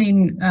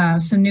putting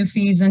some new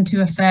fees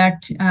into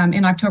effect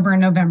in October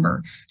and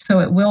November. So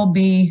it will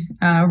be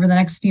over the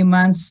next few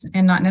months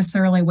and not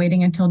necessarily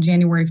waiting until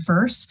January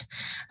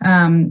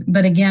 1st.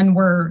 But again,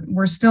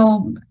 we're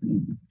still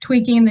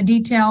tweaking the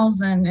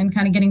details and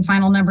kind of getting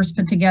final numbers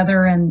put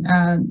together,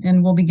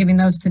 and we'll be giving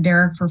those to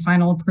Derek for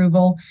final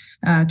approval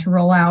to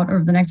roll out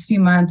over the next few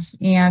months.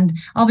 And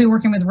I'll be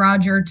working with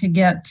Roger to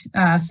get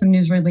some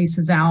news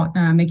releases out,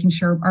 making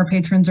sure our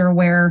patrons are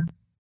aware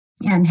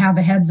and have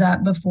a heads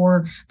up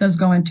before those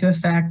go into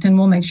effect. And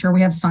we'll make sure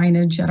we have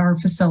signage at our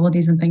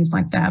facilities and things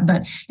like that.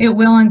 But it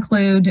will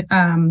include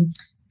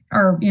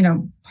our, you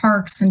know,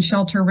 parks and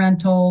shelter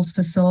rentals,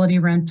 facility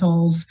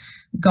rentals,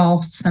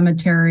 golf,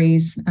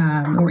 cemeteries.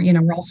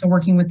 We're also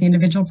working with the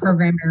individual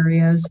program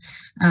areas.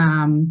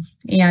 And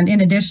in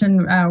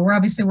addition, we're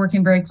obviously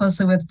working very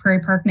closely with Prairie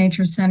Park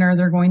Nature Center.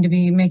 They're going to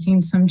be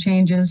making some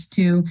changes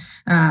to,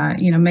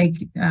 make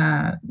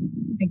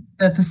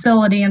the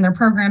facility and their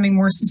programming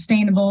more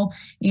sustainable.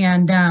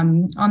 And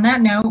on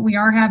that note, we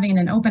are having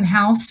an open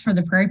house for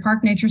the Prairie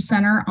Park Nature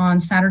Center on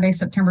Saturday,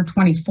 September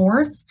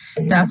 24th.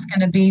 That's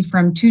going to be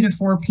from 2 to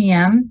 4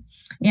 p.m.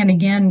 And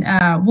again,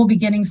 we'll be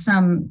getting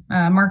some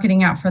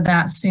marketing out for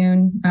that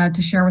soon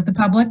to share with the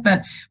public.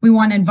 But we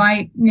want to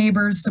invite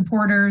neighbors,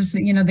 supporters,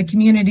 you know, the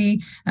community,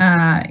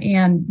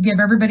 and give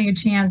everybody a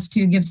chance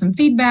to give some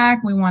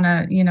feedback. We want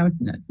to, you know,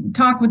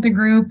 talk with the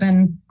group,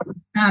 and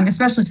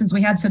especially since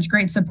we had such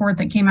great support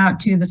that came out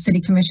to the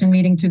city commission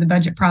meeting through the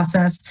budget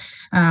process.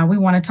 We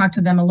want to talk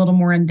to them a little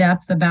more in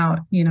depth about,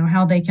 you know,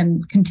 how they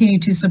can continue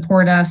to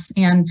support us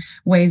and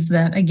ways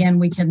that, again,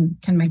 we can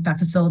make that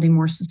facility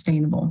more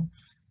sustainable.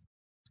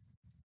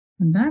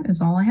 And that is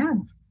all I had.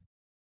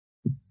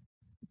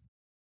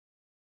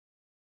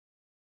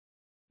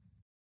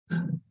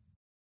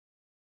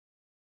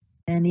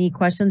 Any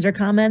questions or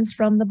comments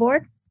from the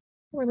board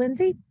or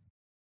Lindsay?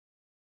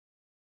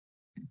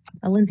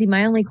 Lindsay,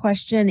 my only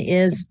question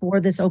is,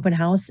 for this open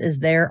house, is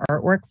there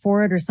artwork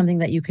for it or something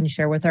that you can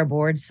share with our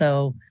board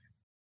so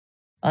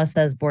us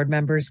as board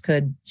members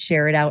could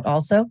share it out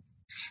also?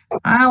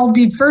 I'll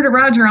defer to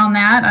Roger on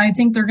that. I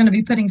think they're going to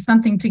be putting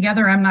something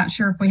together. I'm not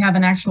sure if we have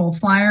an actual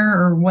flyer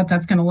or what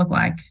that's going to look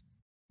like.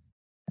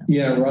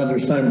 Yeah, Roger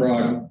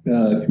Steinbrock,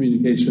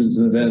 Communications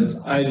and Events.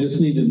 I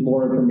just needed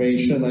more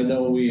information. I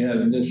know we had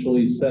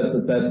initially set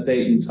that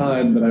date and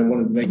time, but I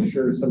wanted to make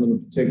sure some of the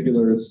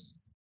particulars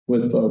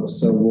with folks.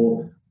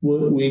 So I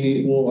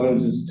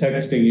was just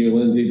texting you,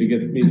 Lindsay, to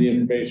get me the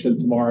information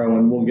tomorrow,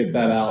 and we'll get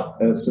that out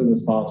as soon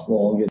as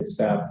possible. I'll get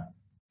staff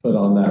put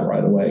on that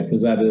right away,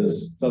 because that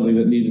is something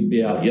that needed to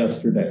be out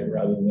yesterday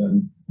rather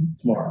than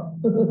tomorrow.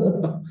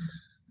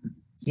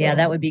 Yeah,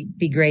 that would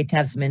be great to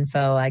have some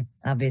info. I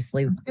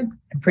obviously am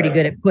pretty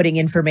good at putting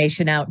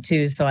information out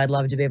too, so I'd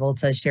love to be able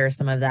to share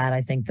some of that.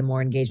 I think the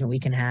more engagement we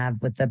can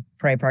have with the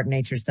Prairie Park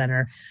Nature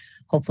Center,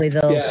 hopefully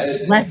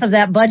less of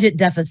that budget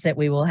deficit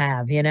we will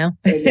have, you know?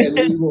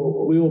 and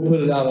we will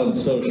put it out on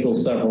social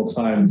several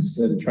times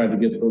and try to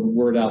get the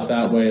word out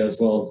that way,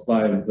 as well as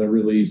by the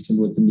release and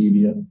with the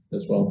media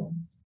as well.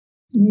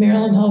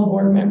 Maryland Hall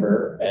board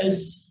member,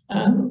 as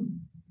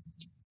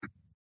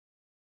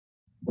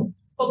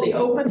will the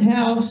open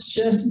house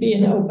just be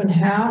an open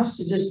house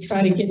to just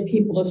try to get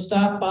people to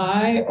stop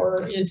by,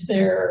 or is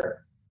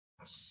there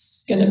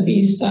going to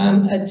be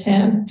some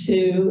attempt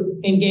to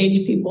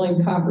engage people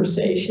in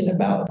conversation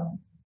about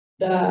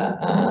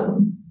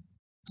the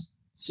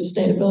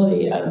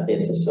sustainability of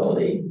the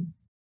facility.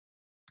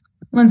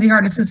 Lindsay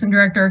Hart, Assistant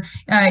Director.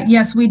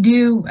 Yes, we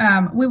do.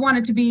 We want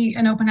it to be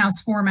an open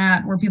house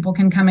format where people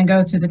can come and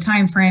go through the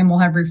time frame. We'll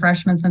have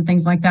refreshments and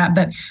things like that.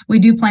 But we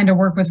do plan to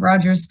work with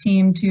Roger's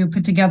team to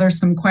put together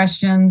some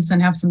questions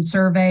and have some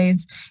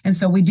surveys. And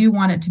so we do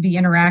want it to be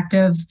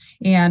interactive,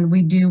 and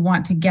we do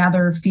want to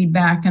gather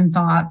feedback and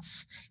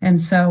thoughts. And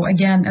so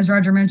again, as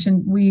Roger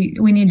mentioned, we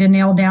need to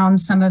nail down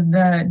some of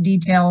the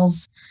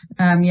details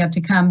yet to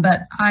come.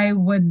 But I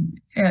would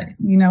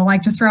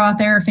like to throw out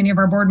there, if any of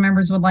our board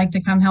members would like to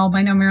come help.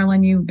 I know,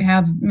 Marilyn, you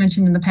have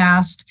mentioned in the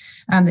past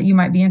that you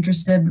might be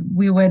interested.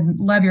 We would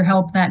love your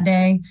help that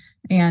day,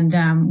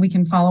 and we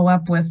can follow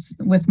up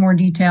with more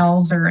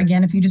details. Or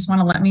again, if you just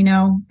want to let me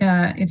know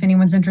if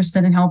anyone's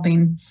interested in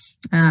helping,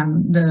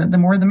 the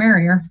more the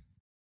merrier.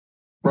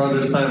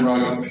 Roger's Time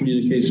Rock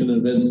Communication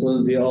Events.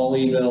 Lindsay, I'll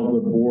email the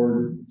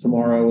board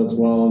tomorrow as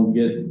well and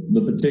get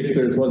the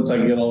particulars. Once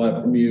I get all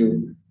that from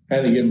you,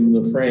 kind of give them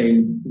the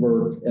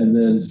framework, and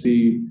then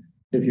see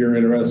if you're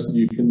interested.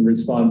 You can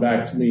respond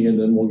back to me, and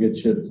then we'll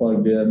get you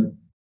plugged in,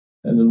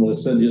 and then we'll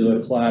send you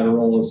the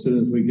collateral as soon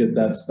as we get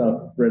that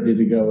stuff ready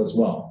to go as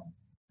well.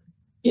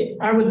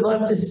 I would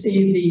love to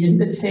see the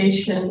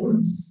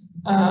invitations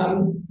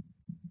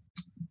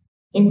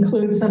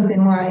include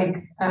something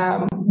like,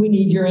 we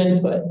need your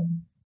input,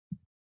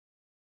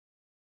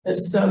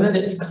 so that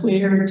it's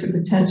clear to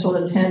potential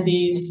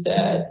attendees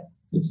that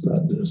it's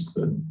not just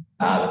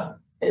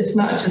it's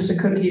not just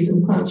a cookies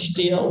and punch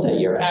deal,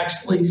 that you're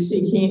actually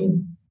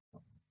seeking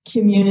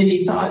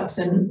community thoughts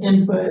and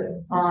input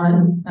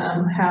on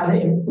how to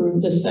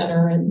improve the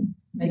center and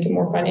make it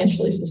more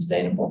financially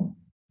sustainable.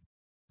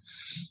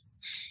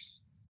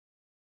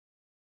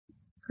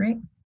 Great.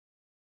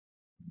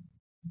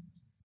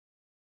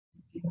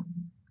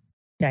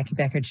 Jackie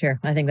Becker, Chair.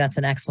 I think that's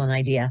an excellent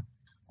idea.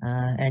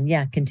 And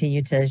yeah,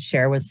 continue to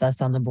share with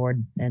us on the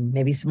board, and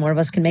maybe some more of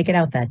us can make it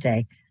out that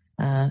day.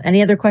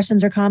 Any other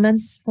questions or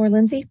comments for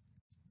Lindsay?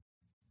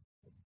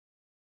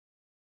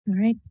 All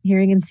right,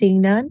 hearing and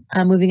seeing none.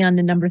 Moving on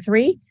to number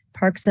 3,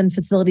 Parks and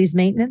Facilities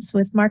Maintenance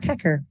with Mark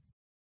Hecker.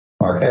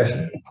 Mark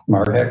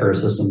Hecker,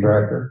 Assistant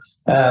Director.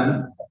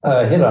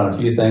 Hit on a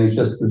few things.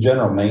 Just the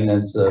general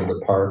maintenance of the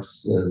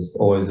parks is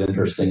always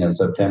interesting in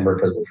September,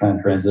 because we're kind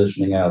of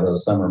transitioning out of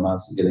those summer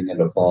months and getting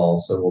into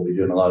fall. So we'll be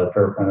doing a lot of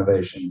turf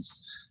renovations.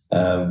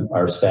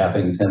 Our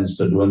staffing tends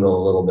to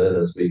dwindle a little bit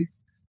as we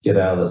get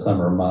out of the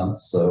summer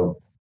months, so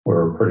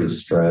we're pretty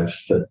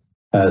stretched.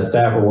 But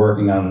staff are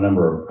working on a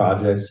number of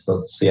projects,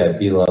 both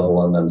CIP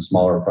level and then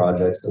smaller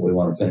projects that we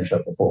want to finish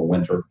up before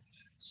winter.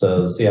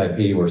 So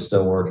CIP, we're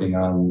still working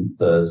on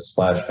the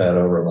splash pad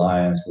over at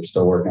Lions. We're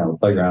still working on the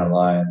playground at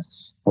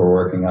Lions. We're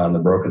working on the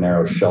Broken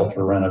Arrow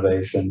shelter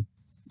renovation.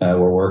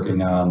 We're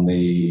working on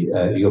the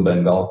Eagle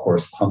Bend Golf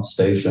Course pump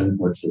station,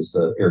 which is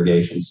the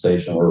irrigation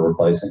station we're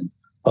replacing,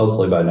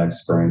 hopefully by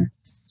next spring.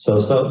 So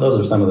those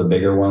are some of the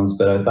bigger ones,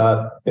 but I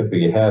thought if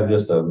we have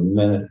just a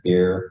minute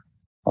here,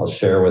 I'll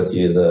share with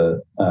you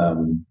the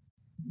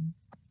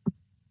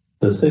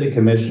City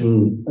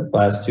Commission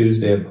last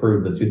Tuesday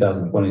approved the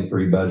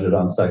 2023 budget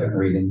on second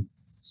reading.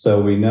 So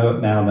we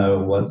now know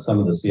what some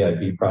of the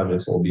CIP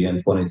projects will be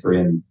in 23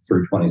 and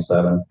through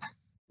 27.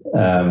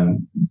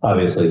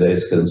 Obviously they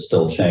can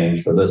still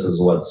change, but this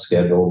is what's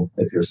scheduled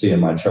if you're seeing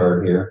my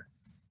chart here.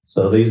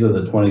 So these are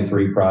the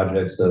 23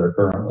 projects that are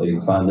currently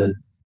funded.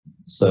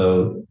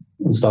 So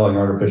installing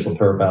artificial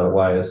turf out of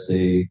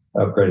YSC,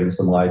 upgrading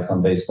some lights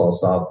on baseball,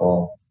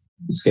 softball,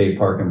 skate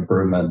park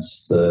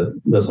improvements.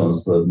 This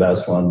one's the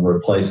best one,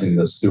 replacing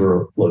the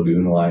sewer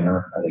lagoon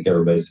liner. I think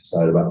everybody's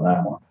excited about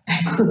that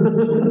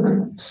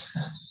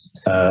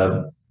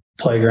one.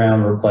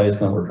 Playground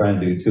replacement, we're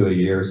trying to do 2 a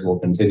year, so we'll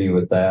continue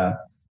with that.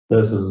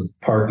 This is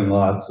parking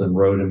lots and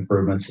road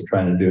improvements. We're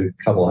trying to do a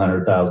couple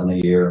 $100,000 a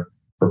year,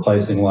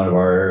 replacing one of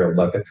our aerial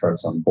bucket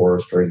trucks on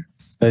Forestry.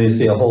 Then you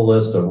see a whole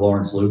list of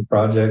Lawrence Loop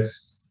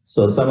projects.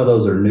 So some of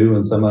those are new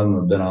and some of them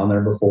have been on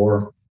there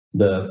before.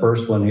 The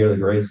first one here, the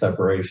grade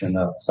separation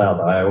of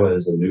South Iowa,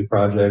 is a new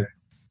project.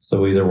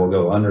 So either we'll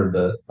go under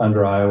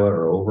Iowa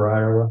or over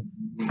Iowa,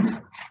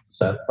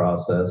 that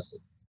process.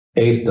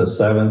 8th to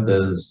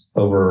 7th is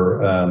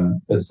over,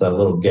 it's that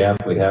little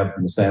gap we have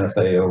from Santa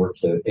Fe over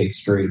to 8th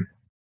Street.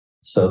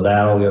 So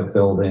that'll get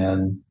filled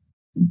in.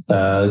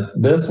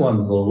 This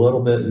one's a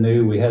little bit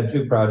new. We had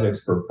 2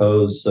 projects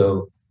proposed.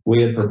 So we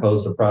had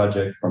proposed a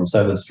project from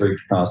 7th Street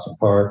to Constant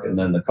Park, and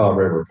then the Kaw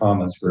River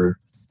Commons group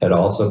had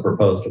also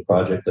proposed a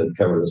project that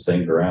covered the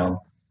same ground.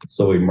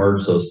 So we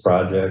merged those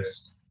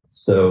projects.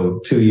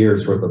 So 2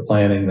 years worth of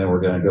planning, then we're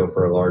going to go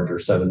for a larger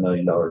 $7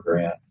 million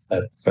grant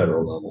at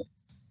federal level.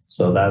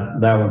 So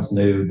that one's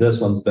new. This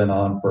one's been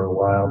on for a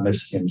while,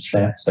 Michigan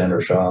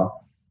Sanders Shaw,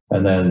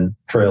 and then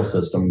trail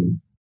system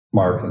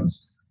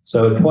markings.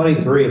 So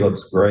 23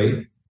 looks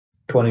great.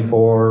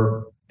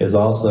 24 is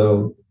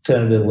also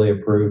tentatively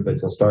approved, but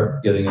you'll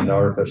start getting into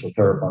artificial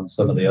turf on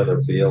some of the other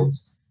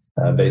fields,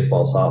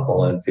 baseball,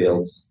 softball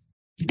infields.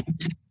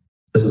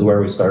 This is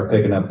where we start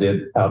picking up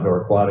the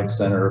outdoor aquatic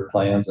center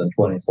plans in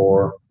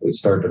 24. We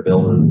start to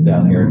build it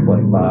down here in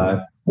 25.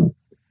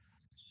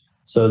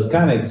 So it's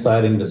kind of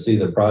exciting to see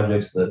the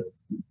projects that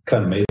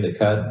kind of made the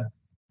cut.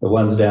 The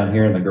ones down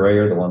here in the gray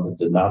are the ones that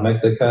did not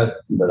make the cut,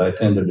 but I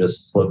tend to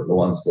just look at the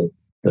ones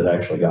that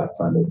actually got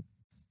funded.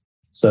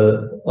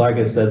 So like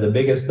I said, the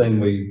biggest thing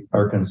we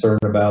are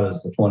concerned about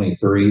is the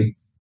 23,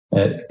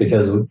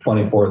 because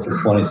 24 through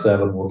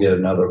 27, we'll get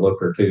another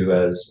look or two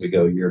as we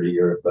go year to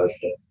year at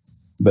budget.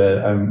 But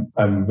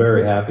I'm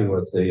very happy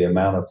with the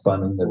amount of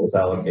funding that was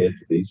allocated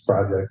to these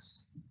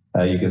projects.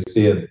 You can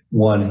see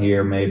one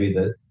here maybe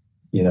that,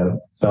 you know,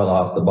 fell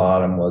off the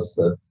bottom was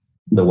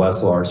the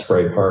West Lawrence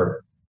Spray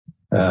Park.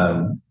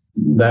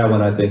 That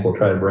one I think we'll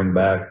try to bring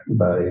back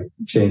by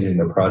changing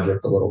the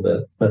project a little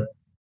bit. But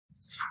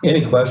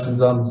any questions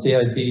on the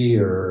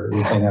CIP or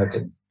anything I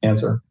can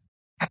answer?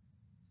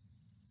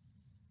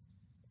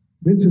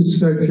 This is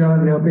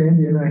John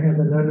Nalbandian. I have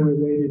an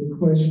unrelated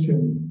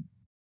question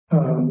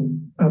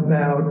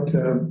about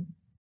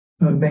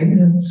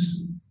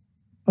maintenance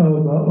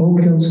of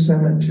Oak Hill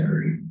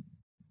Cemetery.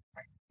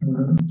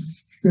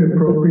 Is it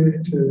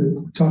appropriate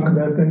to talk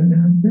about that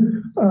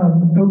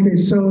now? Okay,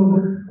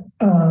 so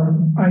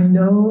I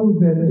know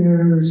that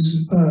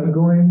there's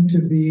going to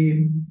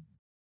be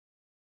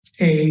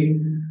a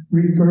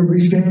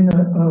refurbishing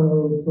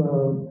of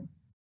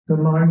the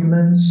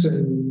monuments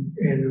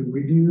and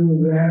review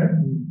of that.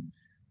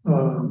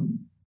 And,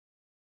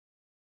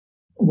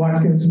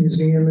 Watkins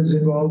Museum is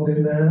involved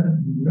in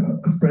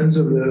that, Friends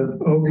of the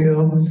Oak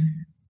Hill.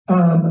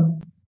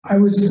 I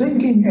was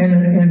thinking,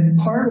 and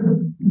part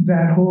of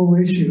that whole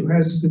issue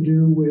has to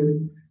do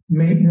with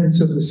maintenance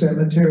of the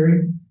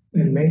cemetery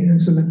and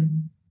maintenance of it.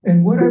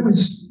 And what I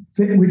was,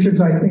 which is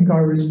I think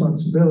our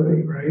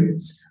responsibility, right?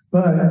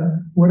 But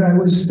what I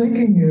was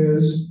thinking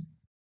is,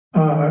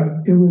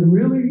 it would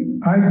really,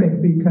 I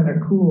think, be kind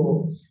of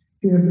cool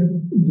if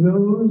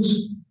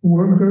those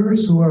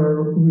workers who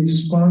are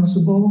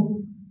responsible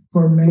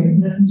for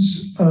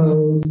maintenance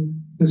of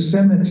the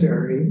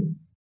cemetery,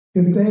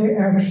 if they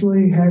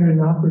actually had an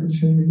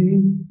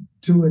opportunity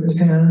to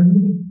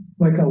attend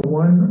like a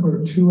 1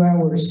 or 2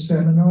 hour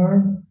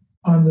seminar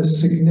on the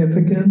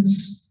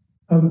significance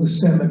of the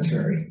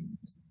cemetery,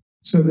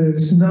 so that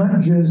it's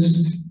not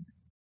just,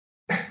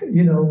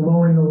 you know,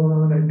 mowing the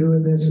lawn and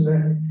doing this and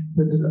that,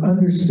 but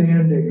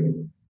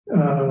understanding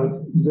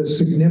the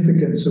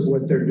significance of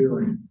what they're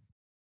doing.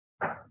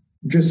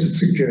 Just a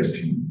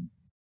suggestion.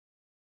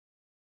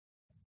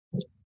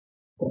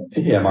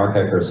 Yeah, Mark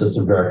Hecker,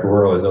 Assistant Director,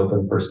 we're always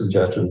open for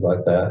suggestions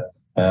like that.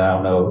 And I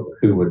don't know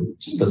who would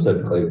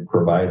specifically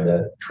provide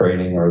that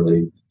training or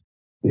the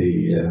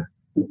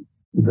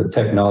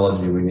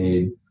technology we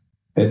need.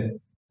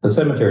 The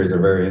cemeteries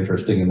are very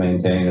interesting to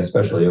maintain,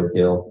 especially Oak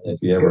Hill.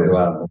 If you ever go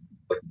out,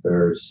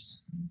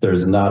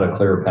 there's not a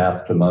clear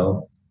path to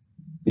mow.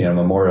 You know,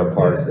 Memorial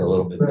Park's a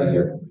little bit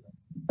easier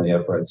than the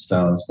upright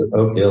stones, but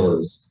Oak Hill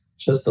is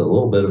just a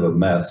little bit of a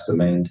mess to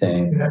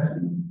maintain.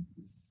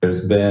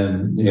 There's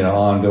been, you know,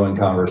 ongoing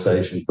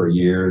conversation for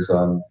years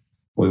on,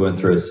 we went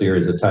through a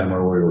series of time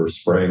where we were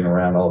spraying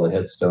around all the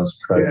headstones to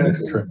try to keep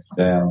the trim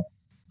down.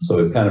 So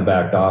we've kind of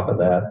backed off of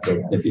that.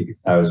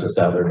 But I was just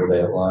out there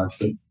today at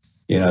lunch, and,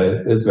 you know,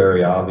 it's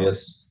very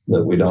obvious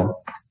that we don't,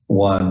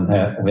 one,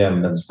 we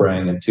haven't been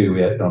spraying, and two,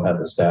 we don't have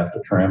the staff to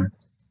trim.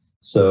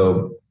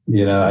 So,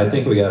 you know, I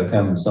think we got to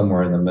come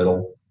somewhere in the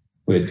middle.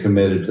 We had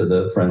committed to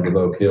the Friends of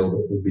Oak Hill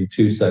that would be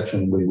 2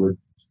 sections we would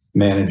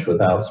manage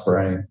without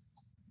spraying.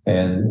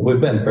 And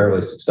we've been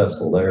fairly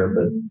successful there,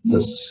 but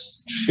the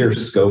sheer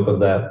scope of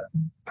that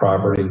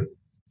property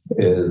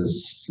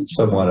is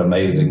somewhat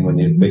amazing when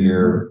you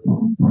figure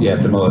you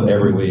have to mow it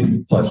every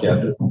week, plus you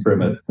have to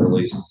trim it at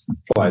least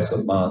twice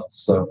a month.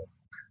 So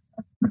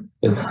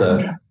it's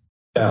a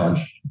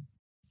challenge.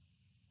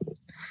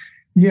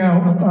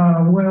 Yeah,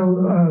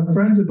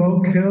 Friends of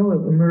Oak Hill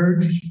have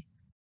emerged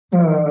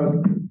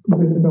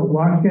with the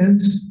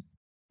Watkins,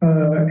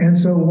 and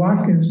so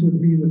Watkins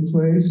would be the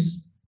place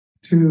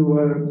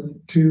to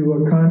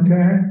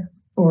contact,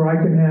 or I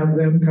can have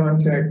them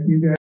contact you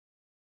guys.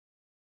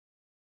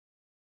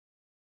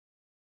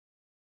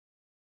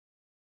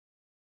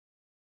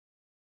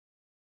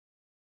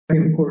 The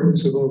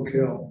importance of Oak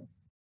Hill.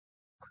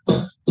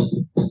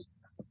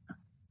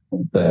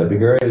 That'd be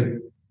great.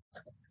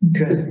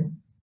 Okay.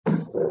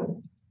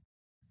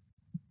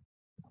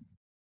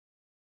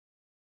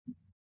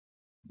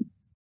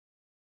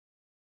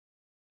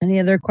 Any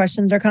other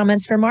questions or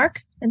comments for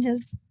Mark in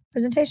his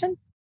presentation?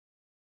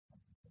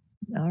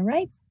 All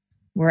right.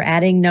 We're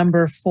adding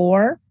number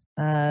 4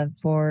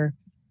 for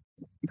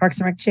Parks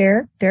and Rec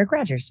Chair, Derek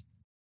Rogers.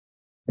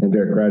 And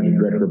Derek Rogers,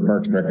 Director of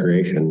Parks and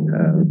Recreation.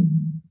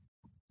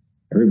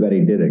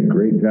 Everybody did a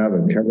great job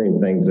of covering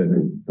things. That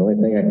the only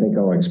thing I think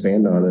I'll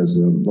expand on is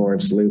the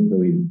Lawrence Loop that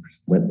we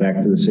went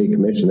back to the City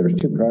Commission. There was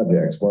 2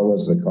 projects. One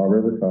was the Kaw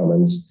River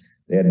Commons.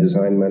 They had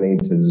design money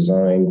to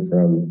design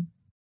from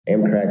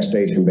Amtrak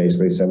Station,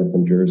 basically 7th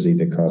and Jersey,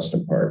 to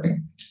Constant Park.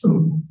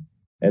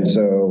 And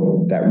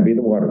so that would be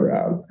the water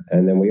route.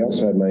 And then we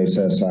also had money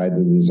set aside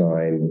to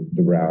design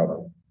the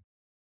route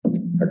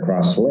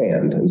across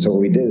land. And so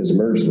what we did is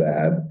merge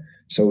that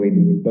So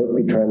we'd both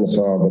be trying to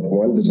solve with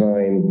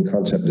one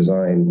concept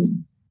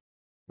design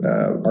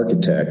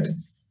architect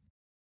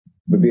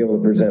would be able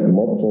to present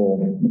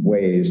multiple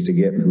ways to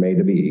get from A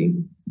to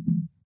B.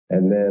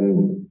 And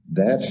then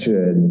that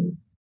should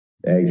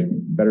a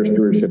better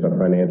stewardship of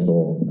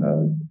financial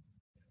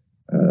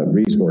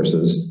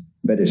resources,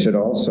 but it should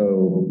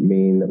also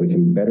mean that we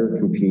can better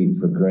compete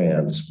for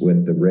grants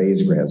with the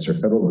RAISE grants or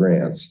federal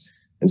grants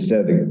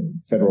instead of the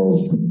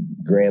federal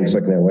grants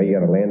looking at, well, you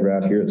got a land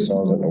route here that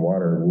solves it in the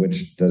water,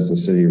 which does the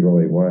city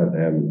really want?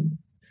 And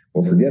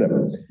we'll forget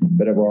them.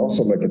 But it will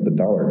also look at the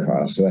dollar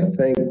cost. So I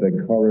think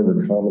the Colorado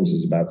River Commons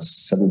is about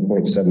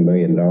 $7.7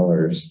 million.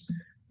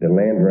 The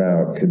land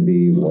route could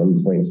be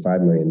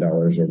 $1.5 million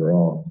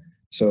overall.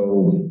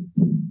 So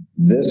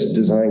this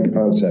design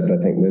concept, I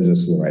think, moves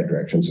us in the right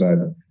direction.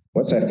 So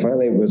once I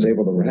finally was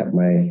able to wrap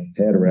my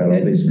head around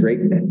all these great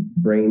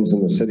brains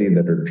in the city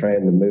that are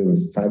trying to move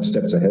 5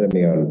 steps ahead of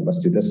me on,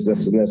 let's do this,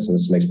 this, and this, and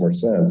this makes more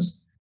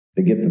sense,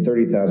 to get the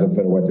 30,000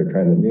 foot of what they're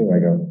trying to do, I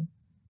go,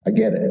 I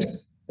get it.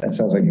 That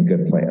sounds like a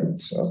good plan.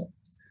 So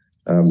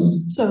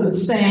the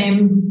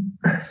same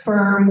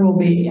firm will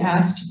be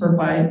asked to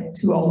provide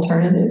 2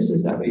 alternatives.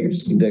 Is that what you're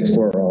saying? To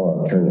explore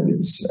all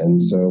alternatives.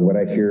 And so what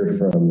I hear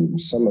from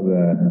some of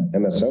the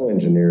MSO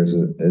engineers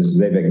is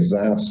they've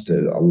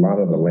exhausted a lot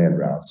of the land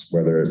routes,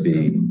 whether it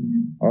be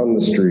on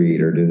the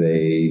street or do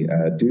they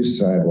do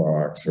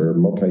sidewalks or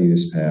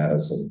multi-use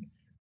paths.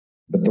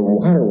 But the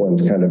water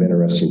one's kind of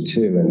interesting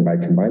too. And by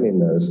combining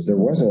those, there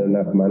wasn't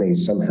enough money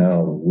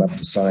somehow left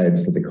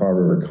aside for the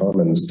Colorado River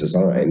Commons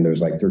design.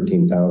 There's like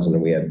 13,000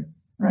 and we had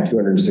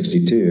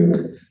 262.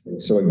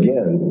 So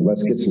again,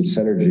 let's get some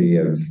synergy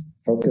of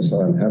focus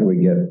on how do we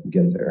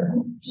get there.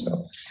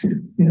 So,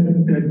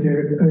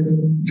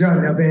 John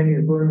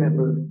Nalbandian, board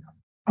member,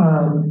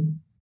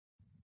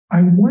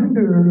 I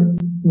wonder,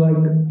 like,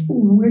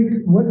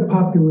 what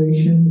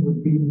population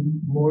would be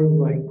more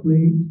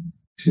likely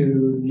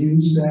to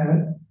use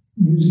that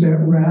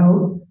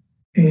route?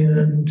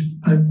 And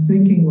I'm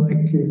thinking,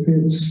 like, if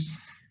it's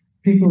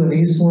people in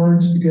East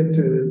Lawrence to get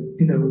to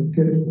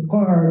the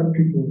park,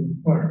 people in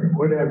the park,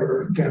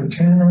 whatever,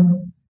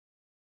 downtown,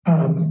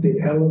 the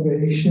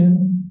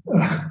elevation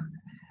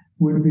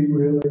would be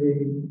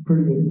really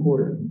pretty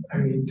important. I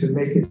mean, to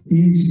make it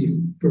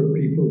easy for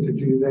people to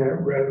do that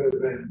rather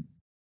than,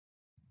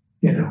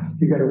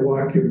 you got to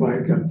walk your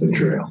bike up the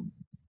trail.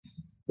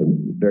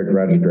 Derek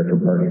Rogers, Director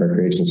of Parks and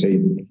Recreation,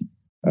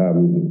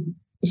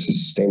 the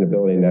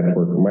Sustainability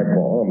Network,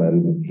 Michael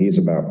Allman, he's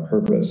about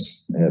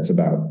purpose, and it's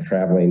about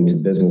traveling to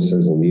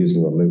businesses and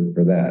using the loop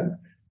for that.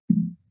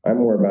 I'm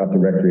more about the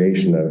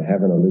recreation of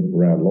having a loop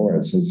around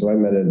Lawrence. And so I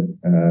met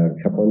a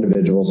couple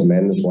individuals, a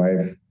man and his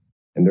wife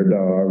and their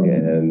dog,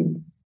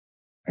 and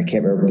I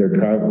can't remember if they're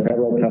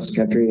traveling across the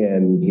country,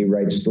 and he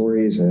writes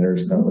stories and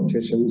there's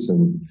competitions.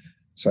 And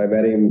so I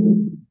met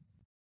him.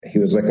 He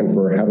was looking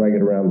for, how do I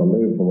get around the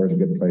loop and where's a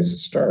good place to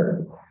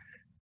start?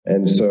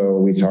 And so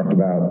we talked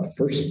about the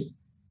first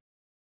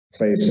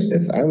place,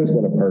 if I was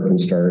going to park and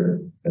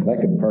start, if I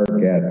could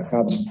park at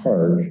Hobbs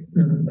Park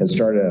and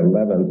start at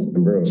 11th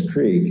and Burroughs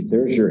Creek,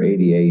 there's your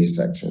ADA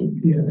section.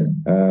 Yeah.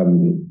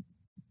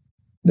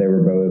 They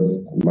were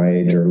both my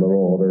age or a little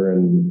older,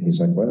 and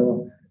he's like,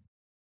 well,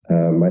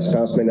 my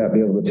spouse may not be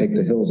able to take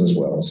the hills as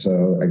well.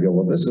 So I go,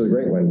 well, this is a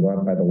great one. Go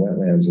out by the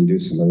wetlands and do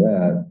some of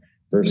that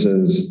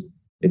versus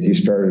if you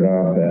started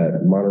off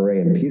at Monterey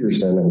and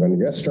Peterson, I'm going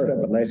to go start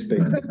up a nice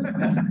big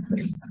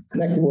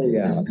neck way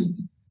out.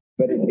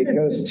 But it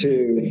goes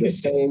to the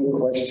same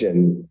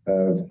question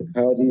of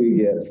how do you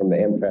get from the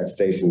Amtrak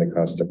station to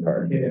Costa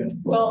Park? Yeah.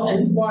 Well,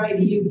 and why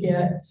do you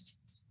get,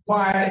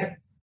 why?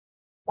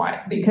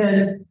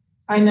 Because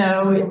I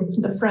know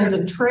in the Friends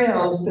of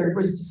Trails, there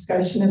was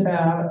discussion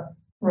about,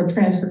 from a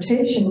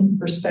transportation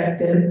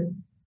perspective,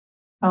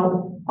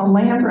 a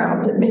land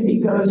route that maybe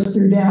goes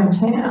through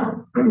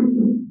downtown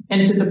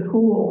and to the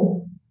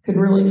pool could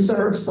really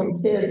serve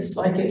some kids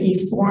like at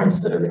East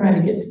Lawrence that are trying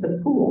to get to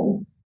the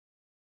pool.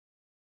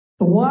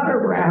 The water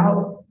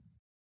route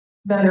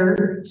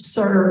better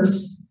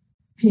serves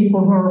people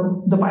who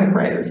are the bike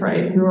riders,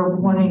 right? Who are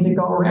wanting to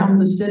go around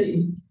the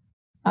city.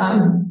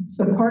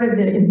 So part of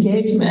the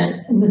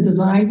engagement in the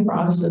design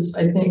process,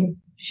 I think,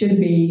 should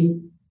be,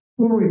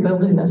 who are we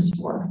building this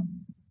for?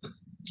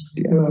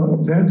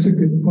 Well, that's a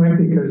good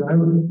point, because I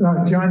was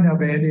John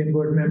Nalbandian,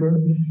 board member,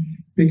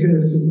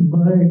 because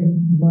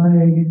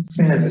my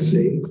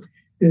fantasy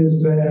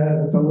is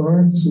that the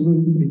Lawrence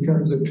Loop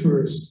becomes a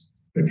tourist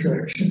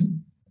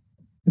attraction,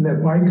 and that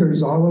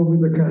bikers all over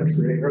the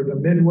country or the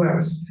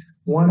Midwest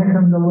want to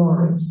come to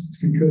Lawrence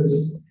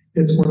because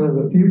it's one of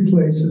the few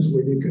places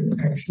where you can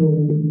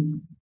actually,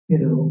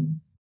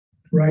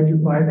 ride your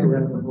bike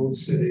around the whole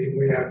city.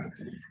 We have,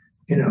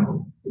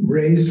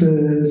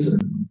 races,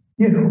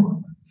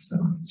 and,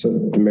 stuff.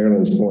 So to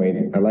Marilyn's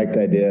point, I like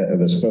the idea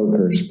of a spoke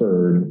or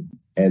spurred,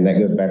 and that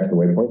goes back to the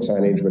waypoint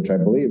signage, which I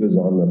believe is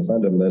on the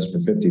funded list for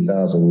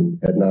 50,000.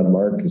 Head nod,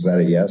 Mark, is that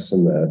a yes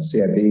in the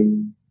CIP?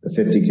 The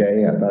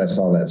 50K? I thought I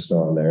saw that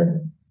still on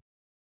there.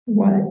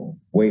 What?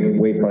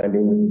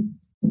 Wayfinding.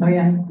 Oh,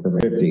 yeah. for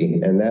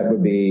 50. And that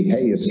would be,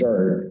 hey, you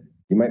start,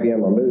 you might be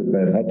on the loop,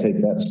 but if I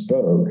take that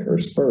spoke or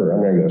spur,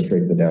 I'm going to go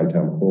straight to the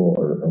downtown pool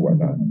or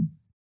whatnot.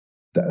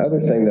 The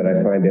other thing that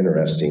I find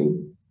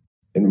interesting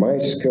in my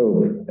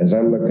scope, as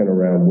I'm looking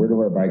around, where do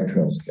our bike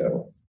trails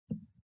go?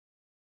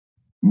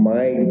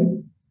 My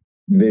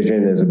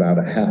vision is about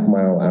a half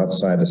mile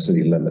outside of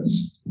city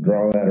limits.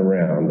 Draw that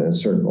around in a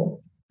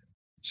circle.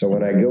 So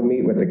when I go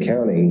meet with the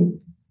county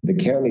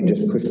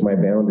just pushed my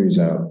boundaries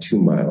out 2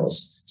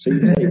 miles. So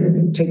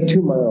you take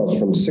 2 miles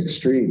from 6th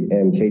Street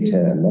and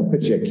K10. That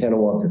puts you at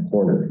Kanawaka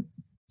Corner.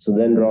 So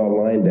then draw a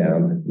line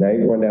down. Now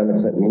you're going down the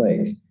Clinton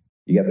Lake.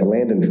 You got the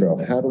Landon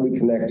Trail. How do we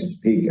connect to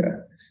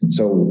Topeka?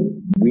 So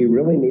we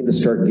really need to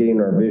start getting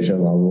our vision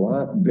a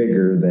lot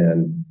bigger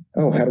than,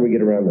 oh, how do we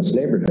get around this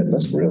neighborhood?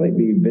 Let's really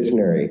be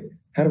visionary.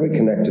 How do we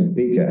connect to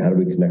Topeka? How do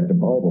we connect to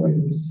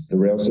Baldwin, the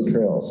rails to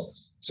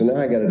trails? So now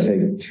I got to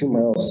take 2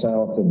 miles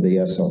south of the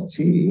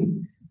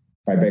SLT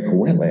by Baker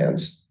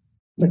Wetlands.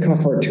 Look how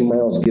far 2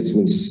 miles gets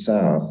me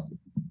south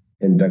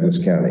in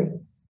Douglas County.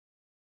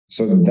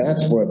 So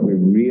that's what we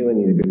really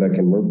need to be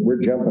looking. We're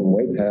jumping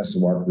way past the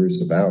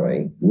Wakarusa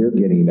Valley. We're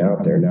getting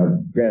out there.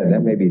 Now, granted,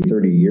 that may be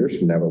 30 years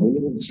from now, but we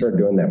need to start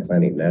doing that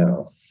planning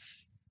now.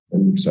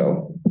 And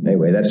so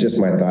anyway, that's just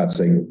my thoughts.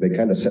 They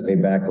kind of set me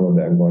back a little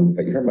bit. I'm going,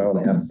 but you're a mile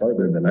and a half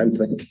farther than I'm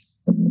thinking.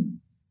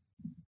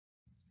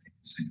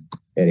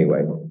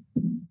 Anyway.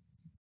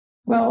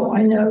 Well,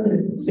 I know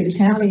that the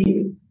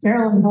county,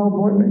 Maryland Hall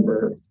board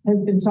member has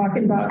been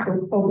talking about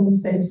the open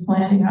space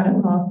planning. I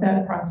don't know if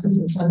that process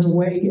is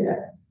underway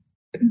yet,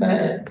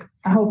 but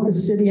I hope the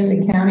city and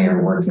the county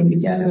are working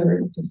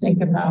together to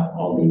think about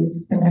all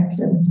these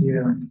connections.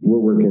 Yeah. We're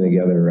working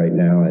together right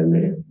now,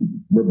 and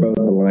we're both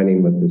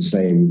aligning with the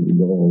same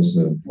goals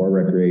of more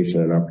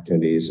recreation and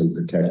opportunities and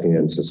protecting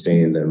and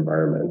sustaining the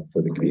environment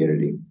for the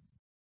community.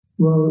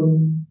 Well,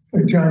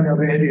 John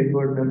Nalbandian,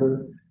 board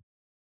member,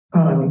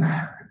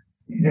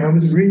 I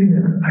was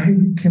reading,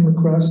 I came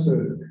across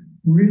a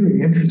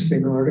really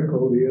interesting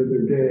article the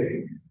other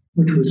day,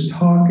 which was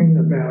talking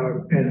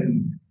about,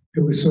 and it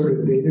was sort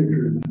of data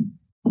driven,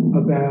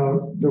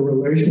 about the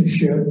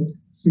relationship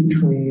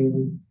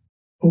between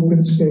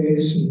open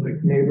space and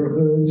like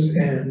neighborhoods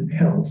and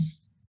health,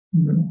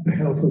 the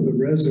health of the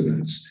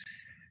residents.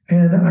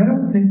 And I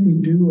don't think we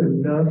do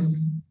enough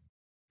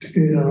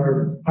in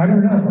our, I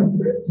don't know,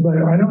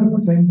 but I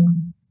don't think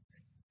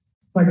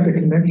like the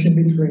connection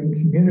between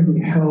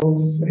community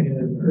health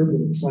and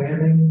urban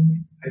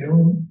planning, I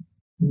don't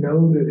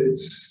know that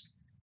it's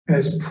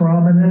as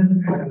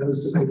prominent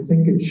as I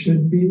think it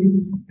should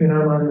be. And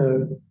I'm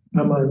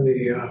on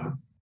the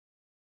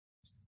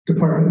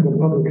department, the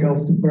public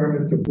health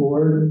department, the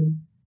board.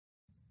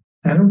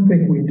 I don't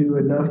think we do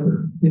enough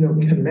of,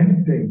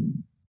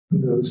 connecting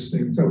those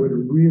things. I would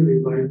really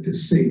like to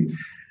see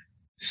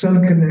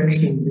some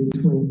connection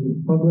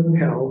between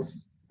public health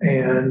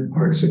and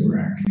Parks and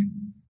Rec.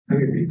 I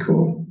think it'd be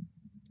cool.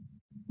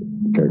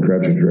 Okay,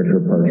 Krebs, Director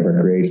of Parks and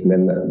Recreation.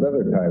 And the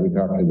other time we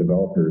talked to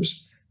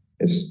developers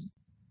is,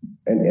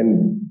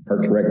 and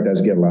Parks and Rec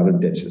does get a lot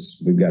of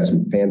ditches. We've got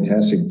some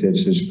fantastic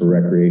ditches for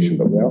recreation,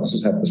 but we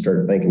also have to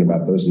start thinking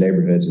about those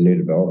neighborhoods and new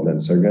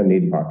developments. They're going to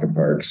need pocket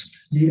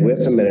parks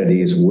with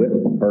amenities, with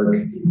park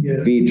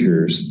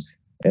features.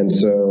 And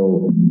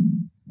so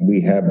we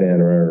have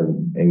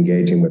been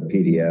engaging with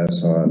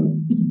PDS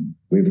on,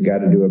 we've got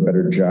to do a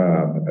better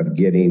job of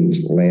getting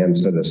land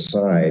set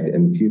aside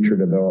in future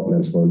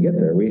developments. When we get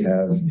there, we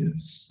have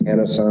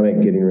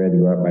Panasonic getting ready to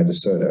go out by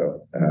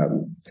DeSoto.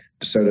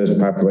 DeSoto's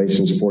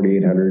population is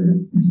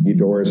 4,800.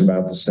 Eudora is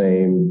about the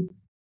same.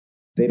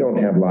 They don't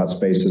have lot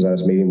spaces. I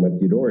was meeting with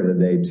Eudora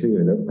today too,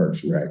 in their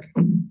Parks and Rec.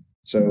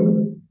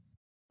 So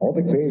all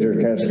the communities are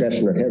kind of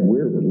scratching their head.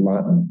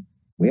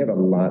 We have a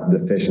lot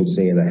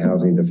deficiency and a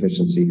housing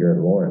deficiency here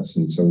in Lawrence.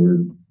 And so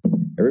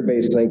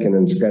everybody's thinking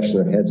and scratching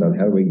their heads on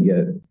how do we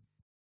get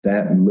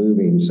that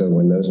moving. So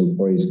when those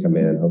employees come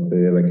in,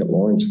 hopefully they look at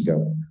Lawrence and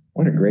go,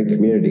 what a great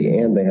community.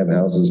 And they have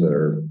houses that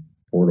are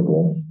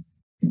affordable.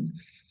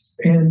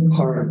 And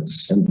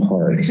parks. And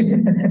parks.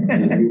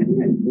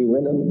 we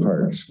win in the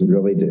parks. We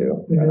really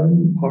do.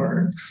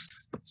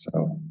 Parks.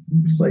 So.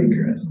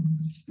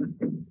 Playgrounds.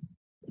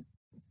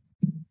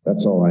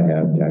 That's all I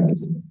have,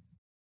 Jackie.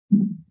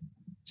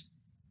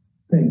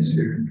 Thanks,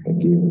 sir.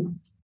 Thank you.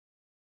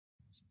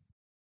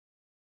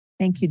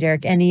 Thank you,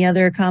 Derek. Any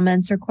other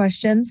comments or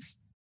questions?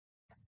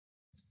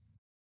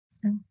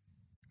 No.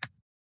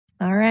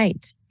 All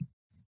right.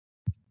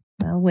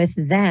 Well,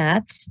 with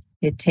that,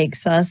 it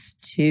takes us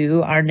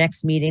to our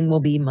next meeting will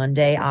be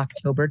Monday,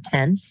 October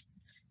 10th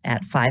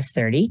at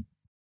 5:30.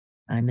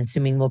 I'm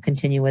assuming we'll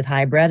continue with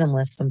hybrid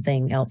unless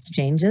something else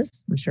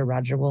changes. I'm sure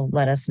Roger will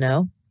let us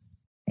know.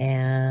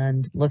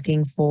 And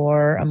looking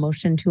for a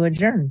motion to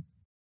adjourn.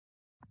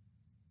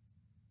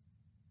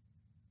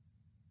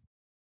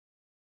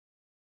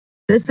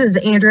 This is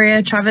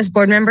Andrea Chavez,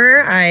 board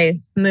member. I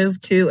move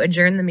to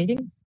adjourn the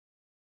meeting.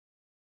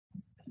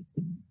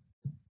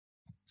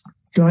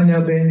 John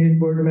Nalbandian,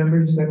 board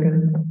member,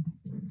 second.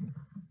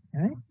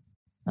 All right.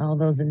 All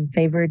those in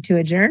favor to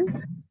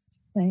adjourn,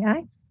 say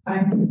aye.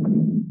 Aye.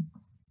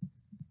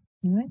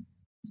 All right.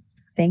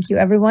 Thank you,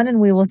 everyone, and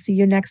we will see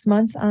you next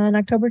month on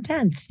October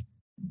 10th.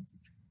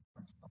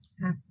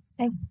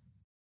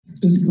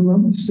 Does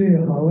Columbus Day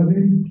a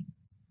holiday?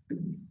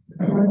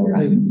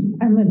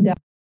 I'm a